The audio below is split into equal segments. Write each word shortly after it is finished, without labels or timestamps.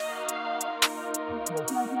Horny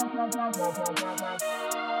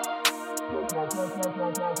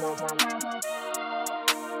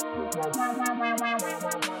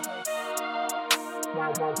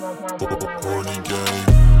gang.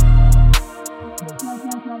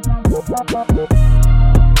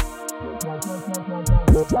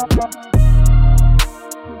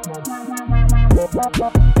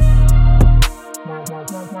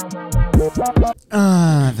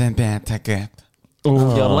 Then bad take it.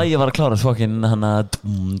 Já, lagið var að klára svokinn hana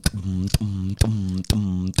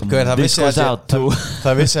Það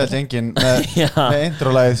vissi allir enginn með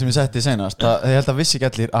intro-lagið sem ég setti senast. Ég held að vissi ekki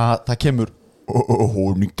allir að það kemur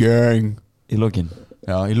Horny gang í lokin.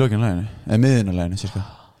 Já, í lokin laginu, eða miðunarlaginu cirka.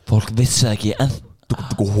 Fólk vissi ekki en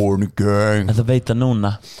Horny gang. En það veit það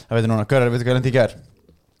núna. Það veit það núna, hvað er lendi í gær?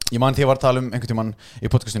 Ég man því að ég var að tala einhvern tímann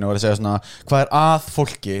í podcastinu og var að segja svona hvað er að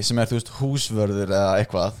fólki sem þú veist húsvörður eða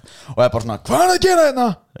eitthvað og bara svona hvað er að gera hérna?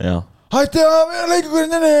 Já. Hætti að vera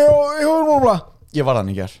leikugurinn inni og ég hóður múlbla. Ég var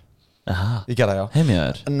þannig í gær. Ég gerði það, já.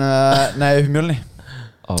 Heimjaður? Nei, upp í Mjölni.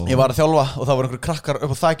 Ég var að þjálfa og það voru einhverjum krakkar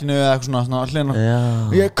upp á þakinu eða eitthvað svona hlýðan og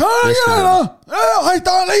ég, hvað er að gera hérna? Hætti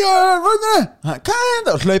að leika völdinni. Hvað er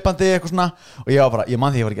þetta? Og hlaupandi eitthvað svona og ég var bara, ég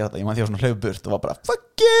man því ég var að gera þetta, ég man því ég var svona hlaup burt og var bara fuck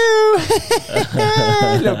you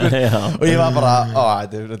og ég var bara,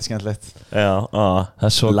 þetta er skemmtilegt. Já, það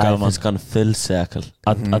er svo gaman. Life is gone full circle.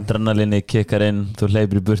 Adrenalinni kikkar inn, þú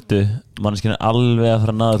hleypir í burtu, manneskinn er alveg að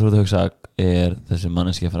fara naður þú hugsa er þessi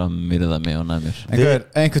manneski að fara að myrða mig og næða mér.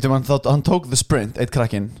 Einhvern tímann þátt, hann tók the sprint, eitt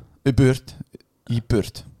krakkinn í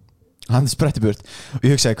burt hann spretti burt og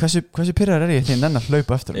ég hugsaði, hversu pyrrar er ég því að nenn að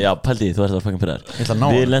hlaupa eftir hann? Já, pældi því, þú ert að fucking pyrrar.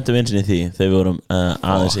 Við lendum eins og í því þegar við vorum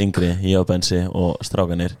aðeins yngri, ég og Bensi og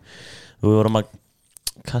strákanir. Við vorum að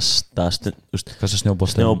kasta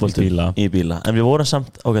snjóboltum í bíla en við vorum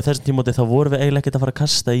samt, þessum tímóti þá vorum við eiginlega ekkert að fara að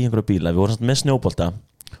kasta í einhverja bíla. Við vorum samt með snjóbolta,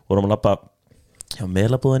 vorum að labba hjá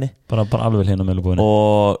Melabúðinni bara alveg hérna á Melabúðinni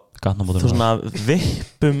og þú svona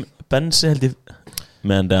vippum Bensi held ég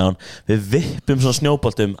man down, við vippum svona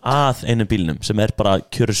snjóboltum að einum bílnum sem er bara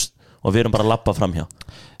kjörst og við erum bara að labba framhjá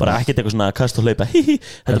bara ekkert eitthvað svona að kasta og hlaupa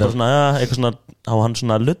þetta er bara svona, eitthvað svona á hann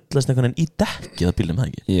svona lullast einhvern veginn í dekkið á bílnum það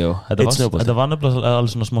ekki? Jú, þetta var nefnilega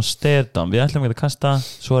alveg svona smá styrdám, við ætlum ekki að kasta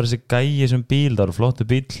svo er þessi gæi sem bíl, það eru flottu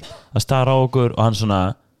bíl að stara á okkur og hann svona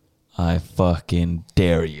I fucking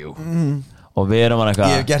dare you og við erum bara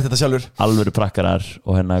ég hef gert þetta sjálfur alvöru prakkarar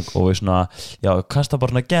og við svona já, kasta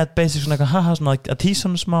bara svona get basic svona eitthvað haha svona að tísa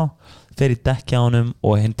hann smá fer í dekki á honum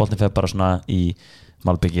og hinn boltin fer bara svona í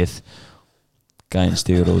malbyggið gæinn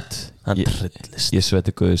stígur út ég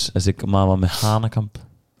sveti guðs þessi maður var með hanakamp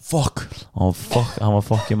hann var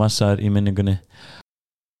fokk í massaður í minningunni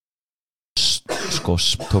sko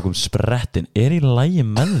tókum sprettin er í lagi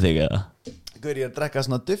með þig eða? Guður, ég er að drekka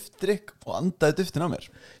svona duftdrykk og andaði duftin á mér.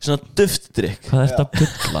 Svona duftdrykk? Hvað er þetta að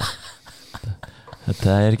bylla? Þetta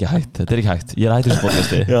er ekki hægt. Ég er hættur sem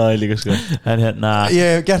podcasti. Já, ég líka sko. En hérna ég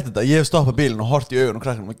hef gert þetta, ég hef stoppað bílinn og hort í augun og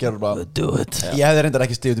krakkanum og gerur bara do it. Ég hefði reyndar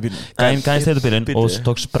ekki stigið út í bílinn. Gæinn stigið út í bílinn og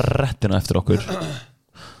tók sprettinu eftir okkur.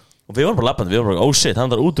 Og við vorum bara labbandi, við vorum bara, shit,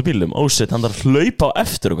 hann var út úr bílum, shit, hann var að hlaupa á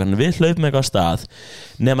eftir okkur, við hlaupum eitthvað á stað,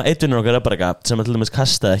 nema einn vinnur okkar er bara eitthvað, sem til dæmis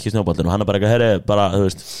kastaði ekki snjóboltinu, og hann er bara eitthvað, herri, bara, þú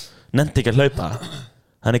veist, nefndi ekki að hlaupa,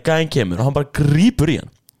 hann er gæinn kemur og hann bara grípur í hann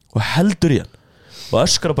og heldur í hann og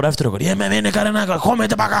öskrar bara eftir okkur, ég með vinni Karina,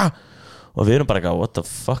 komið tilbaka, og við erum bara eitthvað, what the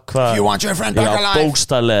fuck, hvað? You want your friend back alive?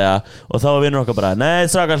 Bókstaflega, og þá var vinnur okkar bara, nei,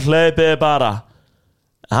 strákar, hlaupið bara,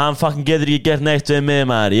 hann fucking getur ekki gert neitt við mig,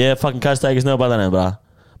 maður, ég fucking kastaði ekki snjóboltinu, bara.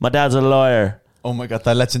 My dad's a lawyer. Oh my god,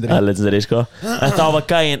 það er legendary. Það er legendary, sko. En þá var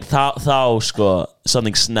gæinn, þá, sko,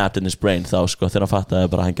 something snapped in his brain, þá, sko, þegar hann fattaði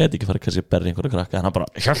bara, hann gæti ekki fara kannski að berja einhverju krakka, en hann bara,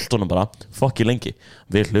 hjálpt honum bara, fokki lengi,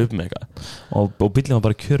 við hlupum eitthvað. Og bíllinn var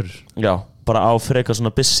bara kjörr. Já, bara á frekar svona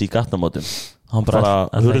busy gatnamótum. Hann bara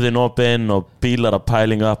hurðin opinn og bílar að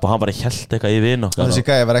pælinga upp og hann bara hjælt eitthvað í vinn okkar. Þessi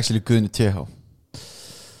gæi var actually Guðni TH.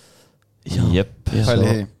 Jöp. Pæli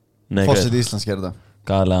því, fórseti Íslands gerði það.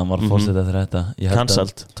 Gæðilega, hann var fórsetið eftir þetta.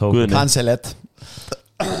 Cancelled. Cancelled.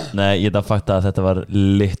 Nei, ég það fakta að þetta var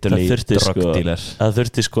literally drugdealer. Það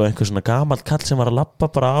þurfti sko einhver svona gamall kall sem var að labba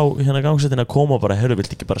bara á hérna gangsetin að koma og bara, heyrðu,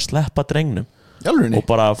 viltu ekki bara sleppa drengnum? Jálfurinni? Og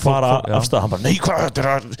bara fara af stað. Hann bara, nei, hvað, þetta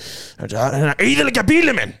er að eyðileggja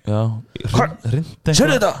bílinn minn. Já,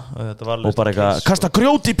 sérðu þetta? Og bara eitthvað, kasta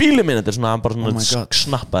grjót í bílinn minn. Þetta er svona, hann bara svona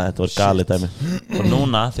snappaði, þetta var galið dæmi. Og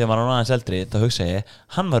núna, þegar maður var aðeins eldri, þá hugsa ég,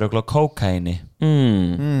 hann var örugglega á kókaini.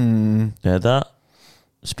 Þetta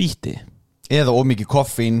spýtti. Eða of mikið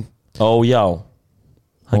koffín. Já.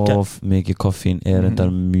 Of mikið koffín er þetta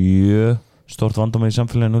mjög stort vandamál í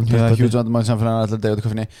samfélaginu. Já, hjúts vandamál í samfélaginu, alltaf degið út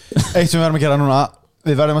koffíni. Eitt sem við verðum að gera núna,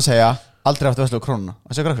 við verðum að segja aldrei aftur veslu á krónuna.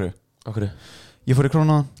 Það segja okkur. Ég fór í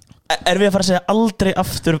Krónu. Við að fara að segja aldrei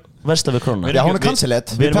aftur versta við Krónu? Já, hún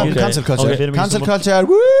cancel-it. Við erum cancel culture. Cancel culture,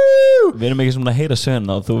 Við erum ekki svona að heyra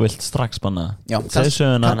söguna og þú vilt strax banna. Segð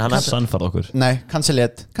söguna, sannfærð okkur. Nei,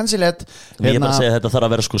 cancel-it. Ég bara segja þetta þarf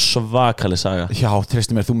að vera sko svakalig saga. Já,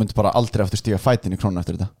 treystu mér, þú myndir bara aldrei aftur stíga fætin í Krónu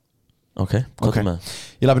eftir þetta. Ok, hvað er með?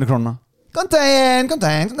 Ég lafi inn í Krónuna. Góðan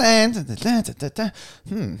daginn.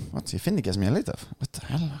 Ég finn ekki það sem ég leita af. What the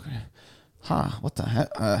hell? What the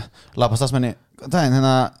hell? Labba stafsmenni. Góðan daginn,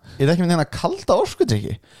 hérna, er það ekki með hérna kalda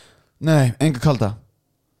orkudrykki? Nei, enga kalda.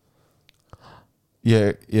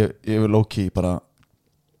 Ég vil low-key bara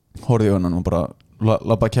horfði í öðnan og bara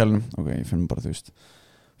labba að kælunum. Ok, ég finn bara, þú veist,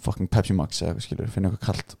 fucking Pepsi Max eða eitthvað, skilur, finn eitthvað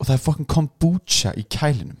kalt. Og það er fucking kombucha í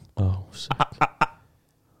kælinum.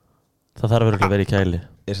 Það þarf að vera í kæli.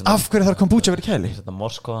 Af hverju þarf kombucha að vera í kæli? Þetta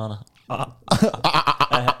morskoðana.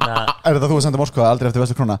 Er þetta þú að senda morskoða aldrei eftir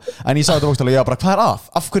Vestur Króna? En ég sagði þetta bókstaflega, ég bara, hvað er að?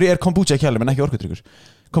 Af hverju er kombucha í kælum en ekki orkudrykkur?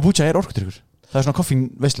 Kombucha er orkudrykkur. Það er svona koffín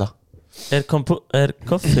veisla. Er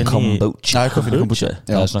koffín í kombucha? Já, koffín í kombucha.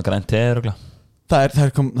 Það er svona grænt te örugla. Það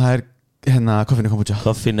er hérna koffín í kombucha.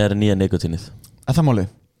 Koffín er nýja nikotínið. Er það málið?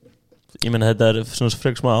 Ég meina þetta er svona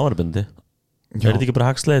frekar smá áhverfindi. Er þetta ekki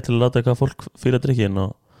bara hagslega til að láta eitthvað fólk fýla drykkin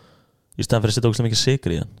og í staðan fyrir að setja ógstlega mikið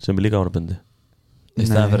sykri í hann sem er líka áhverfindi? Í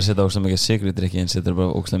staðan fyrir að setja ógstlega mikið sykri í drykkin setur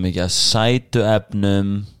bara ógstlega mikið að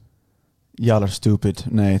sætuefnum. Jálar stupid.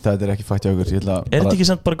 Nei, það er ekki fætt í okkur. Er þetta ekki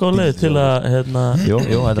samt bara góð leið til að Jú,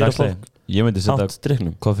 þetta er ekki. Ég myndi setja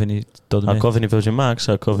koffín í dótum. Koffín í Pepsi Max,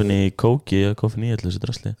 koffín í Kóki, koffín í allir þessu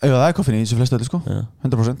drasli. Já, það er koffín í þessu flestu öllu sko.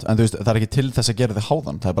 100%. En þú veist, það er ekki til þess að gera þig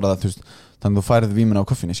háðan. Það er bara að þú veist, þannig að þú færið vímuna á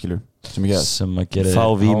koffíni, skilur. Sem að gera fá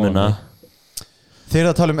vímuna. Þeir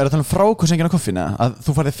eru að tala um frákursengina koffína, að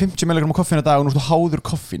þú færið 50 mg koffín á dag og nú ertu háður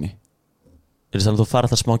koffíni. Er það að þú farið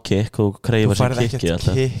alltaf smá kikk og kreifar sér kikki? Þú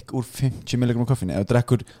farið ekkert kikk úr 50 mg koffíni. Ef þú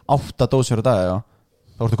drekkur 8 dósir á dag,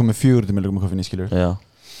 þá ertu komið 40 mg koffíni, skilur. Já.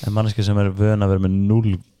 En manneski sem er vön að vera með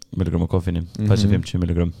 0 mg koffíni, fæsir 50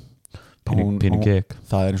 mg. Pínu kikk.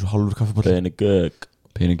 Það er eins og hálfur kaffibolli.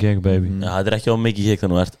 Pínu kikk, baby. Já, það er ekki á mikið kikk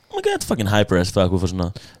þannig að oh my god, fucking hyper as fuck.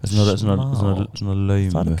 Svona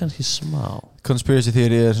laumu. Það er kannski smá. Conspiracy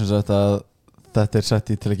theory er sem sagt að þetta er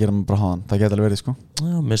sett í til að gera maður bara háðan. Það geta alveg verið sko.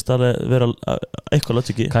 Já, mér finnst alveg vera eitthvað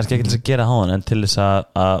logiki. Kannski ekki til þess að gera háðan en til þess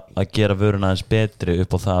að gera vöruna aðeins betri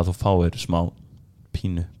upp á það að þú fáir smá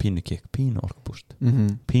pínu kikk, pínu orkubúst.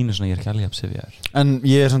 Pínu svona ég er ekki alveg að sifja þér. En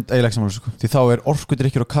ég er svona eiginlega samanlega sko. Því þá er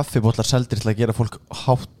orkudrykkjur og kaffibollar seldir til að gera fólk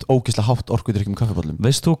ógeðslega hátt orkudrykkjum og kaffibollum.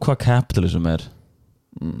 Veist þú hvað kapitalism er?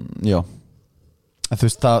 Já. En þú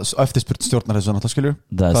veist það eftirspurn stjórnar þessu náttúrulega skilur.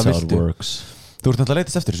 That's how it works. Þú ert náttúrulega að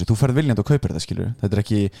leitast eftir þessu. Þú ferð viljandi og kaupir þetta skilur. Þetta er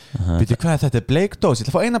ekki veitu hvað er þetta? Bleik dós. Ég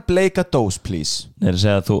ætla að fá eina bleika dós please. Nei, það er að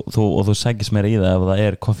segja og þú sækist meira í það ef það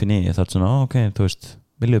er koffín í. Það er svona ok, þú veist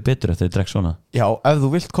viljuðu betur eftir að drekka svona. Já, ef þú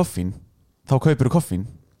vilt koffín þá kaupir þú koffín.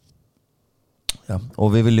 Já, og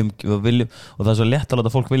við viljum og það er svo létt að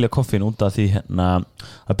láta fólk vilja koffín út af því hérna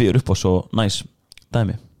að býður upp á svo næs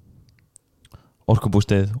dæmi.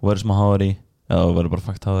 Orkubústið og verður smá háðar í eða verður bara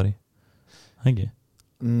fakt háðar í. Ekki?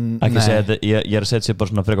 Ekki segja þetta, ég er að setja sér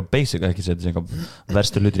bara svona frekar basic, ekki setja sér eitthvað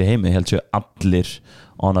verstu hlutir í heimi, ég held sér allir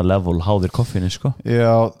on a level háðir koffínu sko.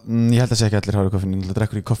 Já, ég held að segja ekki allir háðir koffínu, þú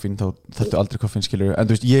drekkur í koffín þá þarftu aldrei koffín skilur, en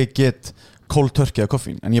þú veist ég get cold turkey af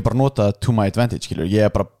koffín, en ég bara nota það to my advantage skilur, ég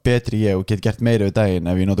er bara betri ég og get gert meira við daginn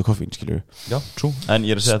ef ég nota koffín skilur. Já, true, en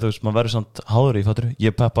ég er að segja þú veist, maður verður samt háður í fattur,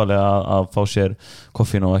 ég peppa alveg að fá sér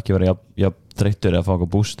koffín og ekki vera jafn þreyttur eða fá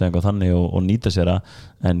eitthvað boost eða eitthvað þannig og nýta sér það,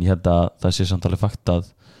 en ég held að það sé samt alveg fakt að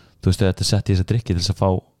þú veist þetta er sett í þessa drikki til þess að fá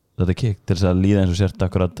þetta kick, til þess að líða eins og sért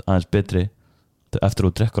akkurat aðeins betri eftir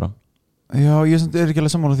að þú drekkur hann. Já, ég er ekki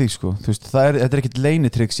alveg sammála því sko. Þú veist, þetta er ekkert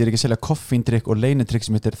leynitryggs, ég er ekki að selja koffíndrykk og leynitrygg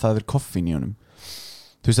sem þetta er, það er koffín í honum.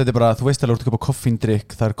 Þú veist, þetta er bara, þú veist alveg að þú köpa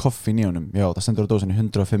koffíndrykk, það er koffín í honum. Já, það stendur á dósinni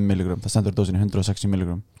 105 mg, það stendur á dósinni 160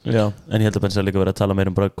 mg. Já, en ég held að bensa líka verið að tala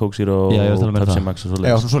meira bara Coke Zero og Pepsi Max og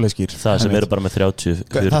svoleiðis. Já, svoleiðis skýr. Það sem eru bara með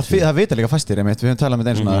 30-40. Það vita líka fæstir, við höfum talað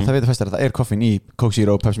með eins og það vita fæstir að það er koffín í Coke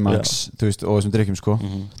Zero, Pepsi Max, þú veist, og þessum drykkjum sko.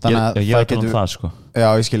 Ég er að tala um það sko. Já,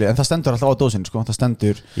 ég skilji, en það stendur alltaf á dósinni sko, það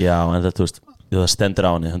stendur. Já, en það, þú veist, það stendur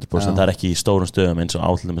á henni 100%, það er ekki í stórum stöðum eins og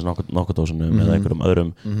átlum með nokkudósunum eða einhverjum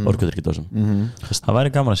öðrum orkudrykkidósum. Það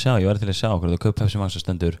væri gaman að sjá, ég væri til að sjá okkur, það kaup Pepsi Max og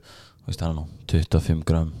stendur, veist það nú, 25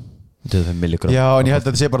 gram Já, en ég held að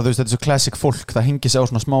þetta sé bara, þú veist, þetta er svo classic fólk, það hengir sig á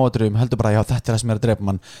svona smáadröfum, heldur bara, já, þetta er það sem er að drepa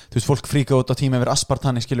mann, þú veist, fólk fríka út á tíma yfir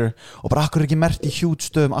aspartani, skilur, og bara akkur er ekki merkt í huge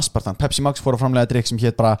stöðum aspartan. Pepsi Max fór að framlega drikk sem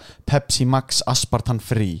hét bara Pepsi Max aspartan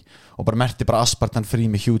free og bara merkti bara aspartan free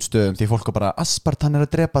með huge stöðum því fólk var bara, aspartan er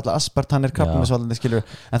að drepa alla, aspartan er krabbameinsvaldandi, skilur,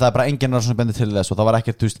 en það er bara enginn rannsókn sem bendir til þess og það var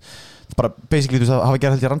ekkert, þú veist, bara basically, þú veist, það hafa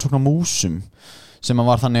gerð held ég rannsókn á músum sem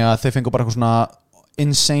var þannig að þeir fengu bara eitthvað svona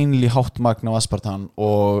insanely hátt magn af aspartan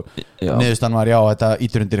og niðurstaðan var, já, þetta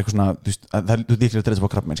ítur undir eitthvað svona, þú veist, það er líklega að drepa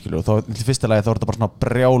á krabbamein, skilur, og þá til fyrsta lagi þá er þetta bara svona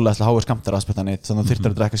brjálæðslega háir skammtar aspartani þannig að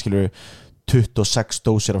þyrftir að drekka, skilur, 26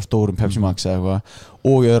 dósir af stórum Pepsi Max eða eitthvað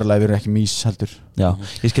og í öðru lagi verður ekki mís heldur. Já,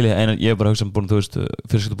 ég skilji, ég hef bara hugsað búin, þú veist,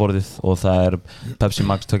 fyrirskiptaborðið og það er Pepsi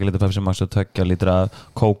Max, 2 litra Pepsi Max og 2 litra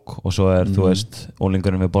Coke og svo er, þú veist,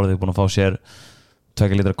 ólingurinn við borðið búin að fá sér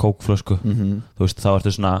 2 litra kókflösku þú veist, þá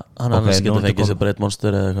ertu svona hann annars getur fengið sér bara 1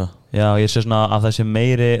 Monster eða eitthvað. Já, ég sé svona að það sé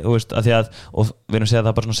meiri, þú veist, að því að og við erum að segja að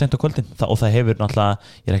það er bara svona sent á kvöldin og það hefur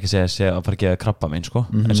náttúrulega, ég er ekki að segja að fara að gefa krabbamein, sko,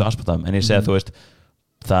 eins og aspartam en ég segja, þú veist,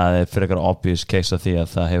 það er fyrir eitthvað obvious case af því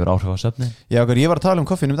að það hefur áhrif á svefni. Já, ég var að tala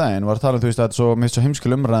koffín daginn, var að tala þú veist, að mér finnst svo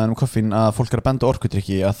heimskil umræðan koffín að fólk er að benda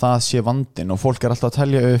orkudrykki að það sé vandinn og fólk er alltaf að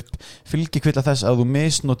telja upp fylgikvilla þess að þú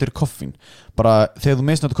misnotir koffín. Bara þegar þú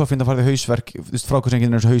misnotir koffín þá farið hausverk, þú veist,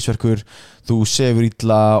 frákvæmsenginn er eins og hausverkur, þú sefur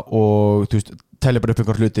illa og þú veist, telja bara upp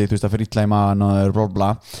einhver hluti, þú veist, það fyrir illa í magann og bla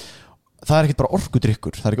bla. Það er ekkert bara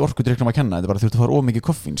orkudrykkur, það er ekki orkudrykknum að kenna, þetta er bara þú veist, það fara of mikið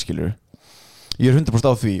koffín, skilur. Ég er 100%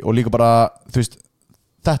 á því og líka bara, þú veist,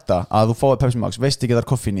 þetta að þú fáið Pepsi Max, veist ekki að það er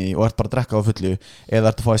koffín í og ert bara að drekka á fullu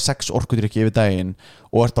eða ert að fáið 6 orkudrykki yfir daginn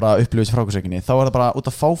og ert bara að upplifa þessi frákvæmsreikni, þá er það bara út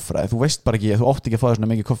af fáfræði, þú veist bara ekki, þú átt ekki að fáið svona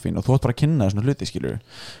mikið koffín og þú átt bara að kynna svona hluti, skilur.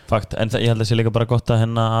 Fakt, en ég held að það sé líka bara gott að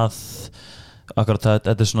hennar að akkurat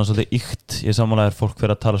þetta er svona svolítið ykt, ég samanlega fólk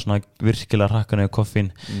fyrir að tala svona virkilega hrakkan yfir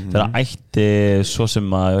koffín þegar ætti svo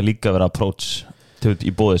sem að líka vera approach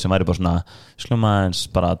í bóði sem væri bara svona slum aðeins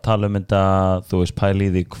bara að tala þetta, þú veist,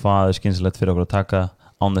 pæli í því hvað er skynsilegt fyrir okkur að taka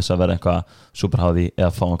án þess að vera eitthvað superháði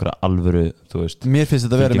eða fá einhverja alvöru, þú veist. Mér finnst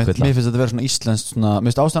þetta vera svona íslenskt svona,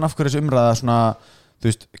 mér finnst ástæðan af hverju þessu umræða svona, þú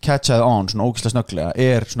veist, catchaði on svona ógeðslega snögglega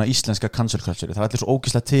er svona íslenska cancel culture. Það er allir svo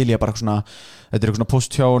ógeðslega til í að bara svona, þetta er eitthvað svona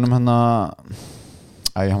posttjónum hann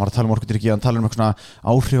var að tala orkudrykki, hann talar eitthvað svona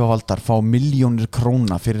áhrifavaldar fá milljónir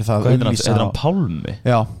króna fyrir það að auglýsa. Er hann Pálmi?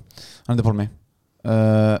 Já, hann er Pálmi.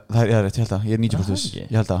 Það er rétt, ég held að, ég er 90%,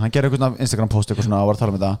 ég held að hann gerði eitthvað Instagram post eitthvað svona og var að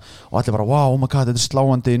tala um þetta og allir bara, wow, oh my god, þetta er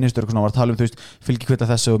sláandi nýstur eitthvað svona, var að tala um, þú veist, fylgikvilla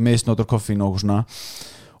þessu og misnotur koffín og svona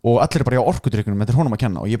og allir er bara, já, orkudrykkjunum, þetta er honum að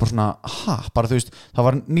kenna og ég er bara svona, bara þú veist, það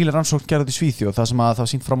var nýlega rannsókn gerðið í Svíþjóð, það sem að það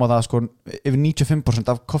var sýnt fram á það, sko, yfir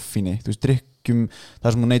 95% af koffíni, þú veist, drykkjum,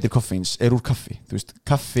 það sem hún neytir koffíns er úr kaffi, þú veist,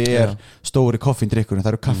 kaffi er stóri koffíndrykkur,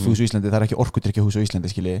 það eru kaffihús á Íslandi, það er ekki orkudrykkjahús á Íslandi,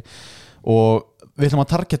 skilji og við ætlum að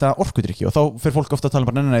targeta orkudrykki og þá fyrir fólk ofta að tala um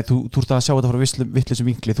bara nei, þú ert að sjá þetta frá vitlausum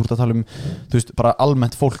vinkli, þú ert að tala um, þú veist, bara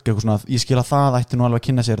almennt fólk eitthvað svona, ég skil að það ætti nú alveg að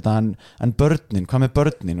kynna sér þetta en börnin, hvað með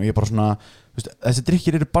börnin og ég bara svona, þú veist, þessi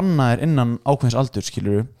drykkir eru bannaðir innan ákveðins aldur,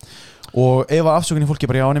 skilur og ef að afsökunin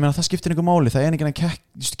fólki bara, já, en ég meina það skiptir einhver máli, það er enginn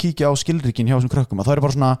að kíkja á skilríkin hjá þessum krökkum, að það er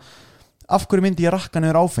bara svona af hverju myndi ég rakka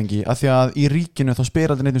niður áfengi af því að í ríkinu þá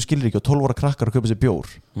spyr aldrei neitt skilríki og 12 ára krakkar að kaupa sér bjór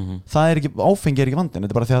það er ekki, áfengi er ekki vandinn,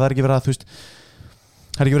 þetta er bara því að það er ekki verið að, þú veist,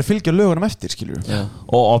 það er ekki verið að fylgja lögunum eftir, skilur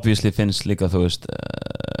og obviously finnst líka, þú veist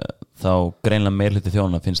þá greinlega meirhluti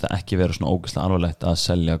þjóna finnst það ekki vera svona ógeðslega alvarlegt að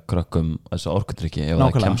selja krökkum þessu orkudrykki ef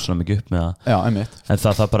það kemst svona mikið upp með það. Já, en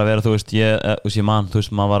það bara vera, þú veist, ég man, þú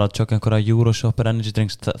veist, maður var að tjöka einhverja Euroshopper energy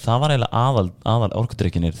drinks, það var eiginlega aðal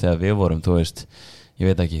orkudrykkinir þegar við vorum, þú veist, ég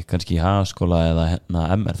veit ekki, kannski í hagaskóla eða hérna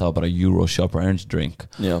MR, það var bara Euroshopper energy drink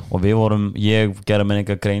og við vorum, ég gerði mér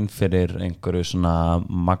einhver grein fyrir einhverju svona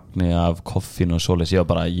magni af koffín og svoleiðis, ég var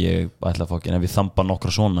bara, ég ætla að fokkin, ef við þamba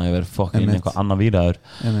nokkra svona, ég verið fokkin einhver annan víraður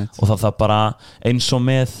og það bara eins og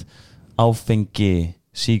með áfengi,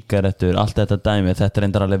 sígarettur, allt þetta dæmi, þetta er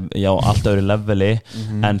einnig alveg, já, allt öðru leveli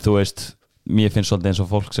en þú veist, mér finnst svolítið eins og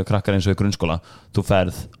fólk sem krakkar eins og í grunnskóla, þú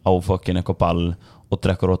ferð á fokkin eitthvað ball og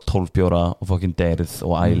drekkur á 12 bjóra og fokkin deyrið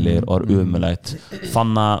og ælir og er umulegt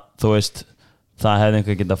fann að, þú veist, það hefði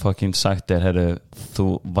einhver getað fokkin sagt þér, herru, þú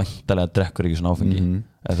væntalega drekkur ekki svona áfengi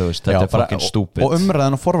eða þú veist, þetta er fokkin stúpid og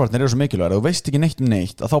umræðan og forvarnir eru svo mikilvægur, þú veist ekki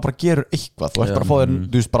neitt að þá bara gerur eitthvað, þú ert bara að fá þér,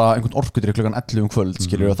 þú veist, bara einhvern orkudrykk klukkan 11 kvöld,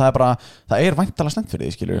 skilur, og það er bara, það er væntalega slengt fyrir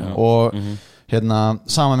því, skilur, og hérna,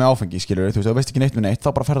 sama með áfengi, skilur, þú veist, þú veist ekki neitt,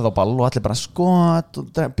 þá bara ferðu á ball og allir bara skot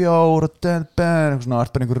og bjór og döðber og svona,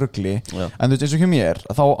 ert bara einhver rugli en þú veist, eins og hjá mér,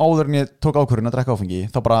 þá áður en ég tók ákvörðun að drekka áfengi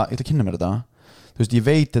þá bara, ég ætla að kynna mér þetta þú þú veist, ég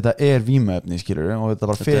veit þetta vímuefni skilur og þetta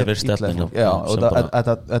bara fer illa og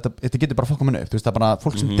þetta getur bara fokka mann upp, þú veist, það er bara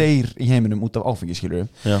fólk sem deyr í heiminum út af áfengi skilur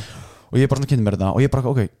og ég bara svona kynnti mér þetta og ég bara,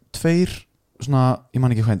 ok, 2 svona, ég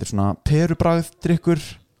man ekki hvað hendur, svona perubragðdrykkur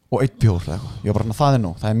og 1 bjór eða eitthvað, ég var bara, það er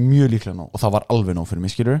nóg, það er mjög líklega nóg og það var alveg nóg fyrir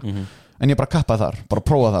mig skilur en ég bara kappaði þar, bara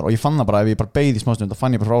prófaði þar og ég fann það bara, ef ég bara beið í smástund, þá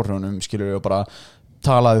fann ég bara frá áhrifunum skilur og bara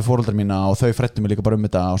talaði við foreldrar mína og þau frættu mig líka bara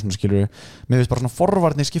þetta og svona skilur, mér finnst bara svona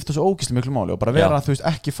forvarnir skipta svo ógeðslega miklu máli og bara vera, þú veist,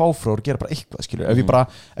 ekki fáfróður, gera bara eitthvað skilur, ef ég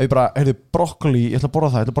bara, heyrðu, brokkoli, ég ætla að borða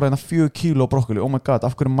það, ég ætla að borða hérna 4 kíló brokkoli, oh my god,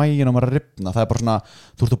 af hverju mægin á mér að rifna, það er bara svona,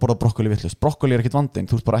 þú ert að borða brokkoli vitlaust, brokkoli er ekkert vandinn,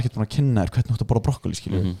 þú ert bara ekkert búin að kynna þér hvernig þú ert að borða brokkoli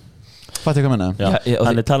skilur, fattu hvað menna?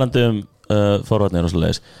 Þannig talandi forvarnir og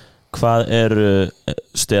svoleiðis, hvað eru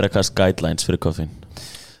Steracast guidelines fyrir koffín?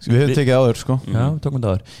 Við höfum tekið áður sko. Já, tökum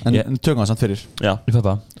þetta áður. En tökum það samt fyrir. Já.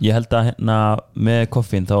 Ég held að hérna með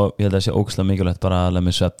koffín þá ég held að það sé ógeðslega mikilvægt bara að lega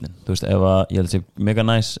með svefnin. Þú veist, ef að ég held að það sé mega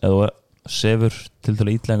næs ef þú sefur til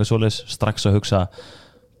dælu ítla eitthvað svoleiðis, strax að hugsa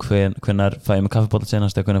hvenær fæ ég með kaffibólla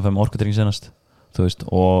senast eða hvenær fæ ég með orkudrykk senast, þú veist,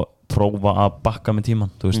 og prófa að bakka með tíman,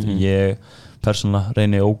 þú veist, ég persónulega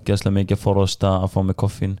reyni ógeðslega mikið að forðast að fá með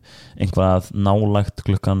koffín einhvað nálægt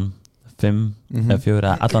klukkan 5 eða 4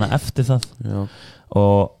 eða allan eftir það. Já.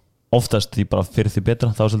 Og oftast því bara fyrir því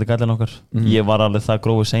betra, það var svolítið gæðlega okkar. Ég var alveg það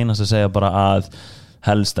grófið seinast að segja bara að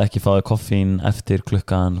helst ekki fáið koffín eftir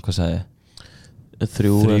klukkan, hvað segi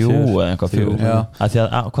 3 eða eitthvað 4 að því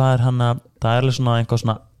að hvað er hann að það er alveg svona einhvað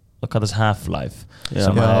svona það kallast half-life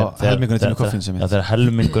helmingurinn tíma koffín sem þegar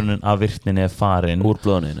helmingurinn af virkninni er farin úr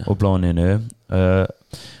blóðinu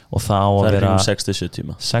og það á að vera 6-7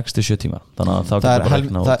 tíma þannig að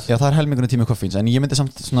það er helmingurinn tíma koffíns en ég myndi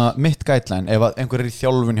samt svona mitt guideline ef einhver í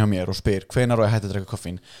þjálfun hjá mér og spyr hvenær á ég hætti að drekka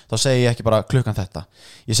koffín þá segi ég ekki bara klukkan þetta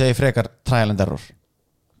ég segi frekar trial and error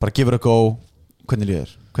bara give it a go hvernig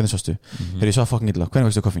líður hvernig sástu þegar ég svo fucking illa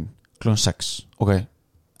hvernig veistu koffín klukkan 6 ok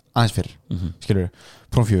aðeins fyrr skilur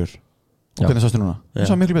prófum 4 og hvernig sástu núna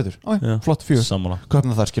það er miklu betur flott 4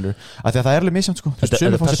 köpna þar skilur að því að það er alveg misjæmt sko þú veist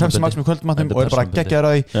sölu fá sér Pepsi Max með kvöldmatnum og er bara geggjaður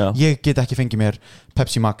að því ég get ekki fengið mér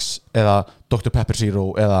Pepsi Max eða Dr. Pepper Zero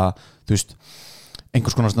eða þú veist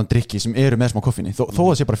einhvers konar svona drikki sem eru með smá koffíni þó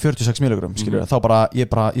það sé bara 46 mg skilur þá bara ég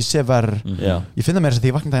sef verð ég finna mér þess að því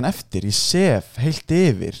ég vakna daginn eftir ég sef heilt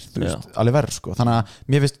yfir þú veist alveg verð sko þannig að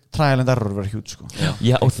mér finnst trial and error verið hjút sko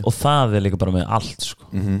og það er líka bara með allt sko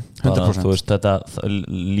 100% þú veist þetta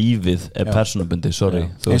lífið er persónubundi sorry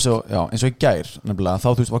eins og í gær nefnilega þá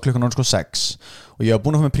þú veist var klukkan orðin sko 6 og ég var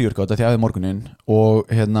búin að hafa með príorgátt því að ég morguninn og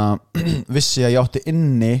vissi að ég átti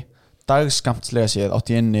inni dagskamtslega séð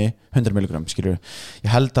átti ég inni 100 mg skilur ég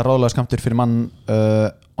held að ráðlega skamtur fyrir mann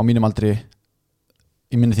á mínum aldri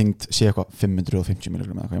í minni þyngd sé eitthvað 550 mg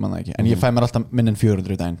eða eitthvað, ég man það ekki en ég fæ mér alltaf minn en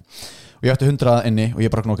 400 í daginn og ég átti 100 inni og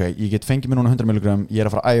ég bara ok, ég get fengið mér núna 100 mg ég er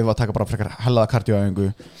að fara að æfa að taka bara frekar hellaða kardíóæfingu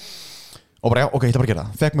og bara já, ok, ég ætla bara að gera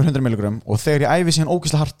það fekk mér 100 mg og þegar ég æfi síðan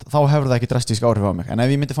ógeðslega hart þá hefur það ekki drastísk áhrif á mig en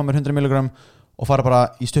ef ég myndi fá mér 100 mg og fara bara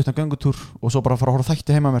í stuttan göngutúr og svo bara fara að horfa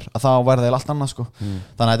þætti heima mér að þá væri það allt annað sko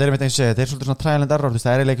þannig að þetta er mitt eins og segja þetta er svolítið svona trial and error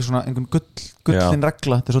það er ekki svona einhvern gullin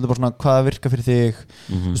regla þetta er svolítið bara svona hvað virka fyrir þig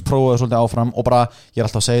prófaðu svolítið áfram og bara ég er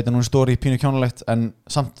alltaf að segja þetta núna í story pínu kjánulegt en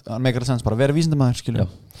samt megar sens bara vera vísindamaður skilja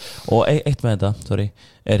og eitt með þetta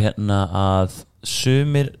er hérna að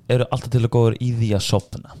sumir eru alltaf til að góður í því að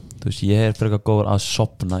sofna þú veist, ég er fyrir eitthvað góður að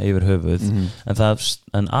sopna yfir höfuð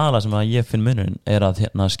en aðalega sem að ég finn munurinn er að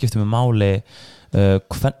skipta með máli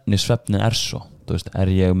hvernig svefnin er svo þú veist,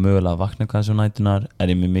 er ég mögulega að vakna kannski á nætunar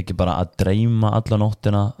er ég mér mikið bara að dreyma alla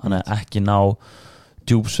nóttina þannig að ekki ná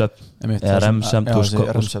djúpsvefn eða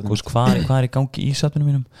remsvefn hvað er í gangi í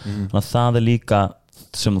svefninu mínum þannig að það er líka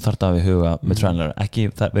sem þú þarft að við huga með trainer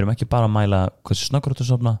við erum ekki bara að mæla hversu snöggur þú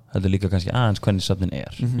sofna heldur líka kannski aðeins hvernig svefnin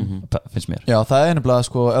er finnst mér já það er nefnilega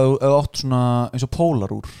sko ef átt svona eins og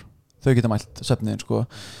pólar úr þau geta mælt svefnin sko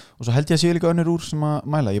og svo held ég að sé líka önnur úr sem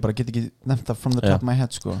að mæla ég bara get ekki nefnt það from the top of my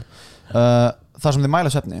head sko þar sem þið mæla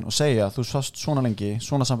svefnin og segja þú svast svona lengi,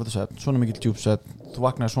 svona samfættu svefn svona mikil djúpsvefn, þú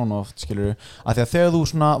vaknar svona oft skilur að því að þegar þú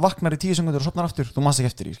svona vaknar í 10 sekundur og sofnar aftur, þú manst ekki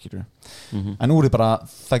eftir því skilur en úrið bara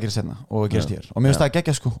það gerist hérna og gerist hér og mér finnst það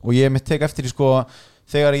geggjað sko og ég mitt tek eftir því sko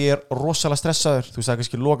þegar ég er rosalega stressaður þú veist það er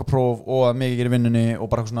kannski lokapróf og að mikið gerir vinnunni og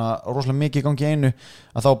bara svona rosalega mikið í gangi í einu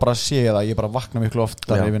að þá bara sé ég það, ég bara vakna miklu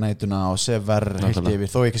oftar yfir nætuna og sé verð heilt yfir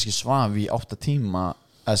þó ég kannski svaf í 8 tíma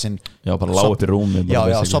já, bara lág upp í rúmi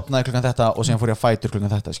já, sopnaði klukkan þetta og síðan fór ég að fætur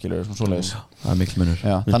klukkan þetta skilur, svona svoleiðis það er mikil munur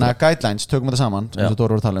þannig að guidelines, tökum við þetta saman sem þú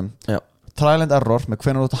voru að tala um trial and error með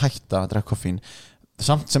hvenær þú átt að hætta að drekka koffín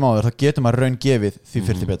samt sem áður, þá getur maður raun gefið því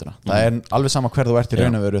fyrir því betra. Það alveg sama hver þú ert í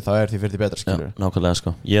raunavöru, þá því fyrir því betra, skilur. Já, nákvæmlega,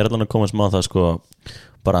 sko. Ég allan að koma smá það, sko,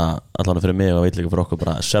 bara allan fyrir mig og veit líka fyrir okkur,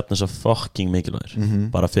 bara svefn er svo fucking mikilvægur,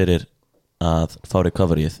 bara fyrir að fá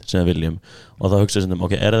recoveryið sem við viljum, og þá hugsa ég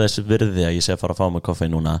ok, þessi virði að ég sé að fara að fá mig kaffi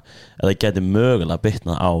núna, eða ég geti mögulega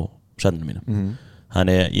bitnað á svefninu mínum.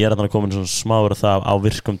 Þannig ég allan að koma svona smáður það á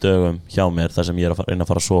virkum dögum hjá mér þar sem ég að reyna að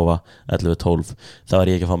fara að sofa 11-12, þá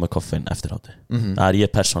ég ekki að fá mig koffein eftir hátti. Það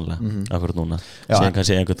ég persónlega akkurat núna, sem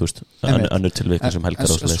kannski einhvern önnur tilvikið sem helgar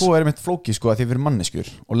og svo mitt flóki, sko, að því við erum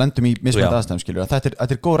manneskjur og lendum í mismunandi aðstæðum, skilur, að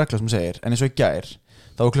þetta góð regla sem segir, en eins og í gær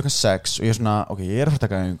þá klukkan 6 og ég svona, ok, ég að fara að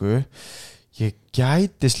taka æfingu, ég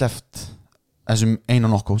gæti sleppt þessum einu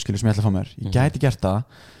nokku, skilur, sem ég ætla að fá mér, ég gæti gert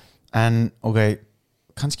það, en ok,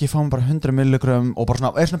 kannski ég fá mér bara 100 milligram og bara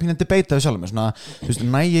svona, svona pínu að debata við sjálf mér, svona, þú veist,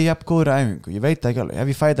 ég jafn góður æfingu, ég veit ekki alveg,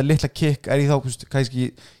 ef ég fæ þetta litla kick, ég þá, þú veist,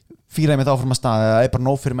 kannski fýra ég mig þá áfram að stað, eða bara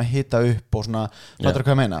nóg fyrir mig að hita upp og svona, fattar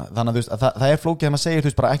hvað ég meina, þannig að þú veist, að það flókið þegar maður segir, þú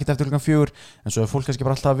veist, bara ekkert eftir klukkan 4, en svo er fólk kannski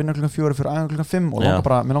bara alltaf að vinna klukkan 4 fyrir æfingu klukkan 5 og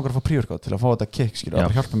mér langar að fá pre-workout til að fá þetta kick, skilur, það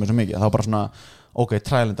bara hjálpa mér svo mikið, þá bara svona, ok,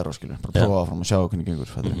 trial-endar, skilur, bara prófa áfram og sjá hvernig gengur,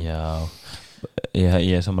 fattar. Já,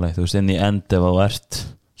 ég er samanlega, þú veist, inn í ef þú ert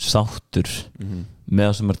sáttur með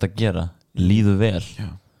það sem ert að gera, líðu vel,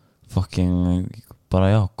 fucking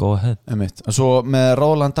bara go ahead. Og svo með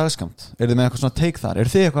ráðlegan dagskamt, þið með eitthvað svona take þar,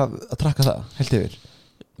 þið eitthvað að trakka það, heilt yfir?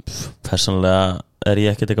 Persónulega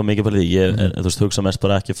ég ekkert eitthvað mikið fyrir því, ég þú veist, hugsa mest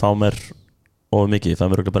bara ekki fá mér of mikið,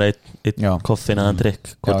 það mér bara einn koffein eða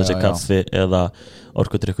drikk, hvort þessi kaffi eða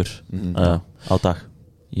orkudrykkur á dag.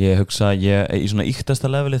 Ég hugsa, í svona ýktasta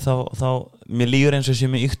leveli þá mér lígur eins og ég sé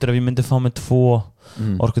mér ýktur ef ég myndi fá mér 2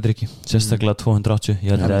 orkudrykki, sérstaklega 280,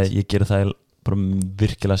 ég held að ég gera það bara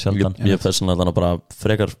virkilega sjaldan. Ég persónulega þannig bara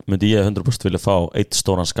frekar myndi ég 100% vilja fá eitt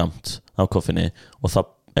stóran skamt af koffinni og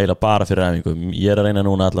það eiginlega bara fyrir æfingu. Ég að reyna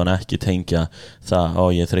núna allavega ekki tengja það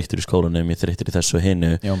ég þreyttur í skólanum, ég þreyttur í þessu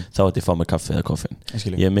hinnu, þá ætti ég fá mér kaffi eða koffin.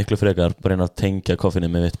 Ég miklu frekar bara reyna að tengja koffinni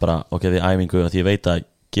með bara ok, því æfingu, því ég veit að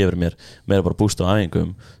gefur mér meira bara búst á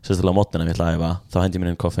æfingum, sérstaklega mótnina ég ætla að æfa, þá hendi ég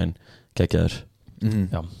mér inn koffin geggjaður.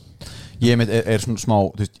 Ég svona smá,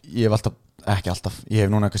 þú veist, ég hef alltaf, ekki alltaf, ég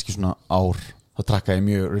hef núna kannski svona ár, þá trakka ég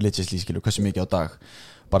mjög religiously, skilur, hversu mikið á dag,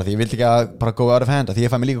 bara því ég vildi ekki að bara go out of hand, því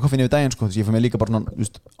ég fæ mig líka koffin yfir daginn, sko, ég fæ mig líka bara svona, þú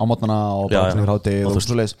veist, á mótnana og bara svona yfir hádegi og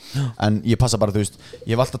svo leiðis, en ég passa bara, þú veist,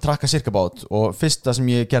 ég hef alltaf trakka cirka bát og fyrsta sem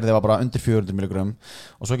ég gerði var bara undir 400 milligram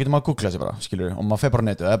og svo getur maður að googla sig bara, skilur, og maður fer bara á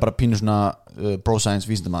netið, það er bara pínu svona bro science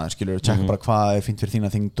vísindamaður, skilur, checka bara hvað er fínt fyrir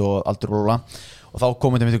þína þyngd og aldur og þá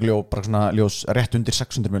kom þetta með bara svona ljós rétt undir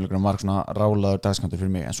 600 milligram var svona rálaður dagskantur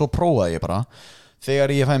fyrir mig, en svo prófaði ég bara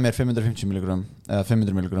þegar ég fæ mér 550 mg eða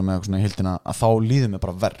 500 mg eða svona í hildina að þá líður mér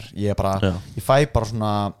bara verð, ég fæ bara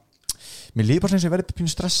svona, mér líður bara svona eins og ég verði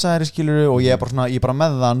pínu stressaðir, skilur, og ég bara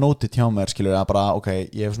með það nótið hjá mér, skilur, að bara ok,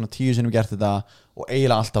 ég hef svona 10 sinnum gert þetta og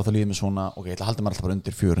eiginlega alltaf þá líður mér svona, ok, ég ætla að halda mér alltaf bara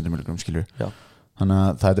undir 400 mg, skilur. Þannig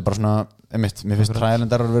að það er bara svona, mér finnst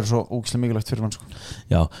træðalendar að vera svo ógeðslega mikilvægt fyrir mann, sko.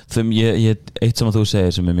 Já, eitt sem að þú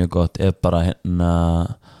segir sem er mjög gott er bara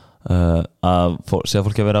að segja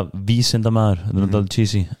fólki að vera vísindamaður, þetta er náttúrulega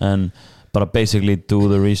cheesy, en bara basically do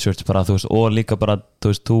the research bara, þú veist, og líka bara,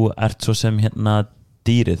 þú veist, þú ert svo sem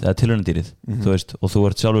dýrið, eða tilraunadýrið, þú veist, og þú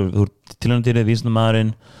ert sjálfur, þú ert tilraunadýrið,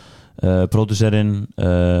 vísindamaðurinn, pródúserinn,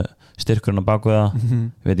 styrkurinn á bakveða,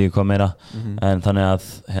 veit ekki hvað meira, en þannig að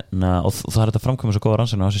og það er þetta framkvæmur svo góða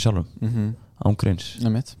rannsóknir á þessu sjálfum, ángríns,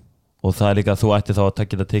 og það er líka að þú ætti þá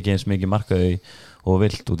að tekja eins mikið markaði og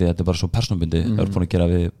vilt út í þetta er bara svo persónubundi, það er búin að gera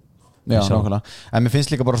við Já, nákvæmlega, en mér finnst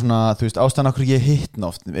líka bara svona, þú veist, ástæðan okkur ég hittna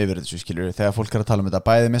oft yfir þessu, skilur, þegar fólk er að tala um þetta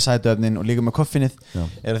bæði með sætuefnin og líka með koffinið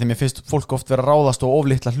er að því mér finnst fólk oft vera að ráðast og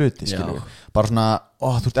oflitla hluti, skilur, bara svona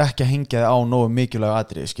þú ert ekki að hengja þig á nógu mikilvægu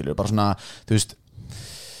atriði, skilur, bara svona, þú veist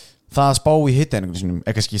það að spá í hittaeiningum sínum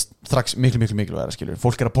er kannski strax miklu mikilvægara, skilur,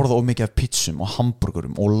 fólk er að borða of mikið af pizzum og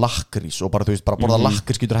hamburgurum og lakkrís og bara, þú veist, bara borða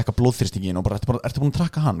lakkrís getur hækka blóðþrýstingin og bara, ertu búin að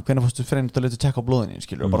trakka hann, hvenær fórstu fyrir að leta tjekka á blóðinu,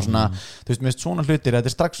 skilur, og bara svona, þú veist, með svona hlutir,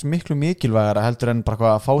 þetta er strax miklu mikilvægara heldur en bara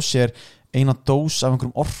hvað að fá sér eina dós af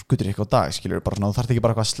einhverjum orkudrykk á dag, skilur, bara svona, þú þarft ekki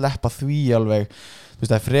bara að sleppa því alveg, þú veist,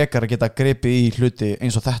 það er frekar að geta gripið í hluti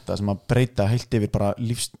eins og þetta sem að breyta heilt yfir bara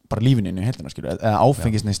lífininu í heildina, skilur, eða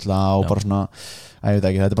áfengisneysla og bara svona, ég veit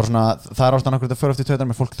ekki, þetta er bara svona, það er ástæðan okkur þetta fyrir eftir tautar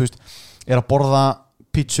með fólk, þú veist, er að borða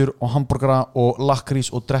pítsur og hamburgara og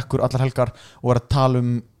lakkrís og drekkur allar helgar og er að tala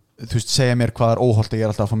þú veist, segja mér hvað er óhollt að ég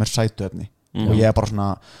er alltaf að fá mér sætuefni og ég er bara svona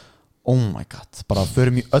oh my god, bara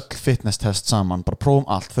förum í öll fitness test saman, bara prófum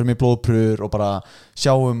allt, förum í blóðpröfur og bara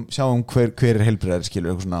sjáum hver er heilbrigðari, skilur,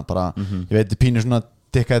 eitthvað svona, bara, ég veit, pínur svona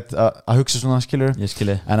dickhead að hugsa svona, skilur. Ég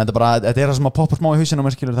skilji. En þetta er það sem að poppa smá í hausinu á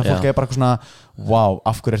mér, skilur. Það fólk er bara svona, wow,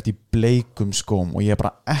 af hverju ert í bleikum skóm og ég er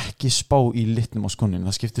bara ekki spá í litnum á skóninu.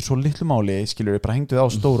 Það skiptir svo litlu máli, skilur, ég bara hengdu á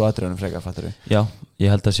stóru atriðunum frekar, fattur við. Já,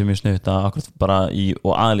 ég held að sé mjög sniðugt að akkurat bara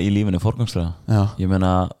og aðalega í lífinu forgangslega. Ég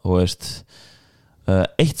meina, þú veist,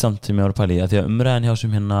 eitt samt sem ég var að pæla í, að því að umræðan hjá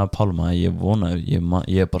sem hérna Pálma, ég vona,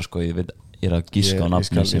 ég bara sko, ég er að gíska á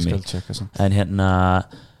nafni sem en hérna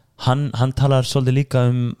hann talar svolítið líka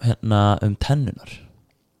um tennunar.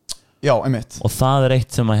 Já, einmitt. Og það er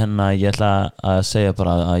eitt sem að hérna ég ætla að segja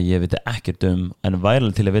bara að ég veit ekkert en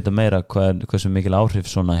værilega til að vita meira hversu mikil áhrif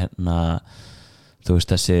svona hérna þú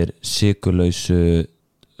veist þessir sykurlausu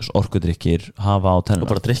orkudrykkir hafa á tennunar.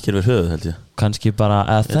 Og bara drykkir við höfuð held ég. Kannski bara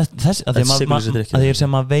að ég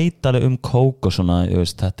sem að veit alveg kók og svona, ég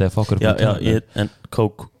veist, þetta er fokkur en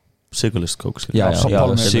kók sigurlist kók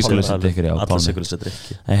sigurlist drykki allar sigurlist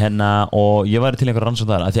drykki hérna, og ég væri til einhver rannsókn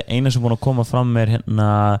þar að því að eina sem búin að koma fram er hérna,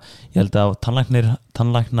 ég held að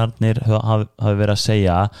tannlæknarnir hafi verið að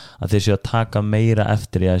segja að þeir séu að taka meira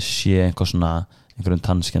eftir í að sé einhverjum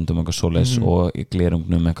tannskendum eitthvað svoleiðis og í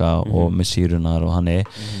glerungnum eitthvað og með sýrunar og hanni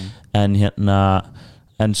en hérna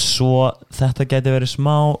en svo þetta gæti verið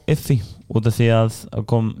smá iffy út af því að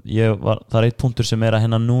það er eitt punktur sem er að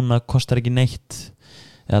hérna núna kostar ekki neitt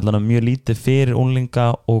allan mjög lítið fyrir unglinga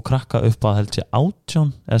og krakka upp að held ég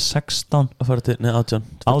 18 eða 16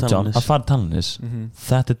 að fara tannlæknis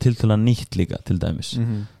þetta er tiltölulega nýtt líka til dæmis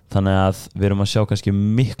þannig að við erum að sjá kannski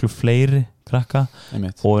miklu fleiri krakka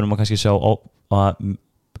og við erum að kannski sjá að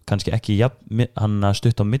kannski ekki hann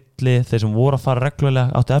stutt á milli þeir sem voru að fara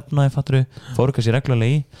reglulega áttu efnaði fatturu, fóru kannski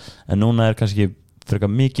reglulega í en núna er kannski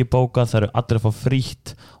frekar mikið bókað, það eru allir að fá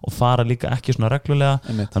frítt og fara líka ekki svona reglulega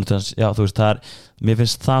þannig að já, þú veist, það er mér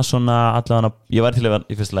finnst það svona allavega, ég væri til að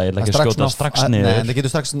í fyrsta lagi, ég ekki að skjóta strax niður en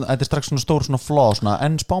þetta er strax svona stór svona flá svona,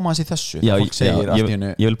 en spáma þessi þessu já,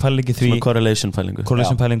 ég vil pæla ekki því correlation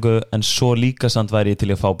pælingu en svo líka samt væri ég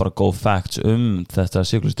til að fá bara go facts þetta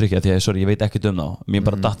sykurlustdrykki, því að ég veit ekkert þá mér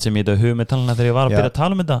bara datt sem ég þetta hugum með talana þegar ég var að byrja að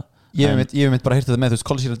tala þetta Ég hef bara heyrt þetta með, þú veist,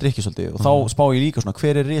 kolsýrað drykki svolítið og þá spá ég líka svona,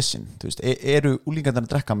 hver er risinn? Þú veist, eru úlingarnir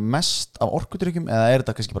að drekka mest af orkudrykkjum eða er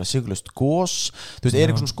þetta kannski bara sigurlaust gos? Þú veist, er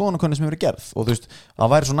eitthvað svona skoðanakönnun sem hefur verið gerð og þú veist,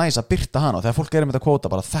 það væri svo næs að birta hana og þegar fólk er með þetta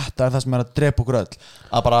kvóta bara þetta er það sem er að drepa okkur öll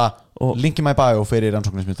að bara linki my bio fyrir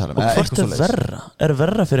rannsóknir sem við tala og hvort er verra? Er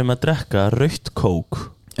verra fyrir mig að drekka rautt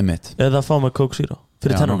kók eða fá mig Coke Zero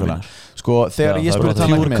fyrir tennunum mínar? Sko, þegar ég spurði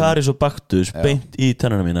tannlæknir Karis og Baktus beint í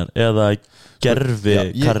tennunum mínar eða gerfi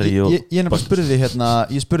karri og ég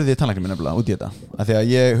spurði tannlæknir mín nefnilega út í þetta af því að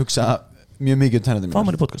ég hugsa mjög mikið tennunum mínar. Fá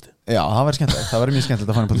maður í podcasti? Já, það væri skemmtilegt, það væri mjög skemmtilegt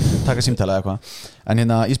að fá maður í podcasti, taka símtala eða eitthvað en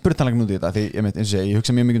hérna, ég spurði tannlæknir út í þetta af því ég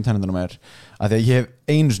hugsa mjög mikið tennunum mér af því að ég hef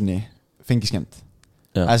einu sinni fengið skemmt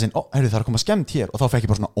það er að koma skemmt hér og þá fekk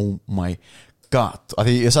ég bara svona oh my god, af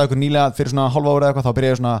því ég sagði ykkur nýlega fyrir svona halva ára eða eitthvað, þá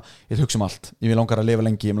byrja ég svona ég hugsa um allt, ég vil langar að lifa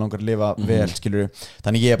lengi, ég vil langar að lifa vel, skilur,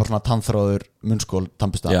 þannig ég er bara svona tannþráður, munnskól,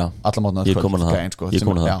 tannbusta alla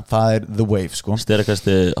mánuða, það er the wave, sko.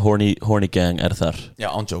 Sterkasti horny gang er þar. Já,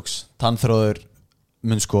 on jokes, tannþráður,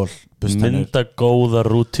 munnskól, bustannir. Mynda góða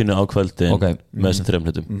rútínu á kvöldin með þessum þrejum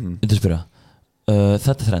hlutum. Spyrja,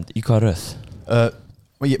 þetta þrend, í hvaða röð?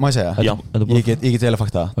 Má ég segja? Já. Ég get eiginlega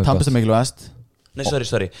fakta, tannbusta mikilvægast. Nei,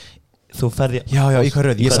 sorry þú ferði já, í hvað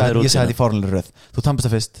röð, ég sagði þetta í fáránlega röð þú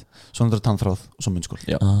tannbusta fyrst, svo náttúrulega tannþráð og svo munnskól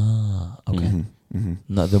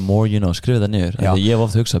the more you know, skrifa það niður ég hef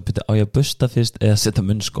ofta hugsað, á ég að busta fyrst eða setja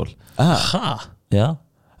munnskól já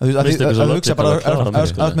þú hugsa bara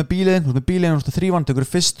að með bíliðin og þrývan, tekur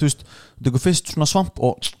fyrst svona svamp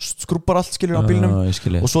og skrúpar allt skilur á bílinum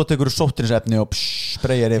og svo tekur sóttinsefni og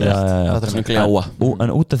spreyjar yfir allt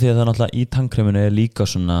en út af því að það náttúrulega í tannkreminu er líka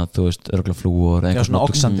svona, þú veist, örgulega flúor svona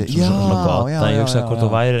oxandi það ég hugsa hvort þú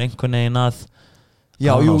værir einhvern veginn að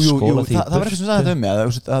Já, það var eitthvað sem sagði þetta mig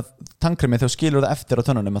að tannkremi þegar skilur það eftir á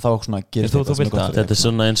tönnunum að þá svona gerist þetta er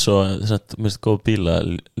svona eins og mist góð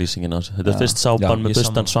bílalýsingin á þessu þetta er fyrst sápan með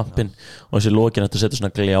bustan svampin og þessi lokin þetta setur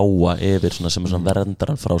svona gljáa yfir svona sem er svona verndar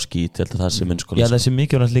hann frá skít ég held að það sé munnskóla Já, þessi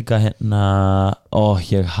mikilvægt líka hérna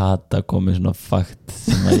ég hata komið svona fakt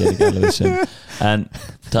sem að ég er ekki alveg vissum en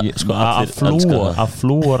að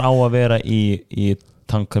flúor á að vera í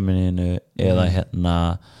tannkreminu eða hérna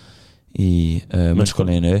í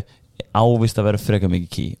munnskólinu ávist að vera freka mikið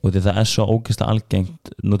ký og það er svo ógeðslega algengt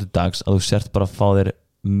nú til dags að þú sért bara að fá þér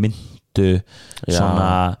myndu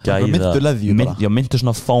svona myndu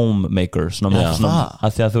svona foam maker svona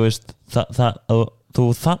að því að þú veist þú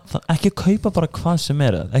ekki kaupa bara hvað sem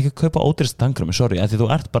er ekki kaupa ódýrasta tannkremi, sorry að því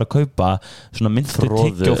þú ert bara að kaupa svona myndu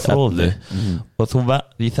tyggju og fróðu og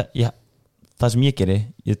það sem ég geri,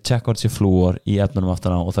 ég tjekka hvort sé flúor í efnunum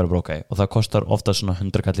aftan á og það er bara ok og það kostar ofta svona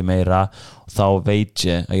 100 kalli meira og þá veit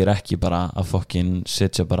ég að ég er ekki bara að fokkin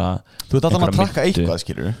sitja bara þú ert alltaf að trakka eitthvað,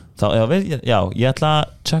 skilur þá, ég ætla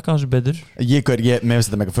að tjekka þessu betur mér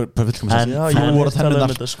finnst þetta mega fullkomum flúor og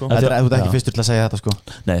tennunar þú ert ekki fyrstur til að segja þetta sko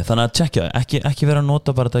nei, þannig að tjekka það, ekki vera að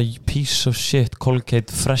nota bara þetta piece of shit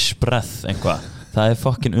Colgate Fresh Breath einhvað það er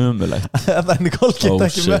fokkin umulegt það er Colgate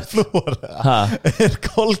ekki með flúor er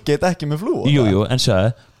Colgate ekki með flúor jú, en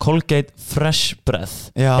sjáðu Colgate Fresh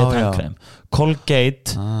Breath er tannkrem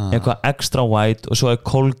Colgate eitthvað extra white og svo er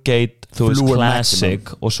Colgate þú veist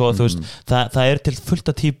classic maximum. Og svo þú veist það er til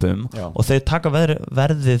fullt af típum og þeir taka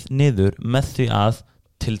verðið niður með því að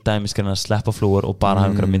til dæmis að sleppa flúor og bara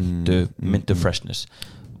hafa einhverja myndu freshness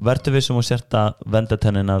verður við sem þú sért að venda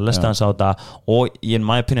tennina lesta hans á þetta og in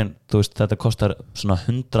my opinion þú veist þetta kostar svona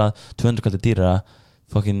 100-200 kallir dýra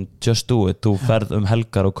fucking just do it þú ferð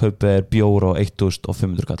helgar og kaupir bjór og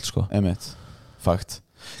 1500 kall sko einmitt, fakt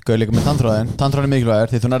gauð líka með tannþráðin er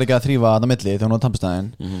mikilvægur því þú nær ekki að þrífa það milli þegar þú náður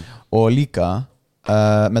tannbustæðin og líka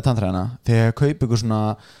með tannþræðina þegar kaup ykkur svona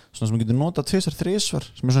sem þú getur notað 2-3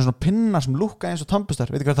 sem er svona pinnar sem lúkka eins og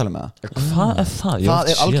tannbustar veit ekki hvað að tala með það hvað er það?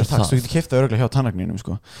 Það er algjör taks, þú getur keypt það örugglega hjá tannlækninum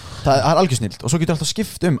sko. Það er algjör snilt og svo getur alltaf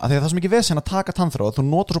skipt að því að það er svo mikið vesen að taka tannþráð þú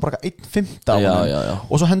notar svo bara 1/5 á hann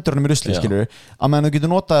og svo hendur hann í rusli skilur að meðan þú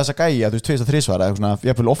getur notað þessa gæja þú veist 2-3 eða svona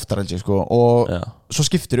jafnvel oftar sko, og svo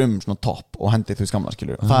skiptir svona topp og hendir þú veist gamla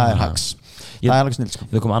skilur það er hacks það er algjör snilt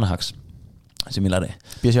sko. Við komum annað hacks sem ég læri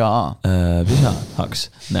BCAA hacks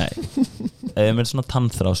nei með svona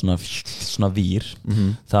tannþrá svona vír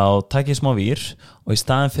þá takk ég smá vír og í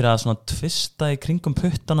staðin fyrir að svona tvista í kringum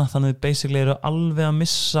puttana þannig að basically eru alveg að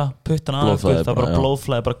missa puttana af það er bara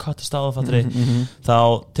blóðflæði bara kattast á það þá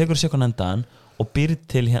tekur sér konar endan og býr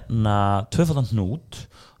til hérna tvöfaldan hnút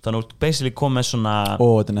þannig að basically kom með svona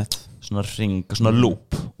ring, svona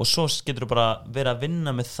loop og svo getur þú bara verið að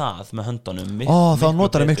vinna með það með höndunum þá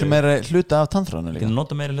notar það miklu meira hluta af tannþráðunum líka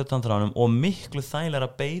notar meira hluta af tannþráðunum og miklu þægilega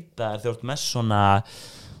að beita þegar þú ert með svona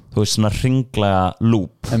þú veist svona ringlega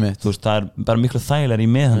loop þú veist það er bara miklu þægilega í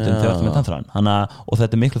meðhöndin þegar þú ert með tannþráðun og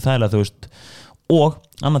þetta er miklu þægilega þú veist og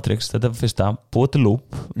annað tricks, þetta er fyrsta búið til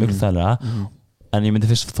loop, miklu þægilega en ég myndi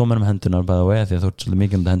fyrst þó með hendunar by the way því að þú ert svolítið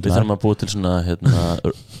mikið hendunar við þarfum að búið til svona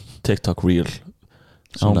TikTok reel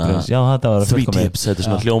svona 3 tips þetta er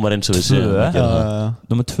svona hljómar eins og við séum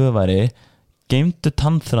Númer 2 væri geymdu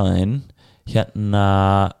tannþráðinn hérna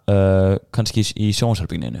kannski í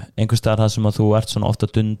sjónvarpsherberginu einhvers staðar það sem að þú ert svona ofta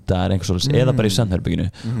dundar eða bara í svefnherberginu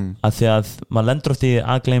að því að maður lendur oft í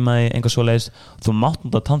að gleyma því einhvers svoleiðis þú mátt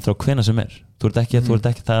nota tannþrá hvenær sem er þú ert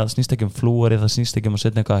ekki það snýst ekki flúor það snýst ekki að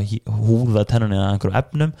setja eitthvað húða tennunni eða einhverjum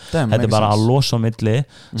efnum þetta er bara að losa á milli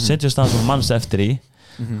setja stað sem manns eftir í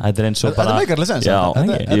þetta er eins og bara þetta meikar alveg sens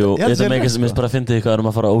þetta meikar sem ég bara fyndi því hvað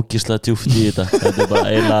að fara ógíslega djúpt í þetta þetta er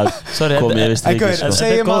bara eiginlega komið ég veist ekki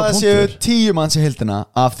segjum að það séu 10 manns í heildina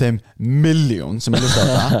af þeim miljón sem er hlust á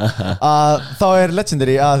þetta að þá er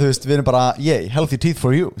legendary að þú veist við erum bara healthy teeth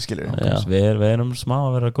for you skilur við erum smá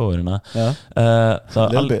að vera góður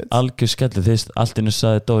það er algjör skellu því allt innu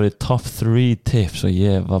sagði Dóri top 3 tips og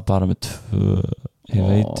ég var bara með 2 ég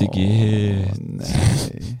veit ekki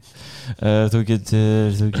þú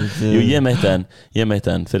getur Jú, ég meitt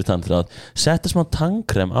enn fyrir tannþráð setja smá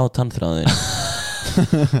tannkrem á tannþráðin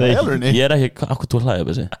ég er ekki akkur þú hlæði upp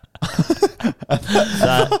þessi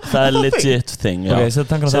það er legit thing setja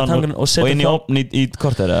tannkrem og inn í opn í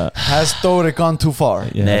korter has Dóri gone too far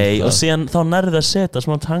nei og síðan þá nærði að setja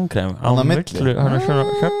smá tannkrem á milli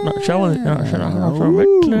sjáu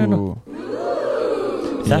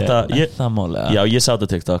ég sá þetta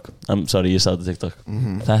TikTok I'm sorry, ég sá þetta TikTok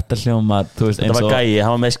þetta hljómar þetta var gæi,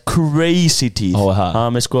 hann var með crazy teeth hann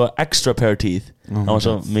var með sko extra pair of teeth hann var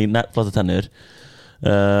svo með flotta tennur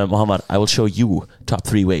og hann var I will show you top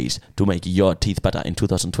 3 ways to make your teeth better in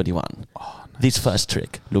 2021 this first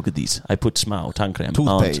trick, look at these I put small tannkrem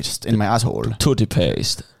toothpaste in my asshole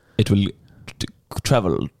toothpaste it will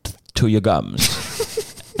travel to your gums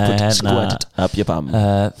squirt up your bum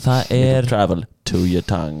það er travel to your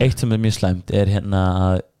tongue eitt sem er mjög slæmt er hérna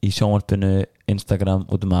í sjónvarpinu Instagram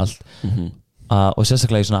út allt og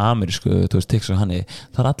sérstaklega í svona amerísku þú veist TikTok hannig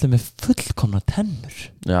það er allir með fullkomna tennur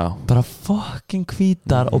bara fucking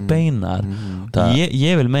hvítar og beinar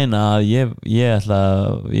ég vil meina að ég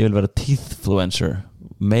vil vera teethfluencer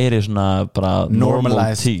meiri svona bara normal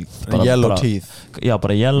teeth yellow teeth já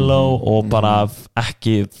bara yellow og bara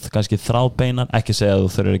ekki kannski þráðbeinar ekki segja að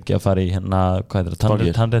þú þurfir ekki að fara í hérna hvað er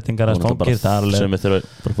það tannréttingar eða spangir sem þurfa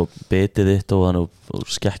bara að fá betið þitt og þannig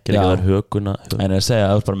og skekkir ekki að vera höguna en ég segja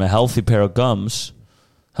að þú er bara með healthy pair of gums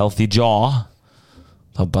healthy jaw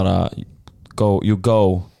þá bara You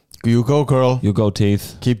go girl, you go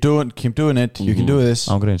teeth keep doing it, you can do this.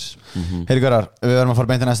 Ángríns. Heyri Garar, við verðum að fara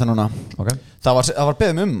beint í næsta núna. Okay. Það var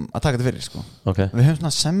beðum að taka þetta fyrir sko. Okay. Við höfum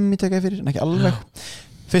svona semi-tekað fyrir, en ekki alveg.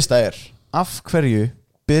 Fyrsta af hverju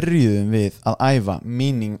byrjuðum við að æfa,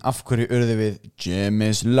 meaning af hverju urðu við gym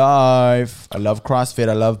is life, I love CrossFit,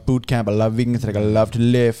 I love bootcamp, I love vegan trek, I love to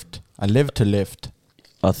lift, I live to lift.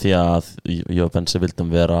 Að því að ég og Bensi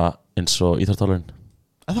vildum vera eins og íþróttálurinn.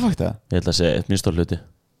 Það fakt það? Ég held að segja eitt mjög stór hluti.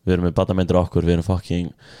 Við erum með badameindir okkur, við erum fucking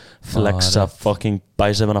flexa, fucking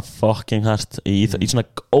bæsefana fucking hart í svona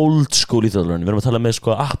old school íþróttálurinn. Við erum að tala með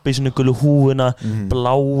sko appi í svona gulu húuna,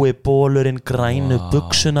 blái bólurinn, grænu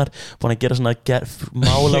buksunar, búin að gera svona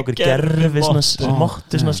mála okkur gerfi, svona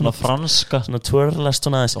smottu, svona franska, svona twirlast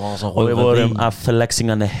svona aðeins og við vorum að flexing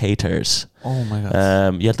on the haters. Oh my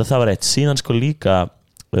god. Ég held að það var eitt. Síðan sko líka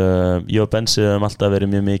ég og Bensi höfum alltaf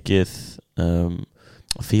verið mjög mikið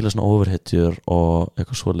að fíla svona overhitjur og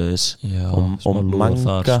eitthvað svoleiðis og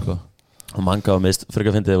manga sko. Og manga var mist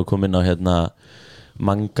fyrir að finna þegar við komum inn á hérna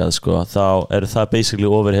mangað sko, þá eru það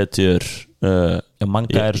basically overhitjur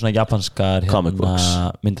manga eru svona japanskar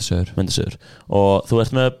myndasögur og þú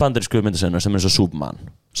ert með bandarísku myndasögunar sem er eins og Superman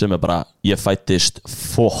sem er bara, ég fættist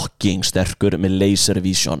fucking sterkur með laser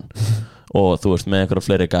vision og þú ert með einhverja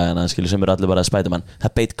fleiri gæðana sem eru allir bara Spiderman,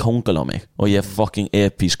 það beit kóngul á mig og ég er fucking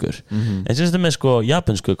episkur en sem þetta með sko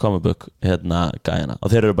japansku comic book hérna gæðana og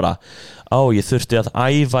þeir eru bara ég þurfti að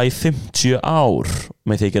æfa í 50 ár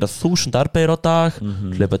með því að gera 1000 arbeir á dag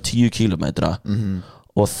hlaupa 10 kilometra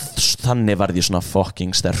og þannig varð ég svona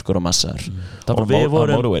fucking sterkur og massar og við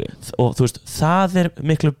vorum og þú veist, það er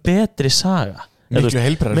miklu betri saga miklu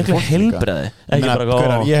heilbreiði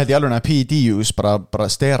ég held í alveg að PED use bara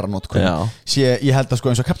stera notkun ég held að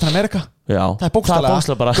sko eins og Captain America það er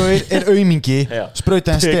bókstaflega Gaur er aumingi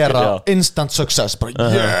sprauta en stera instant success bara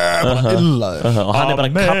illaður og hann er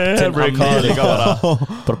bara Captain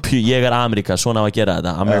America ég er Amerika, svona á að gera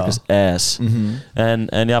þetta America's ass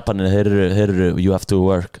en Japanir, þeir eru you have to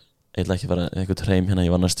work ég ætla ekki að fara einhvern hreim hérna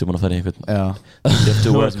ég var næstu búin að fara í einhvern you have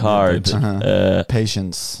to work hard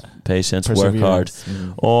patience work hard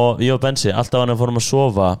og ég og Bensi alltaf hann fórum að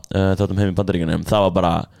sofa þáttum heim í Bandaríkjunum það var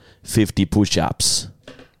bara 50 push-ups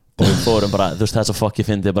og við fórum bara, þú veist það er svo fucking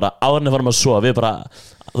fyndið bara áður en fórum að sofa við bara,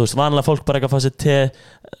 þú veist vanlega fólk bara eitthvað fá sér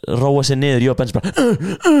róa sér niður, ég og Bensi bara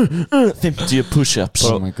 50 push-ups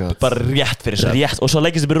bara rétt fyrir sér rétt, og svo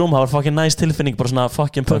leggist upp í rúm, það var fucking nice tilfinning bara svona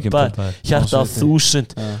fucking pumpa, hjarta á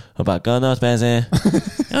 1000 og bara god night Bensi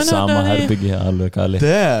sama herbyggi, alveg gali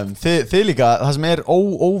damn, þið líka, það sem er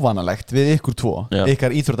óvanalegt við ykkur tvo,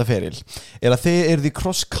 ykkar íþróttaferil er að þið eru því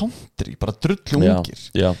cross country bara drullu ungir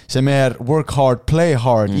sem er work hard, play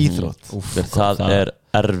hard íþrótt það er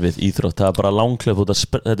erfið íþrótt, það er bara langhlaup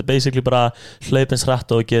þetta er basically bara hlaupins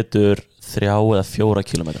hratt og getur 3 eða 4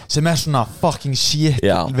 kilometra sem er svona fucking shit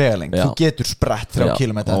vegaleng, þú getur sprett 3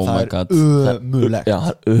 kilometra, það er ömurlegt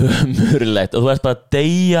það er ömurlegt og þú ert bara að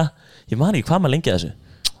deyja, ég man ekki hvað maður lengi að þessu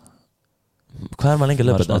hvað er maður lengi að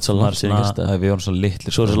hlaupa þetta við vorum svo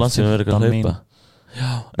litlir svo er þessu landsíðan verið að hlaupa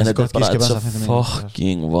en þetta er bara it's a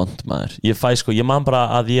fucking vond maður ég man bara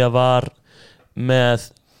að ég var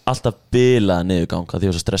með alltaf bilað niðurgang að því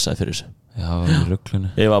ég var svo stressaði fyrir þessu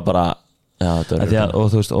ég var bara og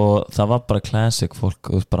þú veist, og það var bara classic fólk,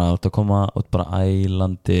 þú veist, bara að koma út bara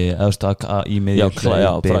ælandi, eða í miðjum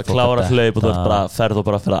bara klára hlaup og þú veist, bara ferð og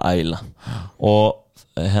bara fyrir að æla og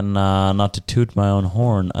hérna not to toot my own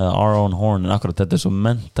horn eða our own horn, en akkurat þetta er svo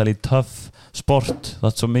mentally tough sport, það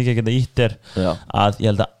er svo mikið að geta ítir að ég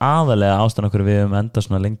held að aðalega ástæðan okkur við höfum enda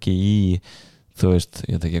svona lengi í þú veist,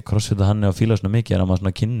 ég veit ekki að crossfita hann og fíla svona mikið er að maður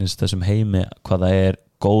svona kynnist þessum heimi hvað það er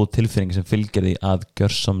góð tilfinning sem fylgir því að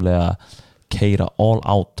gjörsamlega keira all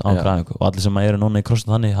out á græðingu og allir sem eru núna í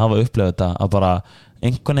crossfita þannig hafa upplefað þetta að bara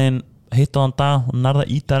einhvern veginn hitta á þann dag og nærða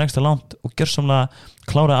íta þær ekstra langt og gjörsamlega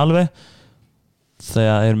klára alveg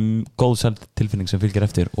þegar er góð tilfinning sem fylgir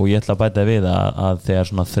eftir og ég ætla að bæta við að þegar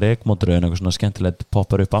svona þrekmótröðin eitthvað svona skemmtilegt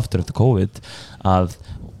poppar upp aftur eftir COVID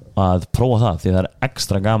að prófa það því það er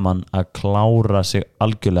ekstra gaman að klára sig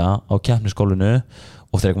algjörlega á keppnisgólfinu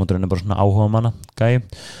og þrekmótröðin er bara svona áhuga manna gæi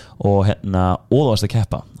og hérna og það varst að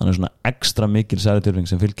keppa þannig svona ekstra mikil særtilfinning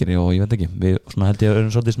sem fylgir og ég veit ekki, við svona held ég að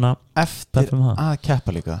erum svolítið svona eftir að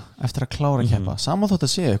keppa líka, eftir að klára að keppa saman þótt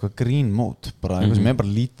að sé eitthvað green mode bara eitthvað sem er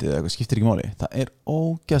bara lítið, eitthvað skiptir ekki máli það er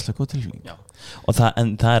ógeðslega góð tilfinning og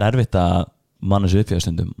en það er erfitt að manna sig upp í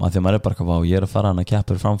stundum, að því að maður er bara ég er að fara að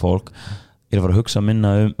keppa fram fólk ég er að fara að hugsa minna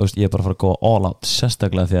ég er bara að fara að go all out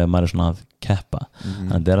sérstaklega því að maður er svona að keppa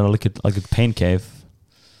þannig að þetta er alveg pain cave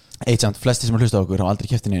Eitsamt, flesti sem hlusta á okkur hafa aldrei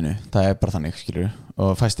keppt í neinu. Það bara þannig, skilur.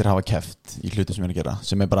 Og fæstir hafa keppt í hlutum sem við erum að gera,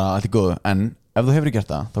 sem bara allt í góðu. En ef þú hefur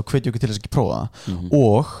gert það, þá hvet ég okkur til þess að ekki prófa það.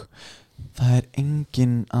 Og það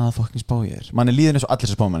enginn að fokkin spá í þér. Man líðin eins og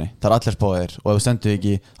allir sem spá manni. Það allir spá í þér. Og ef þú stendur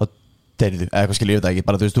ekki, þá deyrðu. Eða eitthvað skilur ég þetta ekki.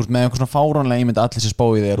 Bara þú veist með einhver svona fáránlega ímynd allir sem spá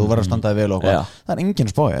í þér og þú verður að standa þig vel og hvað. Það enginn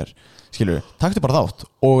að spá í þér. Skilur, taktu bara þátt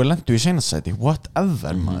og lendu í seinastsæti,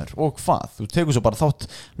 whatever maður, og hvað, þú tekur svo bara þátt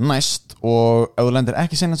næst og ef þú lendir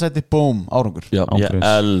ekki í seinastsæti, boom, árangur. Já, ég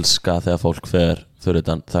elska þegar fólk fer fyrir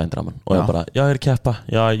það eindraman og ég bara, já ég er keppa,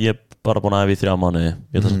 já ég er bara búin að æfa í 3 mánuði,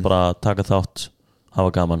 ég ætla bara að taka þátt,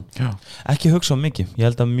 hafa gaman. Ekki hugsa mikið, ég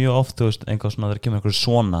held að mjög oft þú veist, einhvað svona, þegar kemur einhverju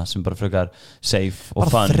svona sem bara frekar safe og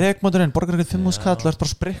fun. Bara þrekmóturinn, borgar ekkert 5.000 kall og ert bara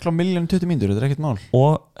að sprikla á 1.020 mínútur, þetta er ekkert mál.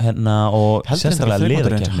 Og sérstaklega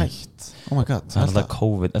liðakefni. Oh my god, það er alltaf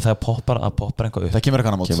COVID, en það poppar eitthvað upp. Það kemur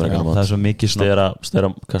eitthvað mót. Það er svo mikið svona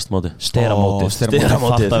Steramóti.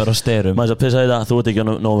 Fatt að vera á sterum. Maður að pissa í það, þú ert ekki á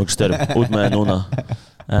nóg sterum, út með núna.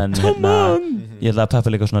 En ég held að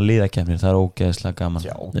peppa líka svona liðakefnir, það er ógeðslega gaman.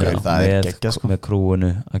 Já, það er geggjað sko. Með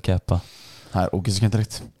krúinu að keppa. Það er ógeðslega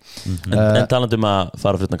skemmtilegt. En talandi að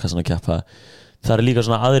fara fyrir kassan að keppa, það er líka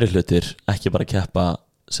svona aðri hlutir, ekki bara keppa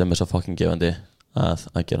sem er svo fucking gefandi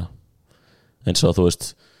að gera. Eins og þú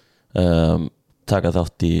veist taka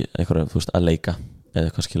þátt í einhverju, þú veist, að leika eða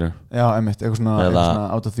eitthvað skilur. Já, einmitt, eitthvað svona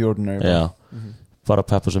out of the ordinary. Já, fara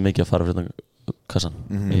að peppa svo mikið að fara fyrir kassan.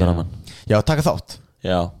 Já, taka þátt.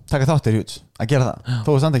 Já. Taka þátt er hjút, að gera það.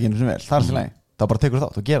 Þó er standekinu sem vel, það er alltaf leið. Það bara tekur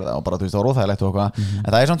þátt og gera það og bara, þú veist, það var óþægilegt og eitthvað. En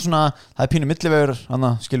það er samt svona, það er pínu millivegur,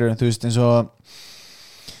 skilur, þú veist, eins og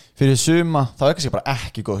fyrir suma, þá er kannski bara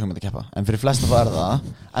ekki góð hugmynd að keppa. En fyrir flesta þá er það.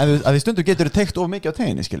 En að því stundu getur þú teikt of mikið á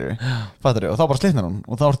teginni, skilur. Fattar þú? Og þá bara slitnar hún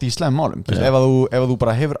og þá ertu í slæmum málum. Þú veist, ef þú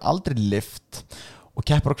bara hefur aldrei lift og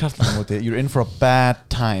keppar á kraftlyftingamóti, you're in for a bad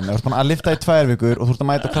time. Ef þú ert búin að lifta í 2 vikur og þú ert að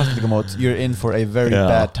mæta á kraftlyftingamót, you're in for a very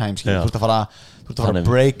bad time, skilur. Þú ert að fara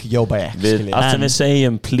break your back, skilur. Allt sem við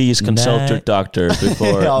segjum, please consult your doctor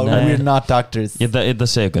before. We're not doctors. Ég ætla að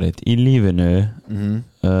segja eitthvað í lífinu,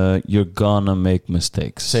 you're gonna make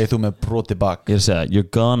mistakes. Segir þú með broti bak. Ég segja, you're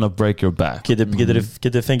gonna break your back. Getur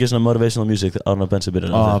þið fengið svona motivational music Arnar Bensi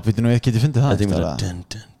byrjar? Býttu nú, getur þið fundið það?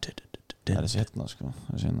 Það er þessi hérna, sko.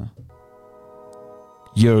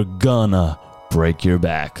 You're gonna break your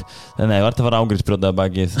back. Þannig að þú ert að fara ángriðsbrjótaða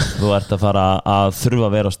bakið, þú ert að fara að þurfa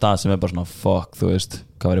að vera á stað sem er bara svona fuck, þú veist,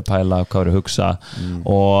 hvað verið pæla, hvað verið hugsa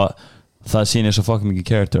og það sýnir svo fucking mikið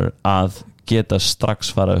character að geta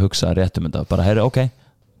strax fara að hugsa réttum þetta, bara heyri, ok,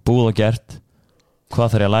 búið og gert,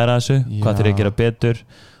 hvað þarf ég að læra þessu, hvað þarf ég að gera betur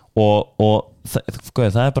og það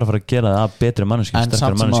er bara að fara að gera það að betri manneski,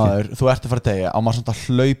 sterkari manneski. En samt sem aður, þú ert að fara að tegja á maður samt að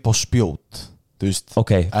hlaupa og spjót. Ok,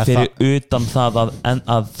 fyrir utan það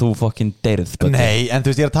að þú fokkin deyrið. Nei, en þú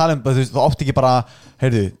veist, ég er að tala þú veist, þú átt ekki bara,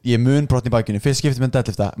 heyrðu, ég mun brotni í bakinu, fyrst skiptið með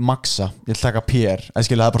deadlifta, maxa, ég ætla að taka PR, það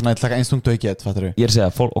er bara svona, ég ætla að taka eins tungt og ég get, fattar þú? Ég er að segja,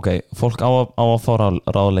 fólk á að fóra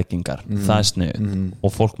ráðleggingar, það er snið, og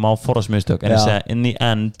fólk má fóra smistök, en ég segja, in the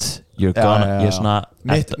end, you're gonna, ég er svona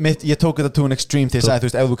ég tók þetta to an extreme til þess að, þú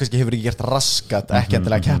veist, ef þú kannski hefur ekki gert raskat, ekki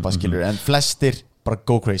endilega keppa, skilur, en flestir bara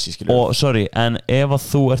go crazy, skilur. Og sorry, en ef að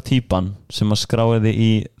þú ert típan sem að skráði þig í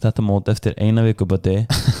þetta mót eftir 1 vikuböti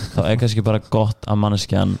þá er kannski bara gott að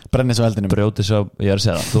manneskjan brenni svo eldinum, brjóti svo, ég er að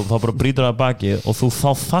segja það, þú þá bara brýtur það bakið og þú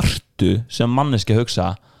þá þarftu sem manneski að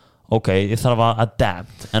hugsa, ok, ég þarf að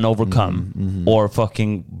adapt and overcome or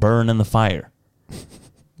fucking burn in the fire.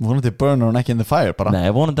 Vonandi burn or ekki in the fire bara. Nei,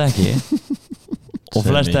 vonandi ekki og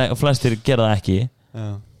flestir gera það ekki.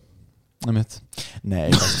 Já.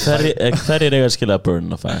 Nei, hverjir eiga að skilja að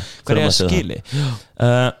burn of fire? Hverjir eiga að skili?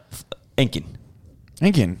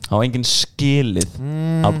 Engin á engin skilið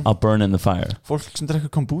að burn in the fire. Fólk sem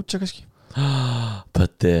drekkur kombucha kannski.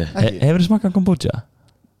 Pötti, hefur þið smakað kombucha?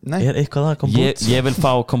 Nei. Er eitthvað það kombucha? Ég vil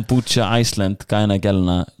fá kombucha Iceland gæna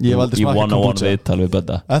gæluna í 101 viðtal við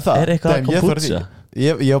Bötta. Er eitthvað það kombucha?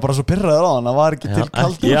 Ég var bara svo pirraður á hann, það var ekki til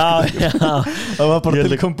kaldur. Já það var bara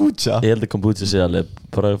til kombucha. Ég held að kombucha sé alveg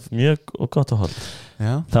bara mjög og gott að holda.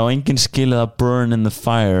 Það var engin skilið að burn in the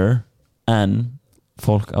fire en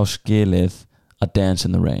fólk á skilið að dance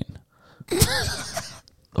in the rain.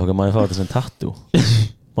 Ok, má ég fá þetta sem tattoo?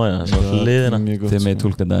 Má ég það, svo hliðina. Þið með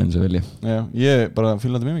tólka þetta eins og vilji. Já, ég bara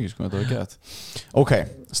fylgði mjög mikið, sko, þetta var gett. Ok,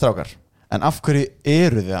 strákar, en af hverju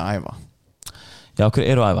eru þið að æfa? Já, okkur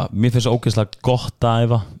eru að æfa. Mér finnst það ógeðslega gott að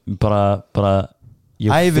æfa. Bara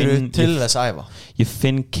æfiru til þess að æfa. Ég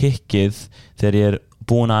finn kickið þegar ég er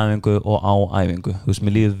búin að æfingu og á æfingu. Þú veist,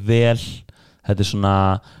 mér líður vel. Þetta er svona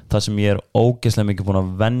það sem ég er ógeðslega mikið búin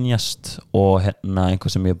að venjast og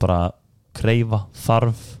einhvað sem ég bara kreifa,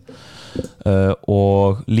 þarf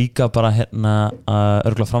og líka bara hérna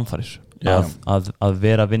örgla framfærir að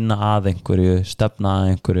vera að vinna að einhverju, stefna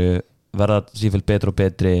að einhverju, verða sífellt betri og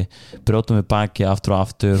betri, brjóta með baki aftur og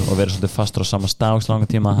aftur og vera svolítið fastur á sama stað langa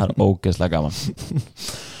tíma, það ógeðslega gaman.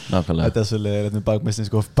 Nákvæmlega. Þetta svolítið með bakmestin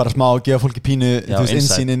sko, bara smá að gefa fólki pínu, þú veist,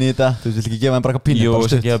 insýn inn í þetta, þú vilt ekki gefa þeim bara pínu? Jú,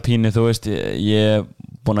 ég vil gefa pínu, þú veist, ég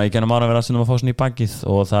búin að ég gennum ára að vera að fá svona í bakið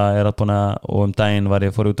og það að búin að, og daginn var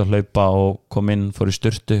ég fór út að hlaupa og kom inn, fór í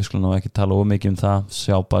sturtu, skulum nú ekki tala mikið það,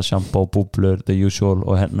 sjápa, sjampó, búblur, the usual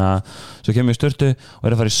og hérna, svo kem ég í sturtu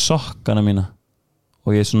og að fara í sokkana mína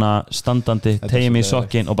og ég svona standandi, tegi mig í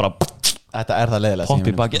sokkin og bara þetta það leiðilega popp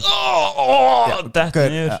í bakið þetta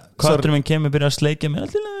niður, kvöldurinn minn kemur byrja að sleikja mig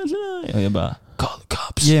og ég bara call the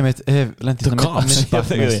cops ég hef lendið the cops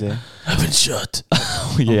I've been shot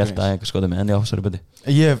og ég held að ég skoði mig en já, sorry beti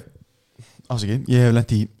ég hef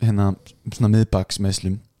lendið í hérna svona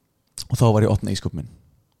miðbaksmeðslum og þá var ég opna ískóp minn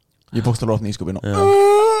ég bókstala opna ískópin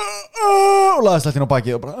og laðist alltaf inn á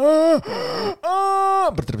bakið og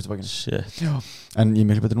bara drippist á bakinu en ég er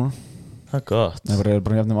miklu betur núna það er gott það er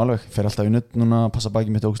bara jafnum alveg fer alltaf í nutt núna, passa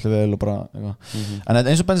bakið mitt ógeðslega vel og bara en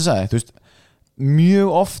eins og Bensi sagði, þú veist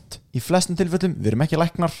mjög oft í flestum tilfellum við erum ekki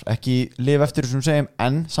læknar, ekki lifa eftir þessum segjum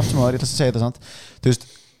en samt sem áður, ég ætla að segja þetta samt þú veist,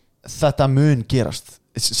 þetta mun gerast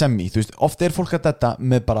þú veist, oft er fólk að þetta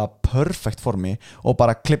með bara perfect formi og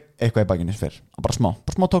bara klipp eitthvað í bakinu fyrr, bara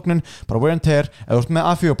smá tóknun, bara wear and tear eða þú veist með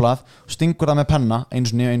A4-blað, stingur það með penna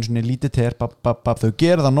einu sinni lítið tear, þau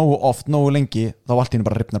gera það nógu oft, nógu lengi þá allt í henni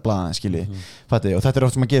bara ripna blaðan, skiljið og þetta er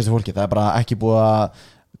oft sem að gerist í fólki, það er bara ekki búið að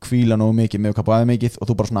hvíla nógu mikið með kappa aðeins mikið og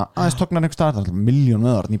þú bara svona aðeins tóknar einhver stað, það er miljón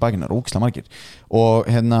meðvarn í bakinu, það er ógeðslega margir og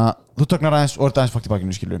hérna, þú tóknar aðeins og er aðeins fakt í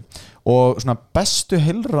bakinu, skilur og svona bestu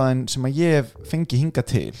heilræðin sem að ég fengi hinga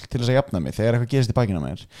til þess að jafna mig þegar eitthvað gerist í bakinu á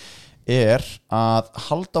mér er að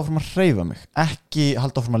halda áfram að hreyfa mig ekki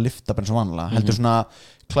halda áfram að lifta bara eins og vanlega heldur svona,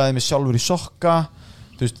 klæði mig sjálfur í sokka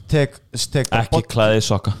þú veist, tek ekki klæði í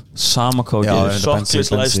sokka sama kókið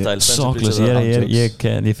sockless lifestyle ég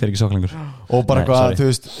fer ekki sokklengur og bara eitthvað, þú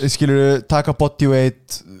veist, skilur taka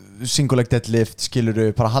bodyweight, single leg deadlift skilur,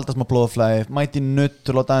 bara halda smá blóðflæði mæti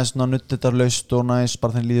nutt og láta aðeins nutt þetta laust og næst,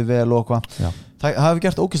 bara þannig líði vel og eitthvað það hafi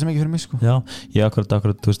gert ógeðslega mikið fyrir mig sko. Já, ég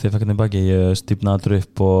akkurat, þú veist, ég fekk hérna í baki ég stífnaði allur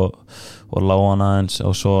upp og lá hana aðeins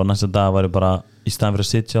og svo næsta dag var ég bara í staðan fyrir að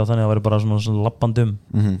sitja og þannig að það var bara svona lappandum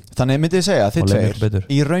Þannig myndi ég segja að þið tveir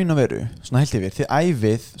í raun og veru, svona heilt yfir þið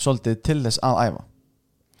æfið svolítið til þess að æfa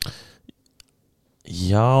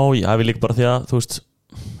Já, ég æfi líka bara því að þú veist,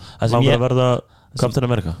 langar að verða Captain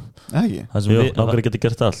America langar að geta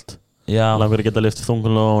gert allt langar að geta lift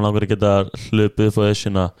þungunum langar að geta hlupið fyrir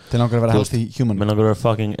þessina til langar að vera healthy human menn langar að vera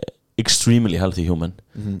fucking extremely healthy human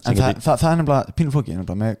en það er nefnilega pínu flóki með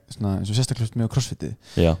svona, eins og sérstaklega með crossfitið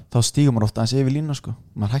þá stígur maður ofta aðeins yfir línu sko.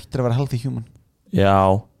 maður hættir að vera healthy human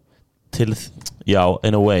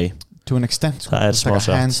in a way to an extent sko. það er smá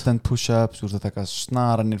sagt handstand push-ups, þú taka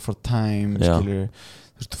snaranir for time skilur,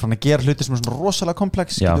 þú veist, fann að gera hluti sem er svona rosalega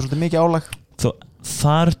komplex getur svolítið mikið álag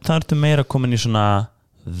þar ertu meira komin í svona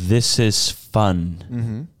this is fun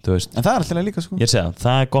þú veist, en það er alltaf líka sko. ég segja,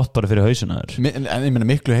 það er gott bara fyrir hausunar en ég meina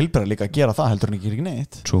miklu heilbæra líka að gera það heldur en ekki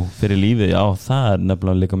neitt True. Fyrir lífið, já, það er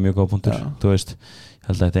nefnilega líka mjög góð punktur þú veist,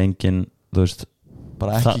 held að þetta engin þú veist,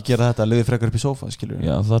 bara ekki gera þetta að liði frekar upp í sófa skilur.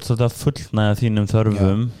 Já, það er þetta fullnæða þínum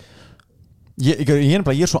þörfum ég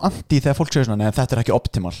er svo anti þegar fólk segir svona, þetta er ekki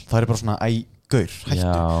optimal það er bara svona, gaur, hættu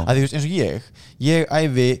að því eins og ég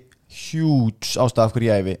æfi huge ástæða af hverju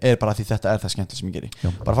ég æfi er bara því þetta er það skemmtilegt sem ég geri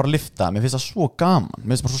bara fara að lifta, mér finnst það svo gaman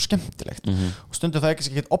mér finnst það bara svo skemmtilegt og stundum það er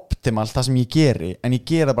ekki optimal það sem ég geri en ég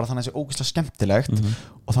gera bara þannig að það sé ógeðslega skemmtilegt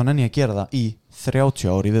og þá nenni ég að gera það í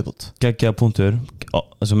 30 ári í viðbútt geggjaða punktur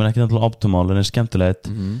sem er ekki náttúrulega optimal en er skemmtilegt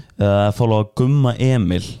að followa Gumma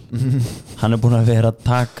Emil hann er búin að vera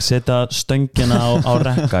að setja stöngina á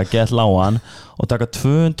rekka gett lágan og taka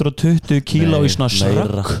 220 kíló í svona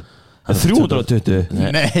srökk 320?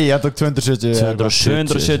 Nei, ég tók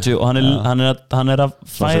 270 og hann er að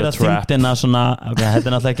færa þyngdina svona, þetta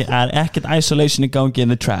er náttúrulega ekkert isolation í gangi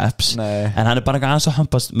in the traps en hann er bara aðeins að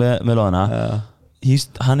hampast með loðina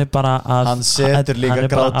hann er bara að hann setur líka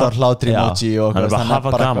grátar hlátri emoji og hann er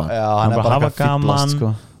bara að hafa gaman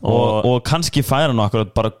og kannski færa hann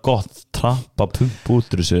akkurat bara gott trappa pump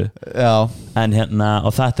út úr þessu en hérna,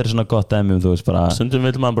 og þetta er svona gott dæmi þú veist bara stundum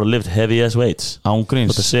vil maður bara lift heavy as weights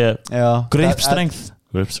ángríns grip strength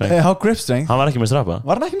Grip strength. Grip strength. Hann var ekki með strappa?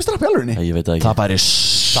 Var hann ekki með strappa í alvörinni? Ég veit það ekki.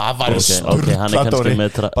 Það væri sturla Dóri.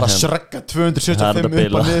 Bara srekka 275 upp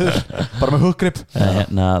og niður. Bara með hookgrip.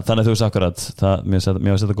 Þannig þú veist akkurat mér var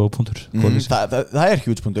að setja góð punktur. Það er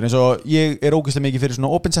huge punktur. Eins og ég er ógeðslega mikið fyrir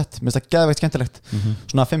svona open set. Mér finnst það geðveikt skemmtilegt.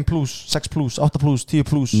 Svona 5+, 6+, 8+,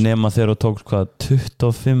 10+. Nema þegar þú tók hvað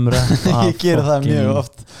 25 rep. Ég gera það mjög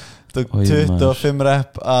oft. 25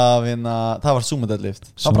 rep af það var sumo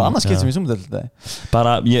deadlift. Það var bara annars skipt sem ég sumo deadlift.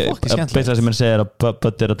 Bara basically sem ég segir að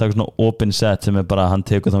Buddy er að taka svona open set sem er bara hann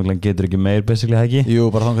tekur þanglega getur ekki meir basically ekki. Jú,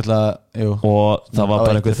 bara þanglega, jú. Og það var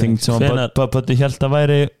bara einhver þyngd sem Buddy held að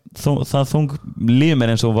væri það þung líf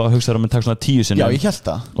mér eins og hugsaður að mann taka svona 10 sinnum. Já, ég held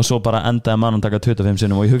það. Og svo bara endaði mann að taka 25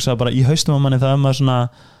 sinnum og ég hugsaði bara í haustum á manni það maður svona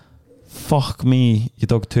fuck me, ég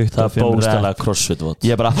tók 25 það er bóstalega crossfit vot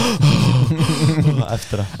ég bara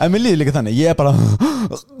eftir að en mér líður líka þannig, ég er bara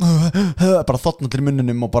þotna til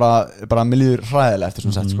munnunum og bara mér líður hræðilega eftir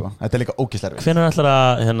svona sett sko. Þetta er líka ógeðslega erfitt. Hvenær ætlar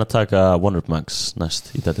að hérna taka One Rep Max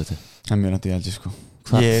næst í þetta? Það er mjög náttúrulega held ég sko.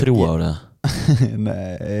 Hvað, 3 ára?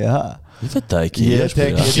 Nei, já Ég veit það ekki Ég veit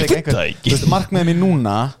það ekki Markmiðið mér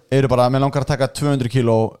núna eru bara, mér langar að taka 200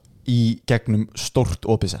 kíló í gegnum stórt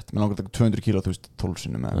opið-sett. Mér langar að taka 200 kíló, 12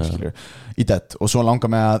 sinnum í dead og svo langar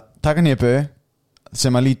mig að taka nýpu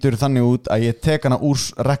sem að lítur þannig út að ég tek hana úr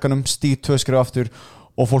rekkanum, stíð 2 skrif aftur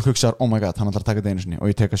og fólk hugsaðar, oh my god, hann ætlar að taka þetta einu sinni og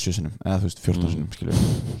ég teka 7 sinnum, eða 14 sinnum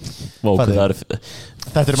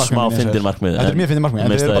Þetta er smá fyndin markmið. Þetta er mjög fyndin markmið.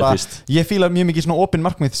 Ég fíla mjög mikið svona open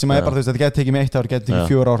markmið sem að ég bara, þú veist, þetta geti tekið mig 1 ár, geti tekið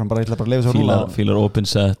 4 ár, bara ég ætla bara að leiða svo rúla. Fílar open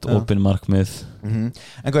set, open markmið. En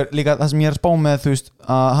líka það sem ég er að spá með, þú veist,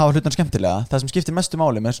 að hafa hlutan skemmtilega, það sem skiptir mestu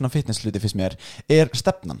máli með svona fitness hluti fyrst mér er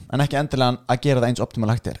stefnan, en ekki endilega að gera það eins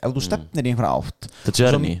optimal hægt er. Ef þú stefnir í einhverja átt,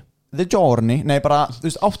 the journey, nei bara þú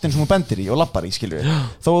veist, áttin sem þú bendir í og lappar í, skilur við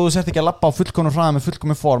þó að þú sért ekki að lappa á fullkomnum hraða með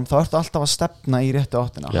fullkomnum form, þá ertu alltaf að stefna í réttu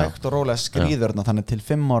áttina, hægt og rólega skríðurna þannig til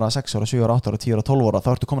 5 ára, 6 ára, 7 ára, 8 ára, 10 ára, 12 ára, þá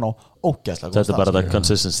ertu komin á ógeðslega þetta er bara það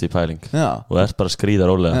consistency pæling og ert bara að skríða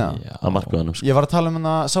rólega að markmiðanum sko. Ég var að tala um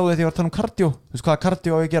sáðu því að ég var að tala um cardio, þú veist hvaða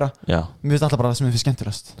cardio á ég að gera mér finnst alltaf bara það sem ég finnst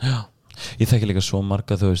skemmtilegast. Ég þekki líka svo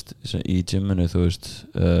marga, þú veist, í gyminu, þú veist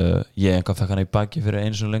ég einhvað fekk hana í baki fyrir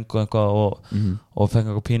einu svona lengu einhvað og fekk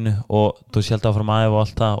einhvað pínu og þú veist, held áfram að æfa og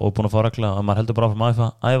allt það og búin að fá regla og maður heldur bara áfram að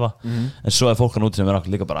æfa en svo er fólk hann úti sem er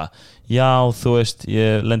líka bara já, þú veist,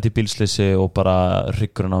 ég lendi í bílsleysi og bara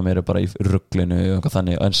hryggurinn á mér er bara í rugglinu og eitthvað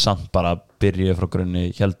þannig, en samt bara byrja frá grunni,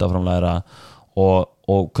 held áfram að læra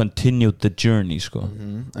og continue the journey, sko og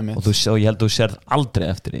ég held að þú sérð aldrei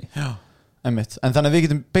eftir því. Já. En þannig að við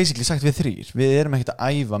getum basically sagt við 3 við erum ekkert að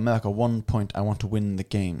æfa með eitthvað 1 point I want to win the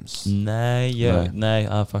games. Nei, það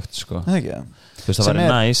er fakt sko. Það er ekki þú veist, það væri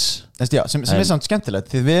nice sem er samt skemmtilegt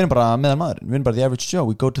því við erum bara meðal maðurinn, við erum bara the average Joe,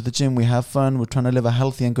 we go to the gym, we have fun, we're trying to live a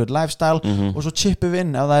healthy and good lifestyle og svo chippum við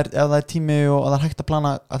inn ef það er tími og það er hægt að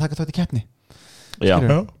plana að taka þátt í keppni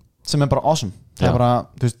sem er bara awesome. Það er bara,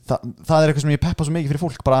 þú veist, það er eitthvað sem ég peppa svo mikið fyrir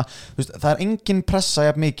fólk bara, þú veist, það er engin pressa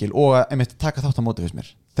jafn mikil og einmitt taka þátt á móti fyrst mér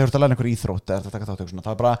þegar þú ert að læra einhver íþrótt eða taka þátt eitthvað svona,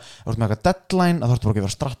 það er bara, þú ert með eitthvað deadline að þú ert bara ekki að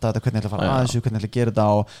vera að stratta þetta, hvernig ég ætla að fara að þessu, hvernig ég ætla að gera þetta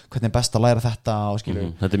og hvernig er best að læra þetta og skilur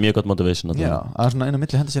Þetta er mjög gott motivation Já, það er svona inn á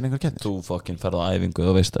milli henda sér einhver keppni. Þú fucking ferð á æfingu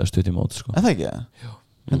og veist að stutt í mót sko. En það ekki,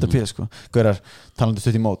 100p sko. Gaurar, talandi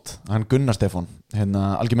stutt í mót, hann Gunnar Stefán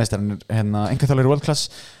algjörmeistarinn, einhverþjálfari world class,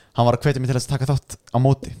 hann var að hvetja mig til að taka þátt á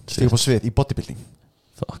móti, stiga upp á svið í bodybuilding.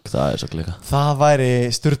 Það er svo klika. Það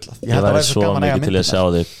væri sturlað. Ég væri svo mikið til að sjá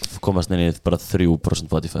þig komast inn í bara 3%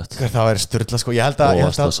 body fat. Það væri sturlað sko. Ég held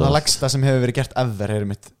að það lægsta sem hefur verið gert ever er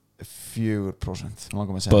mitt 4%.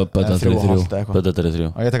 Langar mig að segja. Þetta er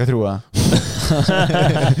 3. Og ég taka 3.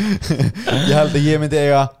 Ég held að ég myndi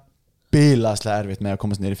eiga bilaðslega erfitt með að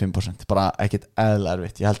komast niður í 5%, bara ekkert eðla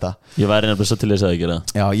erfitt, ég held að ég væri nefnilega svo til þess að ég gera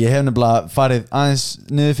Já, ég hef nefnilega farið aðeins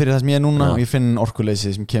niður fyrir það sem ég er núna og ég finn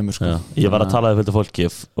orkuleysið sem kemur sko. Ég var að tala við fullt af fólki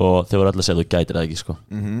og þeir voru allir að segja að þú gætir það ekki sko.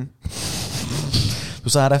 Þú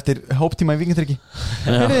sagði það eftir hóptíma í Víkingatryggi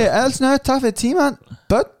Heyri, Elsnau, takk fyrir tíman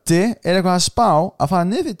Buddy er eitthvað að spá að fara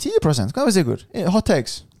niður fyrir 10%, hvað veist ykkur? Hot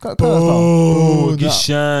takes Hvað er það? Ekki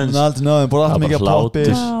sjans Það var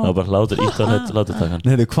bara hlátur ítt á takkan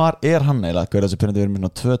Nei, hvar er hann eiginlega? Gauður þessu pyrrandi verið með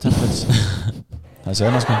 2 templates Það sé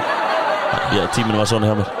hann sko Já, tíminu var svona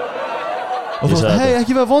hjá mér Og þú veist, hei,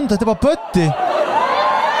 ekki vera vond, þetta er bara Buddy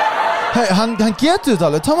Hei, hann getur þetta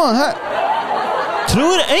alveg, Tom on, hei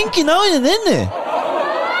Trúir engin á henni inni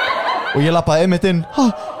Og ég lappaði einmitt inn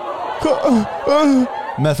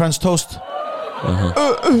með French toast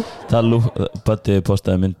Buddy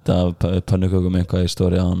postaði mynd af pannukökum eitthvað í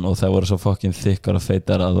story á hann og það voru svo fucking þykkar og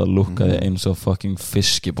feitar að það lúkkaði eins og fucking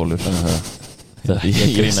fiskibólur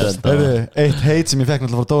Ég grínast Eitt heit sem ég fekk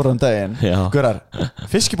náttúrulega frá Dóra daginn Guðrar,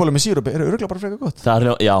 fiskibóli með sírupi eru örugglega bara frekar gott Það er,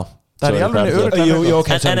 já Það er í alveg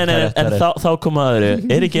örugglega En þá koma aðri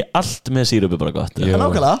ekki allt með sírupi bara gott?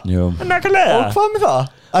 Nákvæmlega Og hvað með það?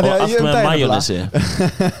 Og allt með majónesi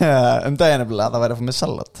Daginn það væri að fá með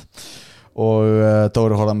salat Og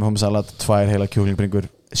Dóri horfði með fá með salat 2 heila kjúklingbringur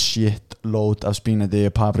shitload af spínati,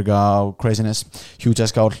 paprika og craziness huge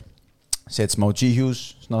skál set smá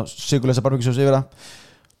G-Hughes sigurlösa barbecue yfir það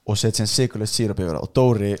og set síðan sigurlösa sírup yfir það og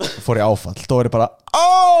Dóri fór í áfall Dóri bara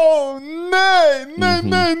nei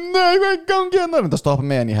hvað gangi hérna það stoppa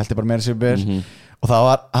mig en ég held ég bara meira sírup og það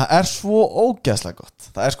er svo ógeðslega gott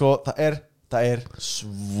það er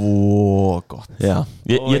svo gott Já,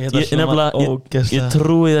 ég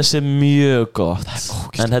trúi þessi mjög gott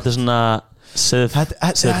en þetta er svona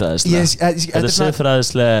siðfræðislega Þetta er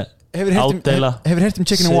siðfræðislega átdeila Hefur heyrt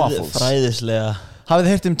chicken and waffles? Fræðislega Hafið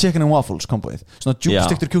þið heyrt chicken and waffles komboið? Svona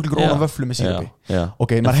djúpstektur kjúklingur ofan vöfflu með sírupi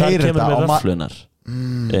Ok, maður heyrir þetta Það kemur með vöfflunar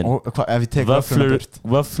Ef ég tek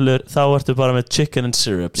Vöfflur, þá ertu bara með chicken and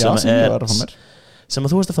syrup sem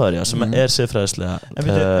að þú veist að fara sem er siðfræðislega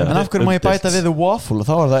En af hverju má ég bæta við the waffle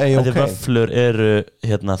þá er það A-OK Vöfflur eru,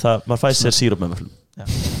 maður fæst sér sírup með vöfflum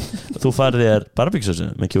Þú farið þér barbecue-sósu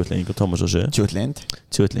með kjúkling og tómatsósu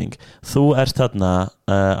Kjúkling Þú ert þarna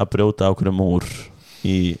að brjóta ákveðum múr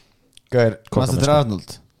í Gauir, næstu til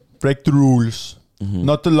Arnold Break the rules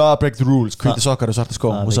Not the law, break the rules Hvíti sokkar og svarta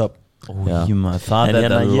skó What's up? Það er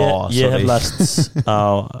the law Ég hef lært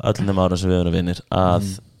á öllum ára sem við erum vinnir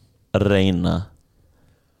að reyna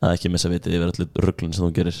að ekki missa vitið yfir allir ruglun sem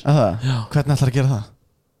þú gerir Hvernig ætlar að gera það?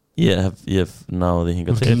 Ég hef náði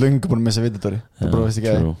hingað til Þú ert löngu búin að missa vitið, Dóri Þú bróðist ekki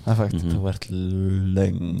að Þú ert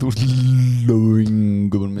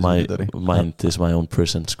löngu búin að missa vitið, Dóri Mind is my own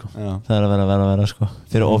prison sko. Það er að vera sko.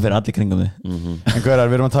 Fyrir allir kringum þig En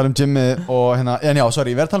Gaurar, við erum að tala um gymmi og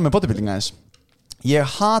ég verð að tala um bodybuilding aðeins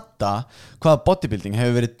Ég hata hvaða bodybuilding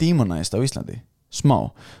hefur verið demonized á Íslandi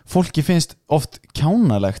Smá Fólki finnst oft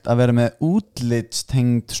kjánalegt að vera með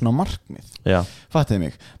útlitstengt svona markmið Fattiði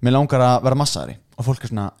mig Mér langar að vera massari og fólk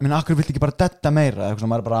er svona, akkur viltu ekki bara detta meira eða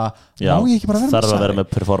svona, maður er bara, má ég ekki bara vera þarf að vera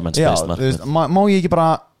með performance-based markmið má ég ekki bara,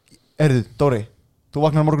 Dóri þú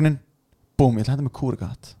vaknar á morgunin, búm, ég ætla að henda með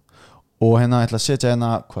kúrikatt og ég ætla að setja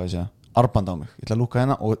hvað ég segja, arband á mig ég ætla að lúka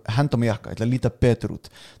og henda á mig jakka, ég ætla að líta betur út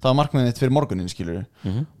það var markmiðið þitt fyrir morgunin, skilur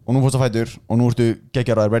og nú fórst að fætur og nú ertu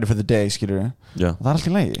geggjaður ready for the day, skilur og það er allt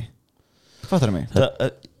í lagi hvað þarf mig?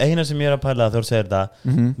 Eina sem ég er að pæla þegar þú segir þetta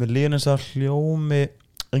mér líður eins og hljómi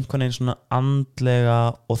einhvern veginn svona andlega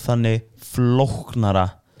og þannig flóknara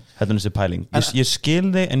þetta er þessi pæling ég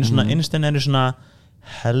skil þig en svona innstæðin er svona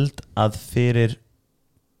held að fyrir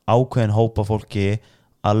ákveðin hópa fólki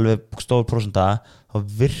alveg stór prósenta þá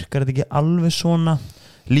virkar þetta ekki alveg svona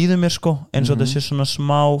líður mér sko eins og þetta sé svona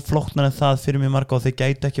smá flóknar en það fyrir mjög marga og þeir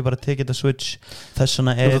gæti ekki bara tekið þetta switch þess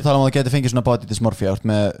svona Þú tala um að það gæti fengið svona body dysmorphia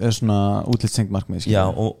með svona útlitstengt markmið Já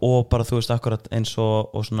og bara þú veist akkurat eins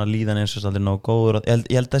og svona líðan eins og aldrei nógu góður ég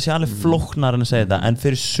held að það sé alveg flóknar en að segja þetta en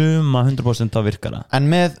fyrir suma 100% þá virkar það En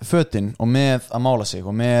með fötin og með að mála sig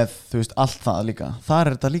og með þú veist allt það líka þar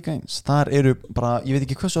er þetta líka eins þar eru bara ég veit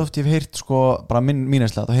ekki hversu oft ég hef heyrt sko bara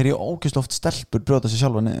míneslega þá heyri ég ógeðslega oft stelpur brjóta sig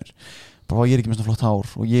sjálfa niður bara ég er ekki með svona flott hár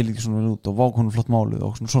og ég er ekki svona vel út og vák hún flott máluð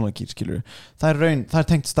og svona gýr skilur það er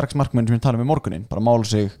tengt strax markmenn sem við tala um í morgunin bara mála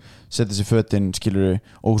sig, setja sig fötin skilur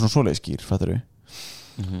og svona svoleiðis gýr fattar við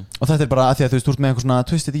og þetta er bara að því að þú veist þú ert með eitthvað svona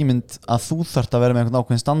twisted ímynd að þú þarft að vera með eitthvað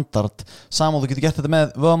ákveðin standard saman þú getur gert þetta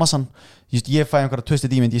með vöðamassan ég fæ einhverja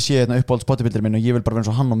twisted ímynd ég sé þetta uppáhalds bodybuilder minn og ég vil bara vera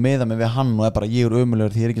eins og hann og meða mig við hann og er bara ég er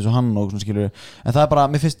ömulegur því ég er ekki eins og hann og svona skilur en það er bara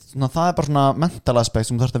mér finnst það er bara svona mental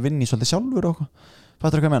aspekt sem þú þarft að vinna í svolítið sjálfur og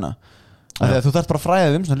fattar þú hvað ég meina Þegar þú þarft bara að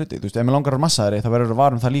fræða svona hluti þú veist, ef mér langar að massaðri þá verður að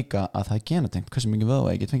varum það líka að það er genatengt hversu mikið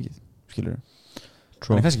vöðva ég get fengið skilur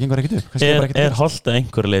en kannski gengur ekkert upp Er holdt að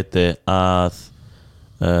einhver leiti að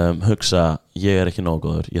hugsa ég er ekki nógu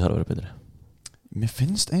góður, ég þarf að vera betri Mér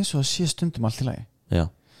finnst eins og að sé stundum allt í lagi Já.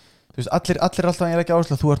 Þú veist, allir alltaf ég er ekki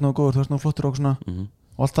áherslu að þú ert nógu góður, þú ert nógu flottur og svona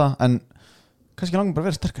og allt það, en kannski langar bara að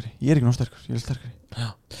vera sterkari ég er ekki nógu sterkur, ég er sterkari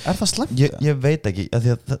Er það slæmt? Ég veit ekki,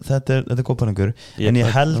 þetta er góð pælingur en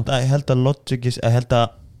ég held að logikis ég held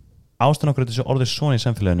að ástæðan okkur þessu orðið svona í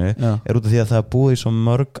samfélaginu er út af því að það er búið í svo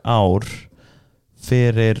mörg ár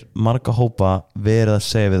fyrir marga hópa verið að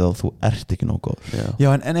segja við þá þú ert ekki nógu góður Já,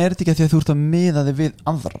 en er þetta ekki að því að þú ert að miða þig við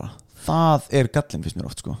andra það er gallin fyrst mér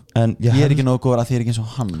oft sko ég er ekki nógu góður að því er ekki eins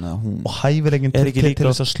og hann eða hún og hæfileikin til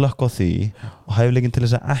þess að slökka á því og hæfileikin til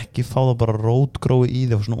þess að ekki fá það bara rótgrói í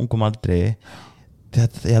því á svona ungum aldri ég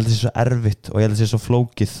held að það sé svo erfitt og ég held að það sé svo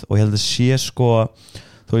flókið og ég held að það sé sko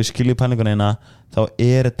þú þó ég skilji pælinguna eina þá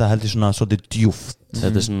þetta held ég svona svolítið djúft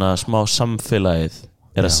þetta svona smá samfélagið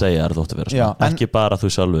að segja þér þú átt að vera svona ekki bara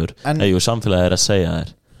þú sjálfur, samfélagið að segja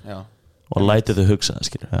þér og lætið þau hugsa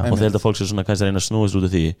það og þegar fólk sér svona kannski að reyna að snúast út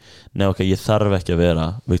af því ég þarf ekki að vera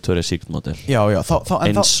Victoria's Secret model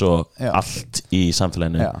eins og allt í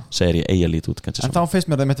samfélaginu segir ég eiga lítið út en þá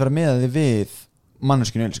finnst mér það mitt vera með þið við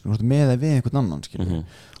manneskinu með þið við einhvern annan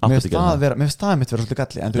mér finnst það mitt vera svolítið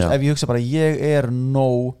galli en ef ég hugsa bara ég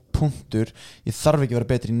nóg punktur, ég þarf ekki að vera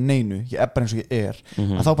betri í neinu, ég bara eins og ég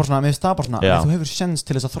en þá bara svona, mér finnst það bara svona þú hefur sjens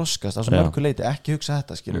til þess að þroskast á svo mörgu leiti ekki hugsa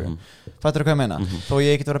þetta, skilur fattur hvað ég meina, þó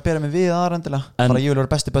ég get vera að bera mig við aðrendilega bara ég vil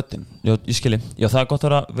vera besti böttin ég skilji, það gott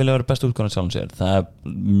að vilja vera besti útgáðan sjálfum sér, það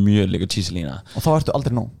mjög líka cheesy lína og þá ertu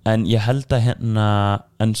aldrei nóg en ég held að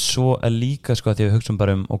en svo líka því að við hugsaum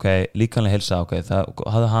bara líkanlega heilsa, það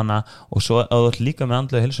hafði hana og svo líka með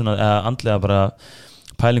andlega heilsuna eða andlega bara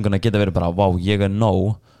pælinguna geta verið bara, vá, ég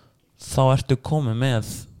nóg þá ertu komið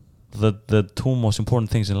með the two most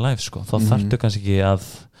important things in life þá þarftu kannski ekki að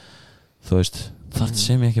þú veist, þarft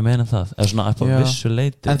sem ég ekki meina það eða svona upp á vissu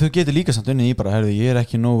leiti en þú getur líka samt unnið í bara, ég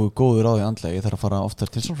ekki nógu góður á því andlega, ég þarf að fara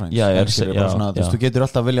oftar til sálfræðings þú getur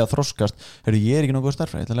alltaf að vilja að þroskast ég ekki nógu góður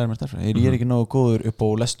stærðfræði, ég ætla að læra mér stærðfræði ég ekki nógu góður upp á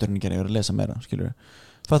lesturinn ég er að lesa meira, skilur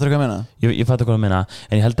fattur hvað ég meina? Ég fattur hvað ég meina,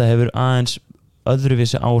 en ég held að hefur aðeins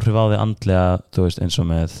öðruvísi áhrif á því andlega, þú veist, eins og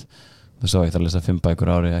með þú veist, ég þarf að lesa 5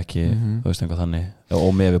 bækur ári ekki, þú veist, einhvað þannig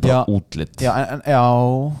og með við bara útlit en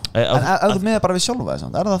ef þú með bara við sjálfa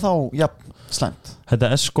það þá, slæmt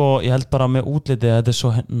þetta sko, ég held bara með útliti þetta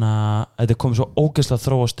svo þetta komið svo ógeðslega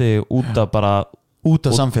þróast út af bara út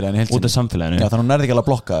af samfélaginu þannig að hún ekki alveg að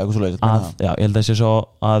blokka ég held að sé svo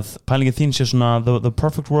að pælingin þín sé svona the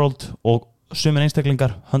perfect world og sumir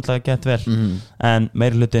einstaklingar höndlaði gett vel en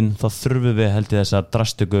meiri hlutin þá þurfum við held ég þess að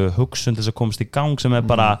drastöku hugsun til þess að komast í gang sem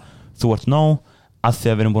bara þú ert nóg að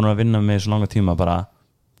því að við erum búin að vinna með svo langa tíma bara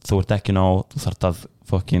þú ert ekki nóg, þú þarft að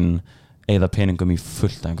fokkin eyða peningum í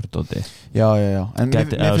fullt af einhverju dóti en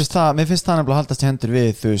mér finnst það nefnilega að haldast í hendur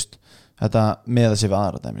við þú veist, þetta með að sé við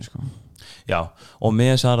aðra dæmi og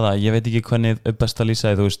með þess aðra, ég veit ekki hvernig best að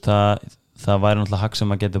lýsa þú veist, það væri náttúrulega hagg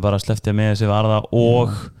sem að geta bara sleftið með þess við aðra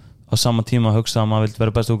og á sama tíma að hugsa að maður vil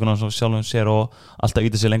vera best úr sjálfum sér og alltaf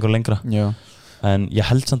íta sér lengur og lengra en ég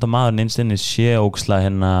held samt að maðurinn einstinni sé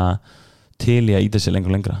ógslega til í að íta sér lengur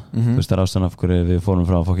og lengra þú veist, það er ástæðan af hverju við fórum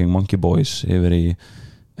frá fucking Monkey Boys yfir í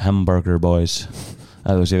Hamburger Boys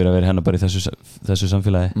eða þú veist, ég verið að vera bara í þessu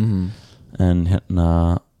samfélagi en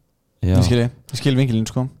ég skil vinkilinn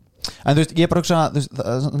sko en þú veist, ég bara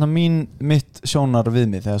hugsa mitt sjónar við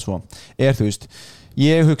mig þegar svo þú veist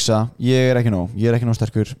ég hugsa, ég er ekki nóg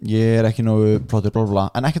sterkur, ég er ekki nóg plótur blá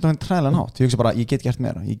en ekkert á henni træðilega nátt, ég hugsa bara ég get gert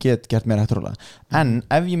meira hægt rólega en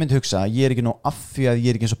ef ég myndi hugsa, ég er ekki nóg af því að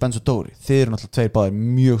ég er ekki eins og Benz og Dóri, þeir eru náttúrulega tveir báðir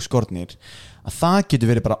mjög skortnir að það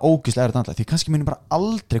getur verið bara ógeðslega erfitt andlega því kannski myndi bara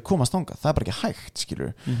aldrei komast þangað, það er bara ekki hægt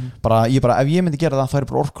skilur, ef ég myndi gera það er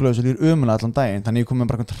bara orkulegur og líður ömulega allan daginn þannig ég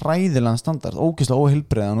komið bara einhvern træðilegan standard ógeðslega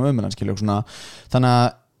óheilbrigðan og ömulegan skilur þannig að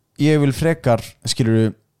ég vil frekar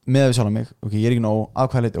skilur með að við sjálf mig, ég er ekki nóg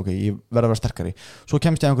aðkvæðleiti, ég verð að vera sterkari svo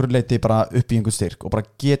kemst ég að einhverju leiti bara upp í einhvern styrk og bara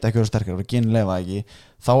geta ekki vera sterkari, bara genlefa ekki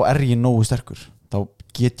þá er ég nógu sterkur þá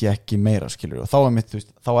get ég ekki meira, skilur og þá er mitt,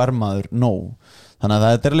 þá er maður nóg þannig að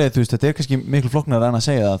það er leið, þetta er kannski miklu flóknar en að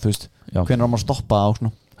segja það, hvernig er maður að stoppa á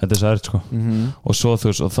svona þetta er svo erfitt sko og svo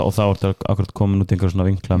og þá er þetta akkurat komin út einhver svona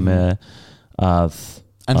vinkla með að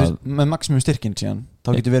en með maximum styrkin síðan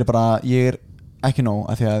þá getur verið bara, ég er ekki nóg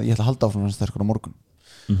af því að ég ætla að halda áfram sterkur á morgun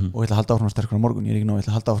og ég ætla að halda áfram sterkur á morgun ég er ekki nóg, ég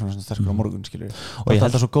ætla að halda áfram sterkur á morgun skilur og ég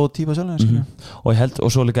held það svo góð típa sjálf og ég held,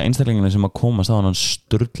 og svo líka einstaklingina sem að komast á hann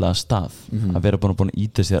sturlaða stað að vera búin að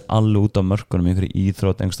íta sér alveg út á mörkunum í einhverju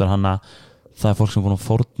íþrótt, einhverstaðar hanna það er fólk sem er búin að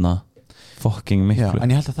fórna fucking miklu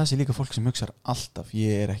en ég held að það sé líka fólk sem hugsar alltaf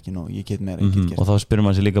ég er ekki nóg, ég get meira, ég get gert og þá spyrir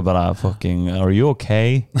maður sér líka bara fucking are you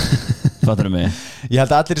okay? Fattur mig? Ég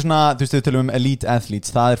held að allir svona, þú veist, við tölum elite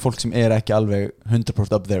athletes, það er fólk sem er ekki alveg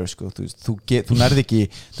 100% up there, sko, þú nærði ekki,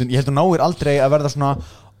 ég held að þú náir aldrei að verða svona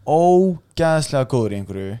ógæðslega góður í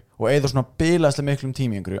einhverju og eða svona bilaðslega miklum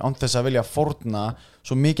tími í einhverju án þess að vilja fórna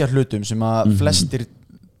svo mikið hlutum sem að flestir,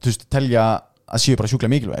 þú veist, telja að séu bara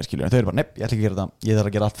sjúklega mikilvægir, skilur þau eru bara, ég ætla ekki að gera þetta, ég þarf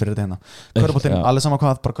að gera allt fyrir þetta hérna körfuboltinn, allir saman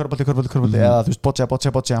hvað, bara körfubolti eða þú veist, boccia,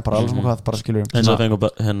 bara allir saman hvað, bara skilur eins og fengum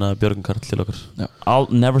hérna Björgun Karl til okkar I'll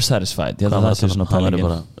never satisfied, ég held að það sé svona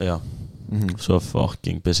pælingin svo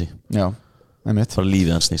fucking busy já, einmitt bara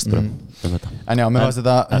lífið hans snýst bara en já, mér finnst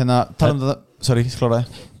þetta, hérna, tala um þetta sorry, skláraði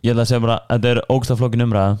Ég ætla að segja bara, þetta er ógsta flókin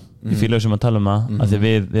umræða Ég fíla sem að tala um það af því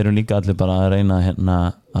við erum líka allir bara að reyna hérna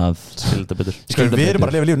að skilda betur Við erum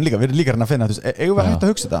bara að lifa lífun líka, við erum líka að finna eigum við að hætta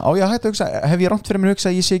að hugsa þetta, á ég að hætta að hugsa hef ég rámt fyrir mér að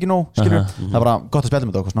hugsa að ég sé ekki nóg það er bara gott að spjalla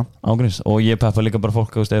með þetta ágríns og ég peppa líka bara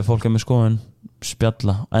fólk ef fólk er með skoðun,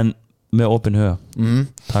 spjalla en með opin huga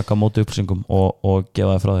taka á móti upplýsingum og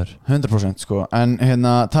gefa það frá þér 100% sko, en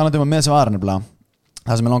hérna talandi um að með sem var nefnilega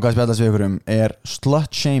það sem ég langaði að spjalla við ykkur er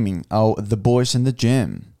slut shaming á The Boys in the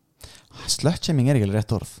Gym slut shaming er ekki alveg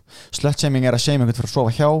rétt orð slut shaming er að shame einhvern fyrir að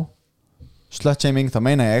sofa hjá slut shaming, þá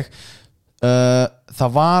meina ég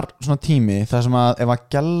það var svona tími þar sem að ef að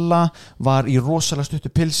gælla var í rosalega stuttu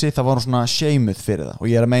pilsi það var hún svona shameð fyrir það og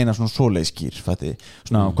ég er að meina svona svoleiðskýr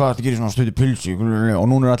svona hvað er þetta að gera í svona stuttu pilsi og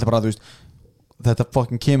núna er allir bara þú veist þetta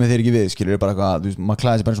fucking kemur þér ekki við skilur bara eitthvað, þú veist, maður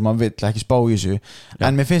klæði sig bara eins og maður vill ekki spá í þessu,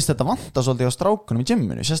 en mér finnst þetta vanta svolítið á strákunum í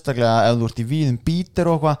gymminu, sérstaklega ef þú ert í víðum bítir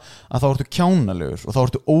og eitthvað að þá ertu kjánalegur og þá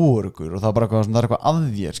ertu óöruggur og þá bara eitthvað, það er eitthvað að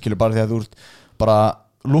þér skilur bara því að þú ert bara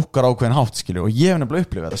lukkar ákveðin hátt skilur og ég hef nefnilega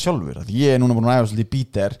upplifað þetta sjálfur að ég er núna búin að æfa svolítið í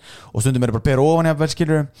bítir og stundum er bara að bera ofan í að vel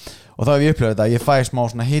skilur og þá hef ég upplifað þetta að ég fæ smá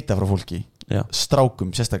svona hita frá fólki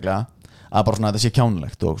strákum sérstaklega að bara svona þetta sé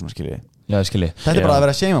kjánalegt og svona skilur Já, þetta er bara að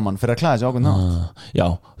vera að shama mann fyrir að klæða sig ákveðin nátt Já,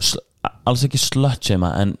 alls ekki slut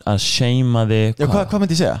shama en að shama þig Já, hvað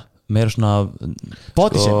myndi ég segja? Meira svona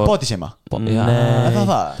body shama? Nei,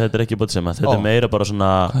 þetta er ekki body shama þetta er meira bara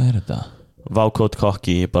svona Hvað er þetta? Vákót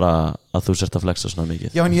kokki bara að þú sért að flexa svona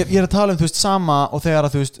mikið Já, en ég er að tala um, þú veist, sama og þegar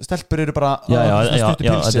að, þú veist, stelpur eru bara stuttu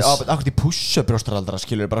pilsi, akkur í push-up brjóstaraldra,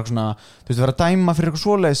 skilur, bara svona þú veist, vera að dæma fyrir eitthvað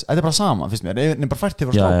svoleiðis, þetta er bara sama finnst mér, en bara fært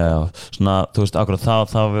yfir Já, svona, þú veist, akkur þá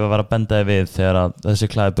við að vera að benda við þegar að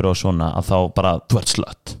þessi klæðbyrðu og svona að þá bara, þú ert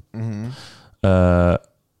slut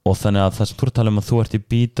og þannig að það sem þú ert að tala um að þú ert í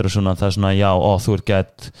bítur og svona, það er svona, já, þú ert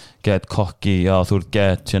get kokki, já, þú ert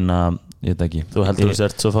get hérna ég veit ekki þú heldur þú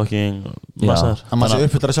sért svo fucking massar að maður sé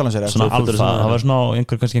uppfyllar sjálfan sér svona alfa, það var svona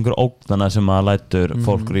kannski einhver ógnana sem að lætur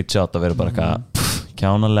fólk reach out að vera bara eitthvað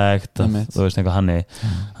kjánalegt þú veist einhver hann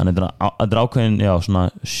þetta er ákveðin, já, svona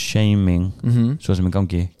shaming svo sem er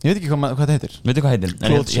gangi ég veit ekki hvað þetta heitir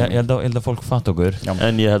en ég held að fólk fatt okkur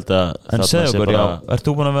en ég held að en segð okkur, já, ert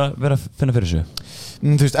þú búin að vera að finna fyrir þessu?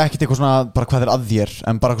 Þú veist, ekkert eitthvað svona bara hvað er að þér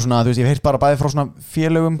en bara eitthvað svona, þú veist, ég hef heyrt bara bæði frá svona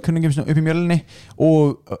félögum, kunningum upp í mjölinni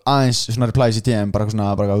og aðeins svona replies í DM bara eitthvað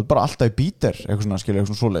svona, bara alltaf í bítir eitthvað svona, skilur,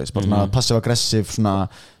 eitthvað svona svoleiðis bara svona passive-aggressive, svona,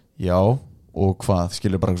 já og hvað,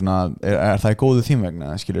 skilur, bara svona er það í góðu þín vegna,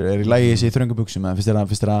 skilur, er í lagi þessi í þröngu buxum eða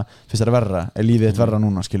finnst þér að verra er lífið þitt verra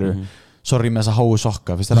núna, skilur sorry með þessa háu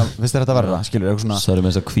sokka, finnst þér þetta verra, skilur, eitthvað svona sorry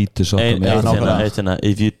með þessa hvítu sokka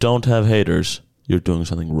if you don't have haters you're doing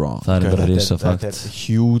something wrong það er bara risa fakt þetta er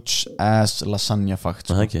huge ass lasagna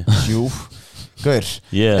fakt það ekki Gaur,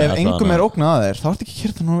 ef engum er ógnað að þér þá ertu ekki að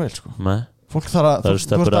gera það nú vel sko. Fólk þarf að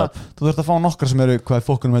þú þarf að fá nokkra sem eru hvað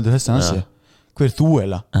fólkunum heldur þessi hansi hver er þú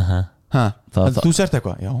eiginlega þú sért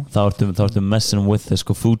eitthvað þá ertu messing with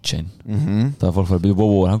the food chain það er fólk að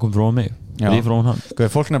byrja hann kom frá mig Gauð,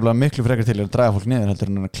 fólk nefnilega miklu frekar til að draga fólk niður heldur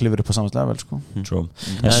en að klifra upp á samans level sko. en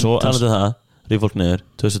talaðu það ríf fólk niður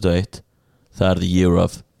 2001 það er the year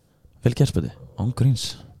of vel gerspöti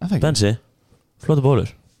ángríns Bensi, flóta bólur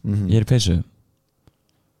ég er í peysu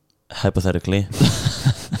hypothetically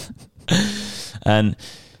en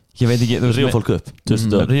ég veit ekki ríða fólk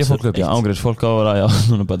upp já, ángríns fólk á að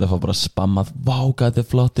núna bara að spammað vága þetta er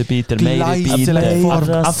flotti bítir meiri bítir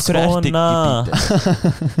af hverju ertu ekki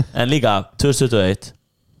bítir en líka 2021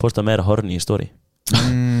 posta meira horni í story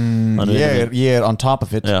ég er on top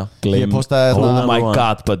of it ég postaði oh my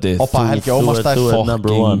god buddy Oppa Helgi Ómastæl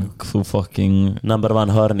þú fucking number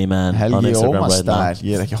one horny man Helgi Ómastæl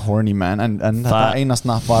ég er ekki horny man en þetta eina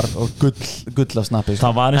snapp var gull af snappi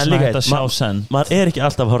það var eins og þetta sjá send maður er ekki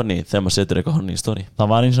alltaf horny þegar maður setur eitthvað horny í story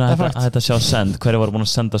það var eins og þetta sjá send hverju var búin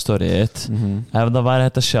að senda storyið ef það væri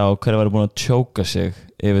þetta sjá hverju var búin að tjóka sig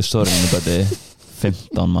yfir storyinu buddy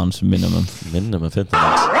 15 manns minimum 15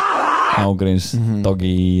 manns ágríns,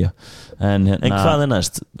 doggy en hvað er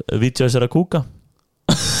næst? Vídeos er að kúka?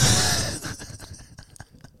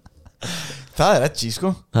 það er edgy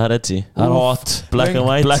sko það er edgy, það er hot black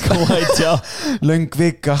and white já löng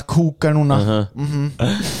vika, kúka núna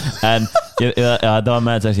en þetta var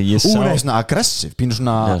með þetta ég sá það er svona aggressiv, pínu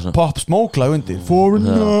svona pop smókla undir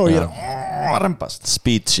og ég er að rempast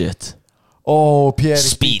speed shit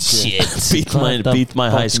speed shit beat my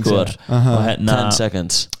high score 10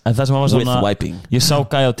 seconds en það sem hann var svona with wiping ég sá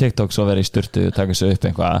gæja á TikTok svo verið í sturtu og taka sig upp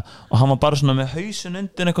eitthvað og hann var bara svona með hausun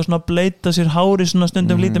undir eitthvað svona bleita sér hári svona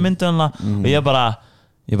stundum lítið myndið hann og ég bara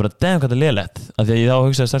ég bara, hvað það er lélegt af því að ég þá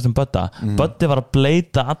hugsaði stærst Bödda Böddi var að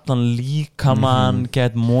bleita allan líkamann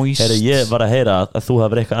get moist ég var að heyra að þú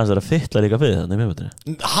hafði eitthvað aðeins að fytla líka fyrir þetta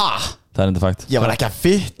það enda fakt ég var ekki að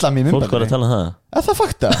fytla mér fólk var að tala það er það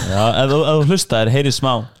fakta? já, ef þú hlustaðir, heyrið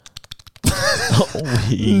smá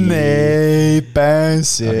nei,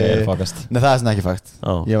 bensi nei, það er svona ekki fakt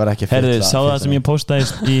ég var ekki að fytla heyrðu, sá það sem ég postaði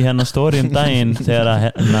í hérna story daginn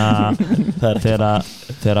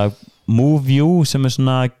þegar Move You sem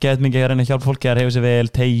svona get mikið að reyna að hjálpa fólki að reyfa sig vel,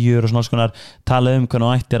 tegjur og svona skonar tala hvernig þú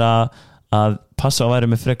ættir að passa að væri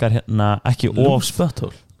með frekar hérna ekki loose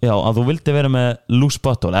butthole já, að þú vildi vera með loose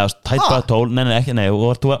butthole eða tight butthole, nei og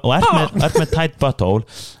ert með tight butthole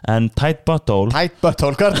en tight butthole hvað er það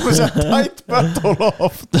að segja tight butthole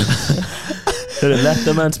oft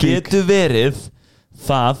getur verið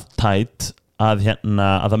það tight að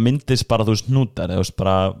það myndist bara þú snútar eða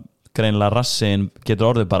bara greinilega rassin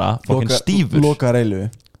getur orðið bara fokkin stífur loka reilu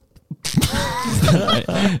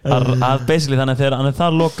að basically þannig að þegar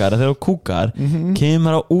það lokar þegar þú kúkar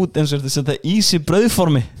kemur það út eins og þetta easy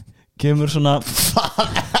brauðformi kemur svona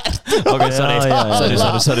ok, sorry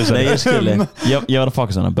nei, ég skilji ég var að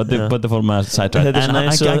fokka svona Böddi fór með sidetrack en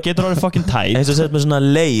hann getur orðið fucking tight eins og sett með svona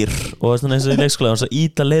leir og svona eins og í leikskóla og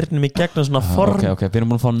íta leirnum í gegnum svona form ok, við erum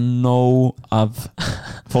búin að fá nóg af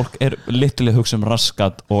fólk literally hugsa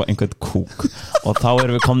raskat og einhvern kúk og þá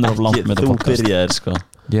erum við komnir á langt með þetta podcast þú byrjaðir sko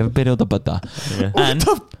ég hef byrjað út að Bödda en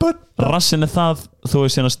rassin það þú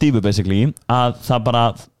veist hérna stífu basically að það bara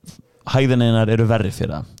hæðineinar eru verri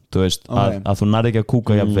fyrir það þú veist, að þú nærði ekki að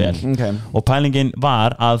kúka jafn vel og pælingin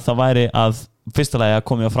var að það væri að fyrsta lagi að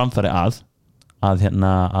komið á framfæri að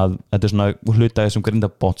þetta er svona hlutaði sem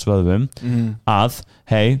grindabottsvöðum að,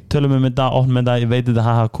 hei, tölum þetta opnum þetta, ég veit þetta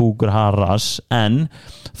haha kúkur, haha rass en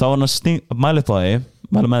þá var hann að mæla upp á því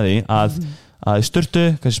mæla með því að í sturtu,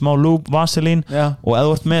 kannski smá lúb, vaselín og ef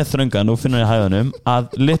þú ert með þröngan og finnur í hæðunum að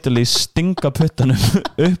literally stinga puttanum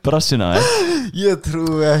upp rassina ég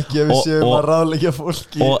trúi ekki að við séum að ráðleggja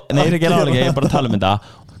fólki nei, ég er ekki ráðleggja, ég er bara að tala um þetta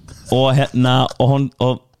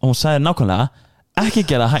og hún sagði nákvæmlega ekki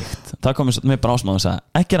gera hægt það kom mér bara ásmáð og sagði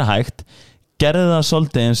ekki gera hægt gerði það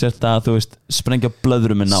svolítið eins og þetta þú veist, sprengja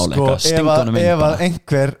blöðrum með náleika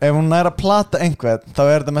ef hún nær að plata einhver þá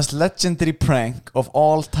er þetta mest legendary prank of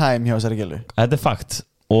all time hjá þessari gælu þetta er fakt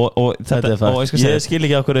og þetta er fakt ég skil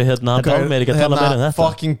ekki okkur hann gáð mér ekki að tala meira um þetta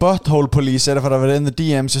fucking butthole police er að fara að vera in the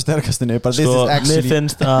DMs í stærkastinu mér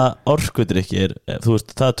finnst að orkudrykkir þú veist,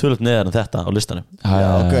 það er tölvöld neðar en þetta á listanum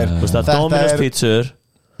þú veist, það er Domino's pítsur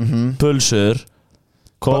pulsur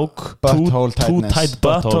kók, too tight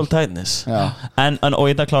butthole tightness og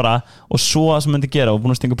ég þetta klára og svo að sem myndi gera og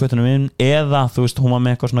búin að stinga puttunum inn eða þú veist, hún var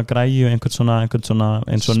með eitthvað svona græju einhvern svona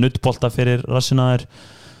eins og nuttbolta fyrir rassina þér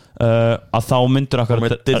að þá myndur okkur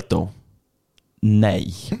með dildó nei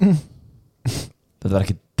þetta var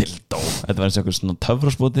ekki dildó þetta var eins og einhver svona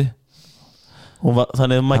töfraspoti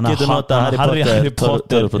þannig að maður getur nota Harry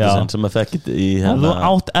Potter sem að fekkit í þú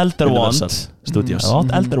átt Elder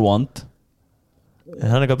Wand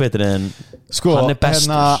hann er eitthvað betri en sko,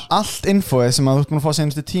 allt infoið sem að þú ert búin að fá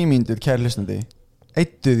senastu 10 mínútur kæri hlustandi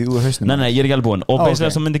eittu því úr hausnum nei, ég er ekki alveg búinn og basically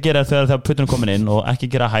það sem myndi gera þegar puttunum komin inn og ekki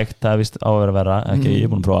gera hægt, það er vist á að vera ekki, ég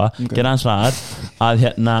er búinn að prófa, gera aðeins ræðar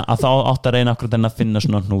að þá átt að reyna akkurat en að finna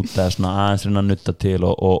svona hnúta eða svona aðeins reyna að nutta til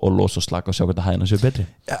og losa og slaka og sjá hvað það hæðina séu betri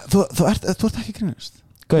þú ert ekki grínast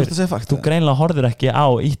þú greinlega horfir ekki á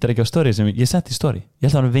íttir ekki á story sem ég setti í story, ég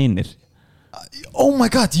held að það var vinir oh my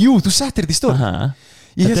god, jú, þú settir þetta í story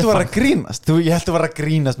ég held að þú var að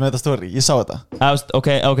grínast með þetta story, ég sá þetta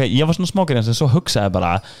ok, ég var svona smákirins en svo hugsaði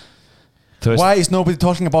bara why is nobody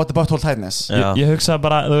talking about the butthole tightness ég hugsaði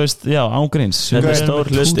bara, þú veist, já, ángríns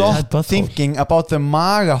stop thinking about the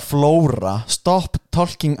magaflora start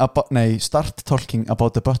talking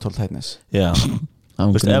about the butthole tightness já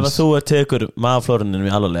ef að þú tekur magaflórunum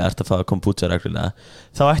í alvarlega ert að fá kombucha reglulega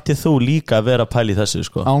þá ætti þú líka að vera að pæla í þessu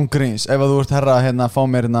sko. ángríns, ef að þú ert herra að fá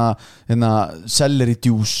mér celery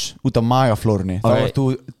juice út af magaflórunni þá ert þú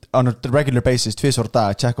on a regular basis 2 ára dag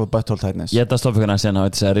að checka út butthole tightness ég ætla að stoppa ykkur að segja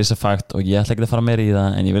þetta er risa fakt og ég ætla ekki að fara meira í það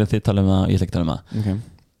en ég vil að þið tala um það og ég ætla ekki að tala um það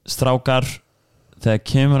strákar, þegar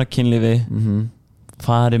kemur að kynlífi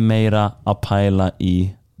fari meira að pæla í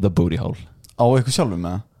the booty hole á ykkur sjálfum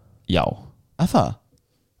með það? já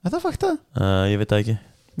Er það fakta? Ég veit það ekki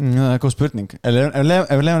það er góð spurning ef við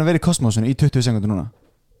lefum að vera í kosmosinu í 20 sekundur núna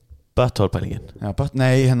butthole pælingin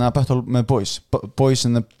nei, butthole með boys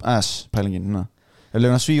in the ass pælingin ef við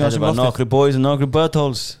lefum að svífa það var nokkru boys og nokkru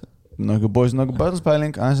buttholes nokkru boys og nokkru buttholes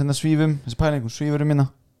pæling aðeins en að svífum, þessi pæling, hún svífur minna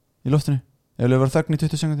í loftinu ef við lefum að vera þögn í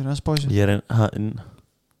 20 sekundur aðeins boys ég er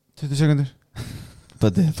 20 sekundur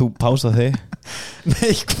Böti, þú pása þig.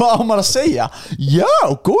 Nei, hvað á maður að segja? Já,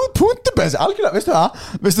 góð punktur Bensi, algjörlega,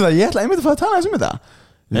 veistu það, ég ætla einmitt að fara að tala þessum þetta.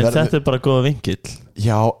 En þetta er bara góða vingill.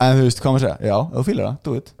 Já, en þú veist, hvað maður að segja? Já, ef þú fílar það,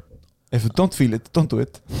 do it. If you don't feel it, don't do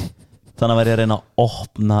it. Þannig að verði að reyna að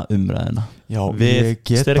opna umræðina. Já, við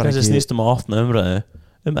styrkast snýstum að opna umræðu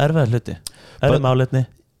erfiða hluti, erfið málefni.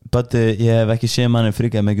 Böti, ég hef ekki séð manni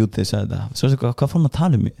fríkað mig út þess að þetta. Svo hvað fór maður að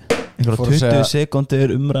tala um mig? Einhverja 20 sekundir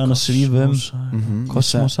umræðan að svífum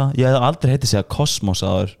kosmosa. Ég hef aldrei heitið segja kosmosa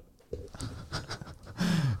áður.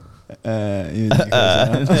 Ég veit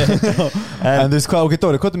ekki hvað en þú veist hvað, ok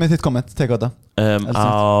Dóri, hvað er með þitt komment, teka á þetta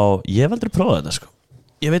ég hef aldrei prófað þetta sko.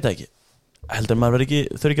 Ég veit ekki, heldur maður þurfi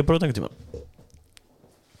ekki að prófa þetta einhvern tíma.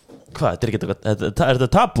 Hvað, er þetta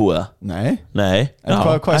tabú eða? Nei,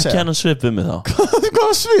 hvað ekki hennan svip við mig þá.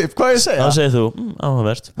 Hvað svip, hvað ég segja? Þá segir þú,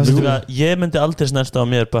 áhugavert. Ég myndi aldrei snerta á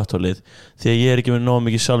mér böttólið því að ég er ekki með nóg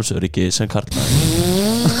mikið sjálfsöryggi sem karlmaður.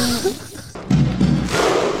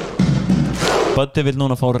 Bötti vil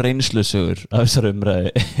núna fá reynslusögur af þessar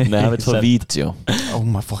umræði. Nei, hann vil fá vídeo. Oh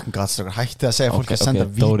my fucking god, hætti að segja fólki að senda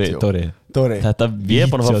vídeo. Dóri þetta ég er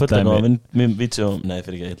búin að fá fullt af minn vídeo. Nei,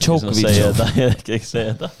 fyrir ekki, ég er ekki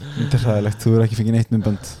segja þetta. Þetta er ræðilegt, þú er ekki fengið neitt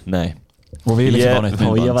myndbönd. Nei, og við viljum fá neitt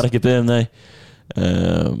myndbönd. Og ég var ekki beðið nei.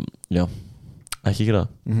 Já, ekki gera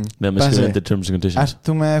það. Með að skrifa undir terms and conditions. Ert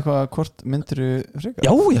þú með eitthvað, hvort myndir þú frekar?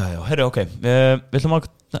 Já, herru, ok. Við ætlum að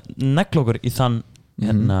negla okkur í þann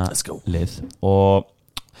lið. Og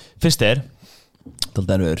fyrst þetta er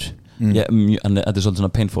þetta er svolítið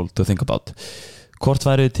svona painful to think about. Hvort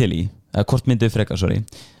væru þið til í, eða hvort myndið frekar,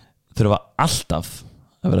 þurfa alltaf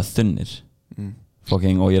að vera þunnir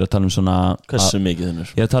fucking, og ég er að tala um svona hversu mikið þunnur?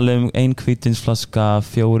 Ég er að tala um 1 hvítvínsflaska,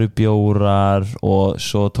 4 bjórar og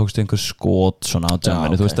svo tókstu einhver skot svona á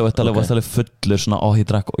jamminu, þú veist, það var alveg fullur svona, ég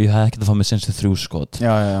drakk og ég hef ekkert að fá mig senstu 3 skot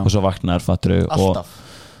og svo vaknar, fattur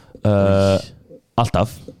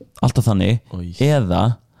alltaf þannig eða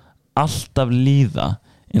alltaf líða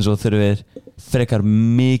eins og þurfir frekar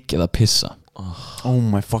mikið að pissa. Oh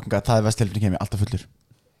my fucking god, það er vestilfinn kemur alltaf fullur.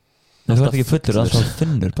 Nei, þú ert ekki fullur, alltaf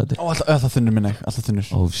þunnur Bæti. Alltaf þunnur minna, alltaf þunnur.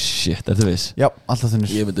 Oh shit, er þú viss? Já, alltaf þunnur.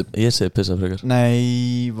 Ég segi pissa frekar.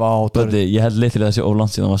 Nei, vá Bæti, ég held litið að það sé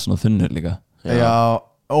ólangt síðan var svona þunnur líka. Já,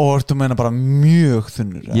 og þú meina bara mjög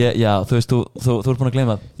þunnur. Já, þú veist, þú ert búin að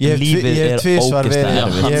gleyma að lífið er ógeðslega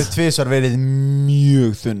erfitt. Ég hef tvisvar verið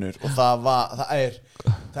mjög þunnur og það er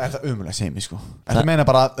það umulega sem ég sko. Ertu meina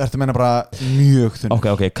bara mjög þunnur.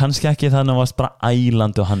 Ok, kannski ekki þannig að það varst bara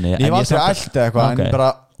ælandi og hanni. Ég var aldrei ælt eitthvað, en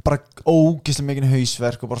bara ógeðslega mikið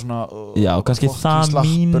hausverk og bara svona já, kannski það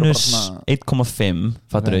mínus 1,5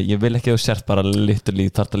 fattur þau, ég vil ekki að þú sért bara literally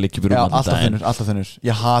þarf að líka fyrir alltaf þunnur,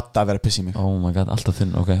 ég hata að vera að pissa í mig. Oh my god, alltaf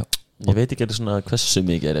þunnur, ok. Ég veit ekki svona hversu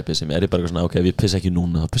mikið er ég að pissa í mig. Er ég bara svona, ok, ef ég pissa ekki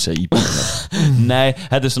núna þá pissa ég í bíluna. Nei,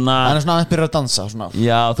 þetta er svona hann er svona aðeins byrjar að dansa svona.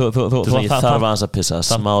 Já, ég þarf aðeins að pissa,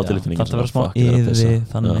 smá tilfinning. Það verður smá yfir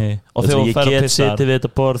þannig. Og þegar ég get setið við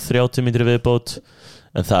þetta borð 30 mínútur viðbót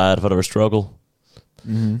en það er bara að vera struggle.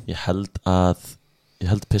 Ég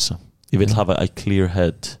held pissa. Ég vil hafa a clear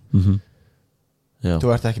head. Þú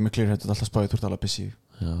ert ekki með clear head, þú ert alltaf spáðið, þú ert alveg pissi.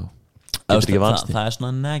 Já. Það er svona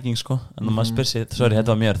nagging sko. En maður spyr sér, sorry,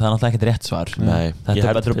 þetta var mér, það er náttúrulega ekkert rétt svar. Nei,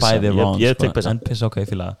 þetta er bæði wrong. Ég tek pissa. En pissa, ok,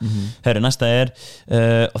 fíla. Herru, næsta er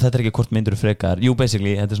og þetta er ekki hvort myndur frekar. Jú,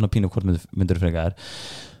 basically, þetta er svona pínu hvort myndur frekar.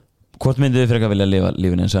 Hvort myndur frekar vilja lifa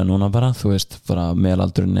lífinu eins og núna bara, þú veist, bara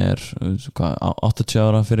meðalaldurinn er 80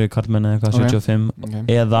 ára fyrir karlmenni eitthvað, 75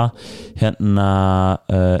 eða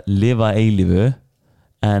lifa eilífu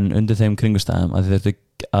en undir þeim kringustæðum að þið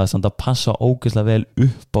þurftu að passa ógeðslega vel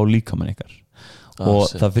upp á líkamann ykkar og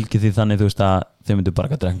það fylgir því þannig, þú veist, að þið myndu bara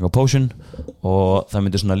að drekka potion og það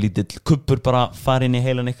myndu svona lítill kubbur bara fara inn í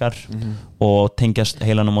heilan ykkar og tengjast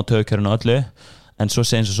heilanum á taugakerfinu öllu. En svo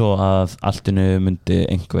segir eins og svo að alltinu myndi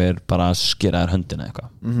einhver bara skera þér höndina eitthvað.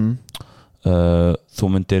 Þú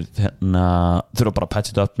myndir þurfa bara að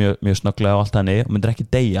patcha þetta upp mjög snögglega og allt þannig og myndir ekki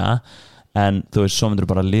deyja en þú veist, svo myndir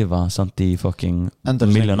bara lifa samt í fucking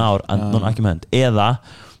miljón ár en núna ekki með hönd. Eða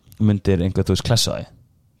myndir einhver, þú veist, klessa þig.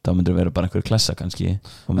 Þá myndir vera bara einhver klessa kannski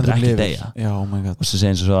og myndir ekki deyja. Og svo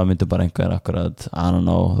segir eins og svo að myndir bara einhver akkurat, I don't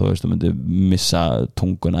know, þú veist, þú myndir missa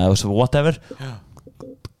tunguna eða whatever.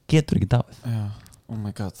 Getur ekki dáið. Oh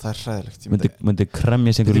my god, það er hræðilegt. Myndi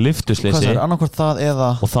kremja sig einhverju lyftusleysi. Hvað er annarkvort það eða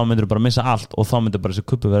og þá myndir þú bara missa allt og þá myndir bara þessi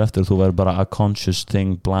kuppu vera eftir og þú verður bara a conscious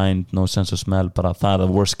thing, blind, no sense of smell, bara það er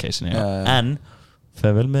the worst case en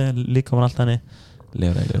fer vel með líka mann allt hannig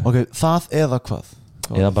lifur eiginlega. Ok, það eða hvað?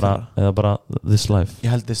 Eða bara this life.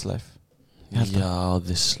 Ég held this life. Já,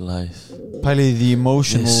 this life. Pæliði the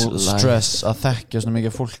emotional stress að þekkja svona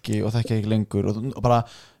mikið fólki og þekkja ekki lengur og bara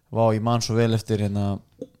Vá, ég man svo vel eftir hérna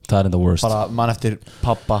Það the worst bara man eftir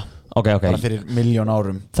pappa okay. bara fyrir 1.000.000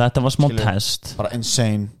 árum þetta var smá test bara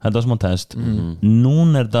insane þetta var smá test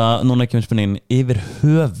núna ekki með spenningin yfir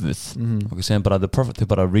höfuð ok, segjum bara the perfect,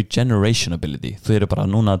 þau bara regeneration ability þau eru bara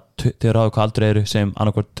núna, þau eru á hvað aldrei eru segjum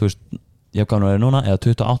annarkvort, þú veist, ég hef gáðan að vera núna eða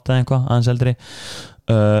 28 eða eitthvað, aðeins eldri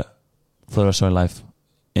for the rest of my life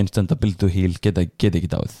instant ability to heal, geta ekki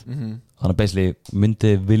dáið þannig að basically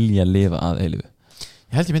myndi vilja lifa að eilífu.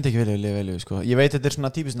 Ég held ég myndi ekki vilja lifa eilífu sko. Ég veit þetta er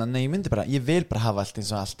svona típist nei, ég vil bara hafa allt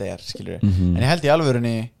eins og allt er skilur en ég held í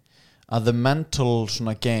alvörunni að the mental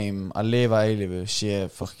svona game að lifa eilífu sé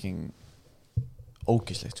fucking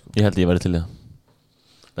ógíslegt sko. Ég held ég væri til í það.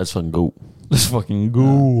 Let's fucking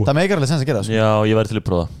go Það meikar alveg sens að gera sko. Já, ég væri til í að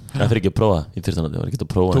prófa það fyrir ekki að prófa, ég þurfti að ekki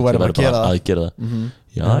að prófa þú væri bara að gera það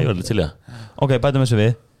Já, ég væri til í það ok, bætum þessu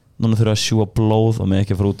við núna þurfum að sjúa blóð og með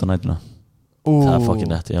ekki að fara út á nætuna það er fucking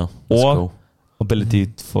nett, já og ability,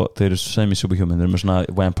 þeir eru semi-superhuman þeir eru með svona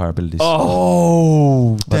vampire abilities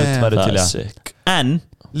það er sick en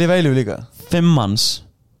lifa eilífu líka 5 manns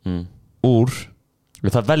úr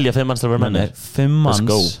það velja 5 manns til að vera menni 5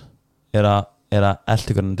 manns er að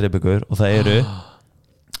elda ykkur en drepa ykkur og það eru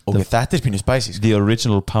þetta er pínu spicy sko. the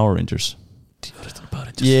original Power Rangers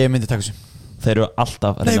ég myndi taka þessu þeir eru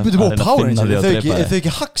alltaf nei, byrju búið Power Rangers þau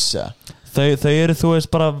ekki haxa þau eru, þú veist,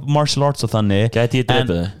 bara martial arts og þannig gæti ég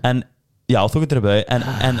drepa þau já, þú getur drepa þau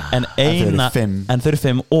en þau eru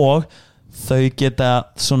 5 og þau geta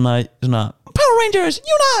svona Power Rangers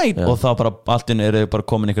unite og þá bara alltinn eru bara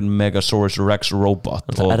komin einhvern Megasaurus Rex robot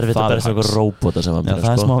það er erfitt að berja eitthvað robota sem það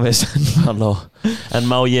er smá viss en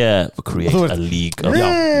má ég create a league of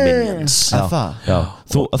minions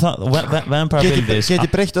vampire abilities geti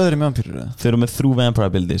breytt öðru með vampýrur þau eru með 3 vampire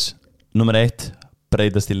abilities nummer 1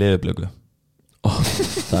 breytast í leðublöku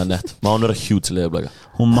það er nett, má hún vera huge leðublöka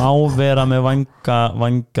hún má vera með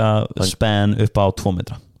vanga span upp á 2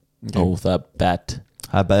 metra það er bad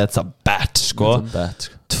that's a bat sko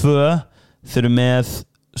 2 þeir eru með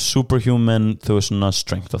superhuman þú veist svona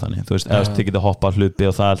strength og þannig þú veist eða þið getur hoppa hlupi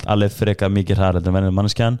og það er alveg frekar mikið hraðar en venjuleg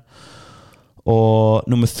manneskjan og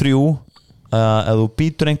nummer 3 ef þú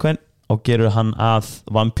býtur einhvern og gerur hann að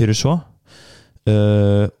vampíru svo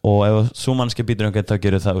og ef svo manneskja býtur einhvern þá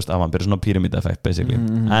gerur það að vampíru svona pyramid effect basically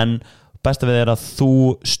en besta við er að þú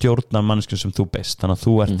stjórnar manneskjum sem þú beist þannig að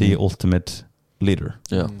þú ert í ultimate leader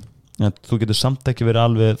þú getur samt ekki verið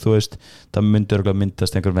alveg þú veist, það myndur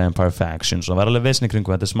myndast einhver vampire factions og það var alveg vesni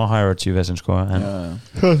kringu þetta er smá hierarchy vesni sko en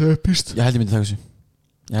það er píst ég held ég myndi taka þessu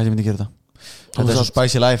ég held ég myndi gera þetta er svo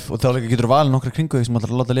spicy life og þá líka getur þú valið nokkra kringu sem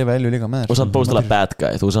ætlar að láta lifa eilífu líka með þér og samt bóðstilega bad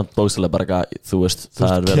guy þú samt bóðstilega bara þú veist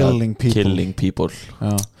það er verið killing people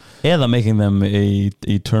eða making them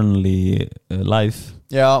eternally life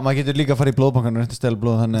já, maður getur líka að fara í blóðbankan og stela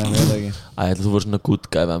blóð þannig að ég veit ekki ég held að þú voru svona good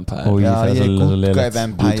guy vampire já, ég er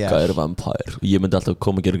good guy vampire og ég myndi alltaf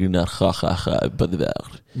koma og gera grínar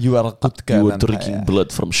you are a good guy you are drinking blood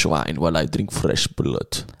from swine while I drink fresh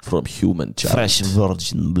blood from human child fresh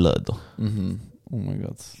virgin blood oh my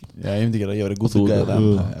god já, ég myndi gera, ég var a good guy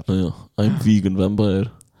vampire I'm vegan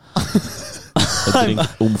vampire I drink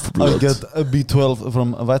blood I get a B12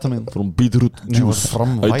 from a vitamin from beetroot juice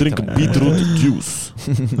I drink beetroot juice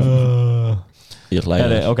ég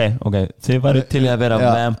hlæði ok, þið væri til að vera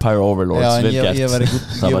vampire overlords já, en ég væri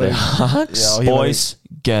það væri hacks boys,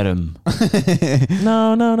 get him no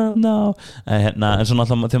en svona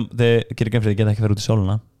alltaf þið gerir genn fyrir þið geta ekki verið út í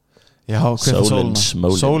sóluna já, hvað er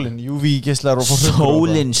sólin UV-geislar og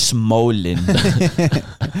smólin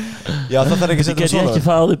já, það þarf ekki að setja get ég ekki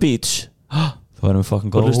fara á the beach þú verður með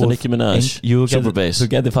fucking góð þú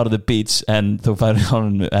getur farið the beach en þú færir hann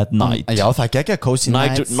at night já, það er ekki að cozy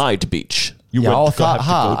night beach já, if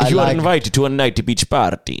you are invited to a night beach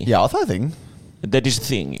party já, það er thing that is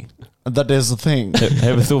a thing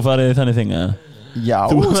hefur þú farið þannig þing eða? já,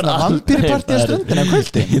 svona vampýrupartí að stundina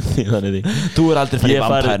kvöldi þú er aldrei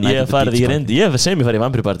farið ég sem ég farið í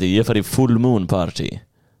vampýrupartí ég farið í full moon party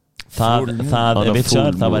það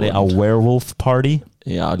væri a werewolf party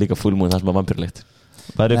já, líka full moon, það sem er vampýrlegt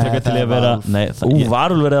væri frekar til að vera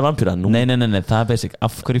varulver eða vampýra nei, það er basic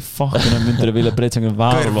af hverju fokkuna myndur að vilja breyta sem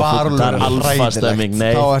varulver það er alfastemming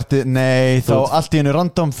þá allt í hennu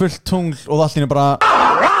random fullt tungl og allt í hennu bara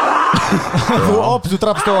þú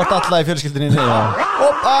drafst og vart alla í fjölskyldinni getur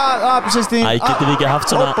við ekki haft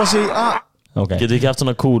svona getur við ekki haft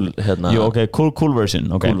svona cool jú, cool version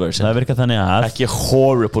það virkar þannig að ekki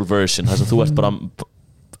horrible version þess að þú ert bara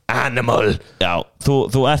animal já,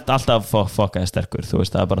 þú ert alltaf fokkaði sterkur þú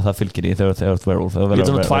veist, það er bara það fylgir í þegar þú ert werewolf við erum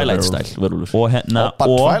svona Twilight style og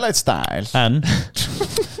Twilight style en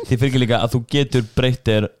því fylgir líka að þú getur breytt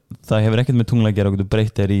þér, það hefur ekkert með tungla að gera, þú getur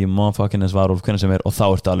breytt þér í motherfucking Svarúlf hvernig sem og þá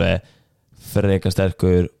ertu alveg freka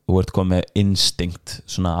sterkur og ert komið instinct,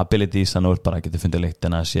 svona abilities, þannig að þú ert bara getur fundið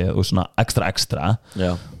lyktina og svona extra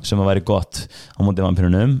Já. sem að væri gott á móti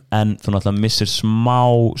vampírunum, en þú náttúrulega missir smá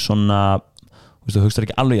svona, þú hugst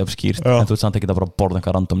ekki alveg jafn skýrt, en þú ert samt ekki að bara borða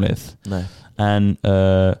einhver random lið. Nei. En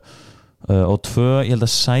og 2, ég held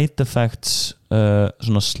að side effects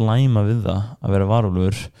svona slæma við það að vera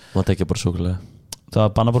varúlfur. Það tekja bara súkulega.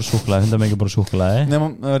 Það banna bara súkulega, 100 mikið bara súkulega. Nei,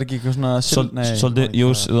 það er ekki eitthvað svona svolítið, jú,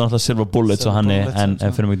 þú er alltaf silver bullets og hann en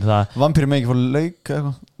fyrir mikið það. Vampíri með ekki fór lauk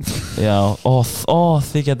eitthvað. Já,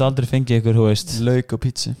 þið geta aldrei fengið ykkur, þú veist. Lauk og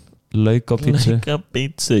pítsu. Lauk og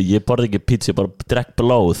pítsu. Ég borði ekki pítsu, ég bara drekk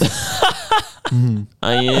blóð.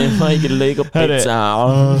 Ég fæ ekki lauk og pizza.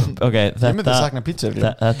 Okay, ég myndi að sakna pizza.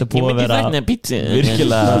 Þetta búið að vera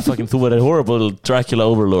virkilega þú verður horrible Dracula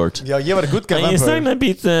overlord. Já, ég var a good guy vampire. Ég sakna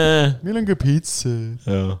pizza. Mér langar pizza.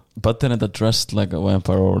 But then it's dressed like a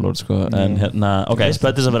vampire overlord sko. En hérna, okay,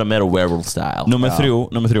 spættis að vera meira werewolf style. Númer 3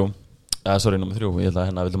 Númer 3, ég held að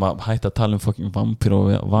hérna viljum að hætta að tala fucking vampír og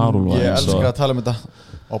varúlfa. Ég elskar að tala þetta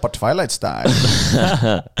og bara Twilight style.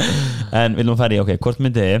 En viljum að fara í, hvort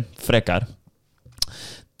myndi frekar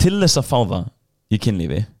til þess að fá það í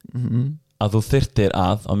kynlífi að þú þyrftir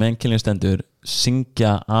að á meðan kynlífi stendur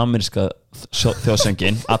syngja ameríska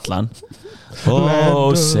þjóðsöngin allan.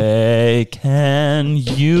 Oh say can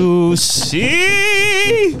you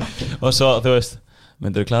see, og svo þú veist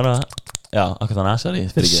myndir þú klára já, akkur þannig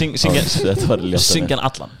syngjan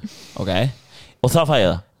allan, ok, og það fæ ég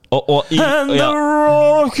það and the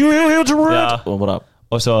rock you dread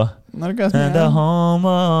og svo and the home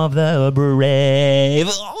of the brave.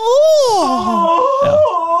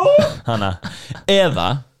 Hanna,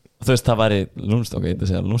 eða þú veist, það væri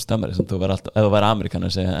lúnstemmari sem þú væri alltaf, ef þú væri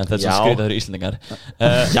amerikanar segja, en þetta er svo skrítið þeir Íslendingar.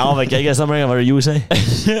 Já, það ekki að Amerikan væri USA.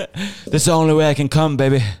 This is the only way I can come,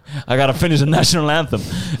 baby. I gotta finish the national anthem.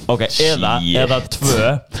 Ok, eða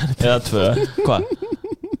tvö hvað?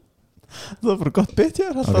 Það var bara gott bit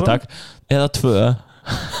hér. Ok, takk. Eða tvö,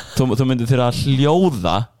 þú myndir þér að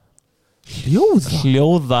hljóða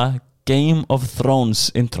Game of Thrones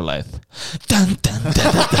introlæð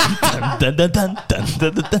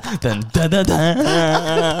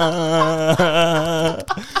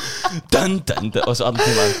og svo allir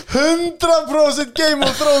tíma 100% Game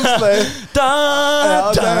of Thrones leið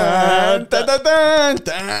og það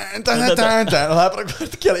er bara hvað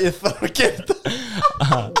að gera, ég þarf að gera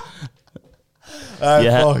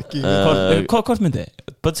hvort myndi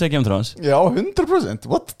Bödd segja Game of Thrones? Já, 100%.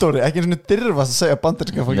 What, Dóri? Ekki eins og dirfast að segja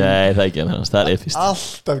bandaríska fólki. Nei, það er ekki ennast, það er episk.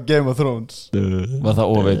 Alltaf Game of Thrones. Var það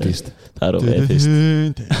of epist? Það er of epist.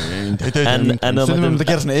 En þú myndi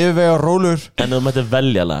að gera svona yfirvega og rólur. En þú myndi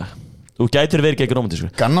velja lag. Þú gætur verið ekki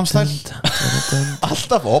romantískur. Gangnam Style.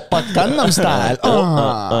 Alltaf oppa Gangnam Style.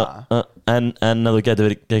 En þú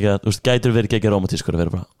gætur verið ekki romantískur að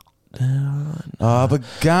vera bara but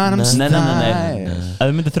Gangnam Style. Nei. Ef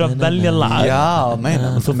þú myndir þurfa að velja lag. Já,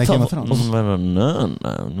 meina með Game of Thrones.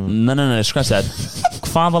 Nei, scratch that.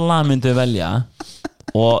 Hvaða lag myndir þú velja?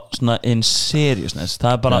 Og svona in seriousness.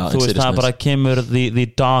 Það er bara, þú veist, það er bara kemur the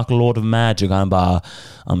Dark Lord of Magic. I'm bara,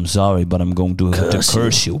 I'm sorry, but I'm going to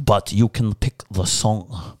curse you. But you can pick the song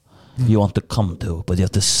you want to come to, but you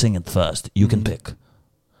have to sing it first. You can pick.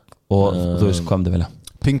 Og þú veist, hvað myndir velja?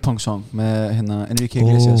 Ping Pong Song með hérna Enrique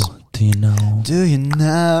Iglesias. Do you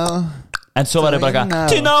know En svo var ég bara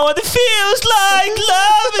Do you know what it feels like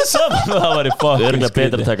love is so Það var ég fucking Örgulega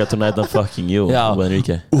betur að taka Tonight I'm Fucking You og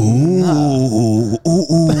Enrique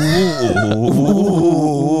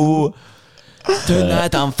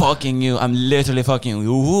Tonight I'm fucking you I'm literally fucking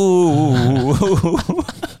you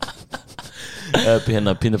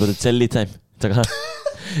Hérna Peanut Butter Jelly Time Takk það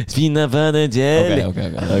Peanut Butter Jelly Ok,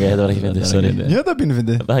 þetta var ekki fyndið, sorry Já, þetta er pínu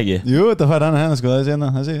fyndið Það ekki? Jú, þetta fær hann hérna sko, það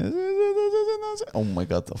sé Oh my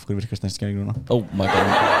god, af hverju virkast næst skæring núna Oh my god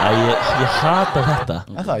Ég hata þetta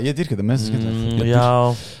Það, ég dýrka þetta mest skemmt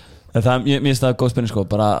Já Mér finnst það góð spurning sko,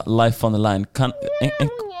 bara life on the line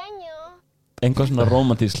einhver svona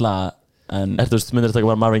romantísk slag en Ertu myndir að taka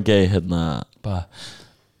bara Marvin Gaye hérna bara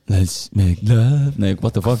Let's make love Nei,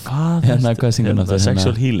 what the fuck Hérna, hvað syngur hann aftur?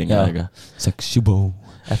 Sexual healing Sexual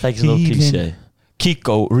Er það ekki svona cliché?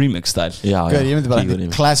 Kiko remix style Já, ég myndi bara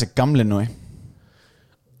classic Gamli Nói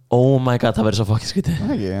Oh my god, það verður svo fucking skrítið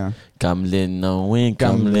Gamli Nói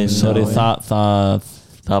Sorry,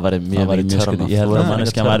 það væri mjög skrítið Ég held að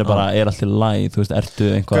manneskja væri bara alltaf læg Þú veist, ertu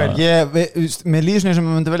einhvað Mér líður svona sem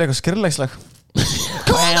ég myndi velja eitthvað skriðleikslag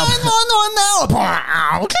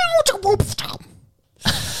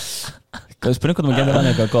Spurning hvort maður getur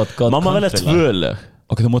eitthvað gott Mamma velja 2 lög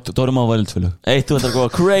Ok, Ok, þá erum við á vælindfjölu. Þú ætlar að go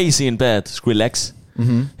crazy in bed Skrillex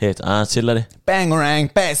Hitt, chillari Bangarang,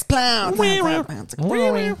 best clown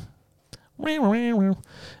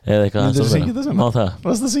Eða eitthvað Myndirðu syngja þetta svona? Má það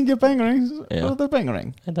Varst að syngja Bangarang? Já. Þetta er Bangarang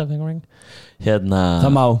Bangarang Hérna Það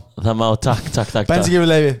má, takk Bensi gefur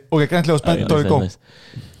leiði Ok, grænlega og Dóri gó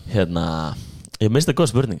Hérna Ég minnst það góð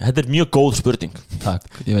spurning Þetta er mjög góð spurning Takk,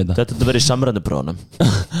 ég veit það. Þetta verið í samræðinu brónum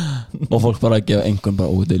Og fólk bara að gefa einhvern bara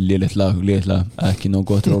þetta er lélegt lag, ekki nóg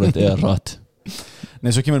gott rólegt eða rætt. Nei,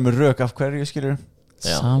 svo kemur með rök af hverju skilur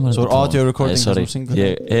Svo er audio recording Sorry,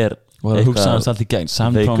 ég er Og það hugsa hans allt í gegn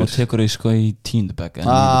Samtráma tekur þau sko í 10. bekk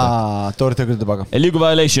Dóri tekur þetta tilbaka Illegal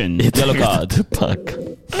violation, yellow card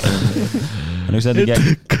Hann hugsa þetta í gegn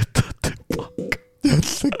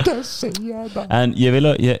En ég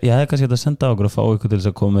hefði kannski að senda á okkur að fá ykkur til þess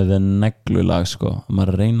að koma með neglulag sko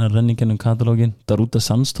maður reyna að renna í gennum katalógin Daruta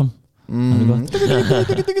Sandstorm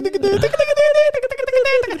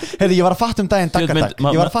Heyrðu, ég var að fatta daginn Dagadag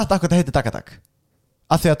Ég var að fatta akkur þetta heitir Dagadag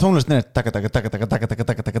Af því að tónlistin er Dagadag Ég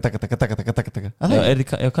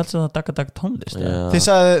kallt það Dagadag tónlist Þið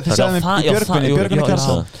sagði mér í Björgunni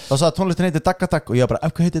þá sagði tónlistin heitir Dagadag og ég var bara,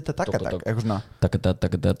 af hvað heitir þetta Dagadag? Eitthvað svona Þetta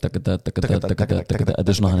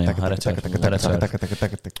er svona hann,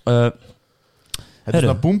 Þetta er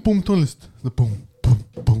svona búm búm tónlist Búm búm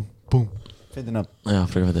búm búm Fyndina Já,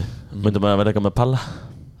 frekar fyndi Myndum að vera eitthvað með Palla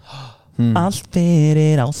Allt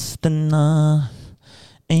fyrir ástina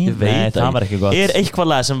Ég veit það var ekki gott eitthvað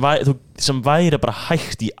lag sem væri bara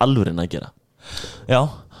hægt í alvörin að gera Já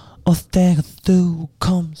Og þegar þú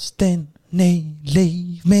komst inn í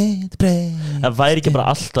líf mitt breið Það væri ekki bara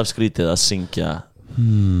alltaf skrítið að syngja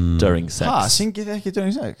during sex syngið þið ekki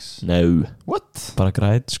during sex? No What? Bara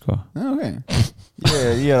græt sko Ok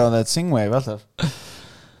Ég er á that sing wave alltaf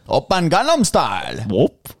Oppan Gangnam Style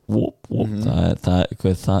Wop Það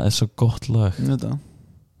er svo gott lag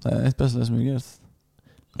Það er eitt besta sem ég gerð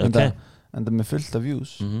En það með fullt af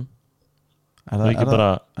views Er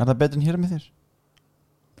það betur en hér með þér?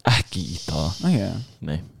 Ekki í það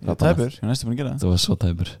Nei Það er tæpur, ég er næstu búin að gera Það var svo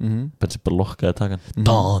tæpur Bensi bara lokkaði takan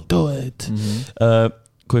Don't do it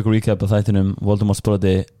Quick recap af þættinum Voldemort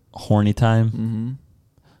spróði Horny Time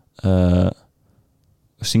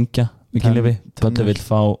Syngja Mikið lifi Bötta vil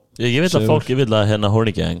fá Ég vil að fólk, ég vil að hérna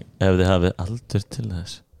Horny Gang ef þið hafið aldur til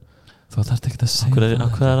þess Þú þarft ekki að segja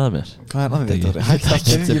Hvað er það mér? Hvað er það mér? Hætt að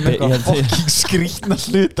byrja með eitthvað fokking skrýtna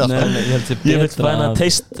hluta Ég vil fæna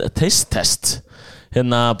taste test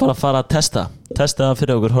Hérna bara fara að testa það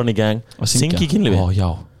fyrir okkur Horny Gang Syngi kynlífi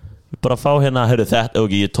Bara fá hérna, heyrðu þetta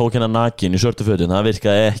ég tók hérna nakin í svörtu fötin það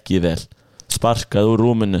virkaði ekki vel Sparkaði úr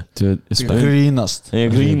rúminu Grínast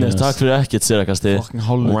Takk fyrir ekkert sérakasti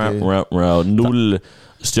 0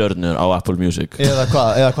 stjörnur á Apple Music eða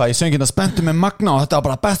hvað, ég söng hérna spenntur með Magna og þetta var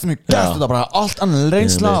bara best sem ég gæst þetta var bara allt annan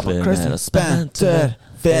reynsla spenntur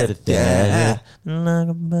fyrir þér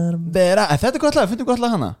þetta er gott lag, finnst þú gott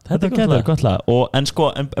lag hana? Þetta er gott lag en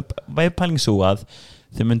sko, hvað er pæling svo að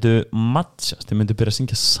þið myndu matchast, þið myndu byrja að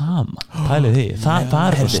syngja saman pælið því, það er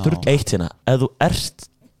bara styrk eitt hérna, ef þú ert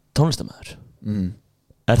tónlistamæður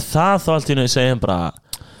er það þá allt í nöðu segjum bara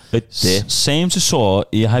segjum sér svo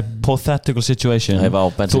í hypothetical situation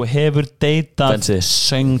þú hefur deytað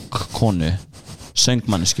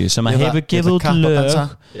söngmannsku sem að hefur gefið út lög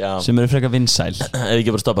sem eru frekar vinsæl ef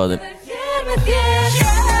ekki bara stoppa þetta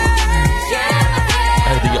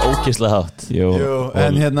er þetta ekki ógeðslega hátt? Jú,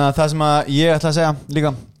 en hérna það sem að ég ætla að segja líka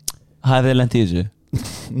hafið þið lent í þessu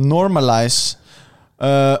normalize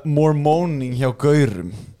more moaning hjá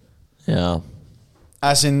gaurum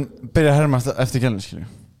as in byrja að herma eftir gælun skilju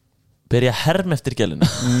byrja að herma eftir gælunni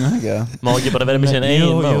má ekki bara vera með síðan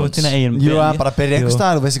eigin jú, bara byrja einhver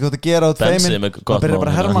stað og veist ekki hvað það gera út feimin og byrja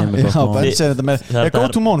bara að herma Bensi er þetta með go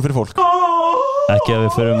to moan fyrir fólk ekki að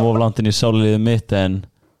við förum oflandin í sáliðið mitt en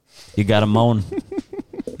you got a moan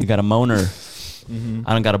you got a moaner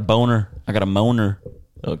I don't got a boner, I got a moaner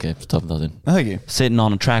ok, stoppum það þinn sitting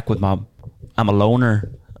on a track with I'm a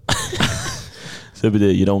loner so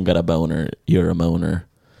you don't got a boner, you're a moaner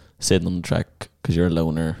sitting on the track because you're a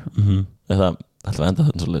loner Það ætla að enda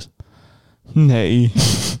þannig svo list Nei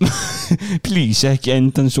Please ekki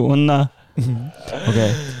endan svona Ok,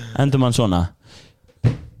 endum hann svona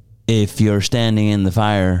If you're standing in the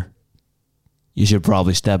fire you should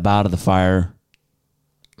probably step out of the fire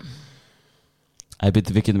Æ,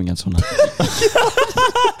 byrju, við getum ekki enn svona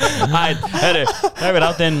Æ, herru Dagur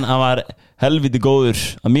Átinn, hann var helviti góður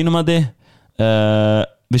að mínum mati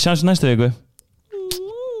Við sjáum sér næstu viku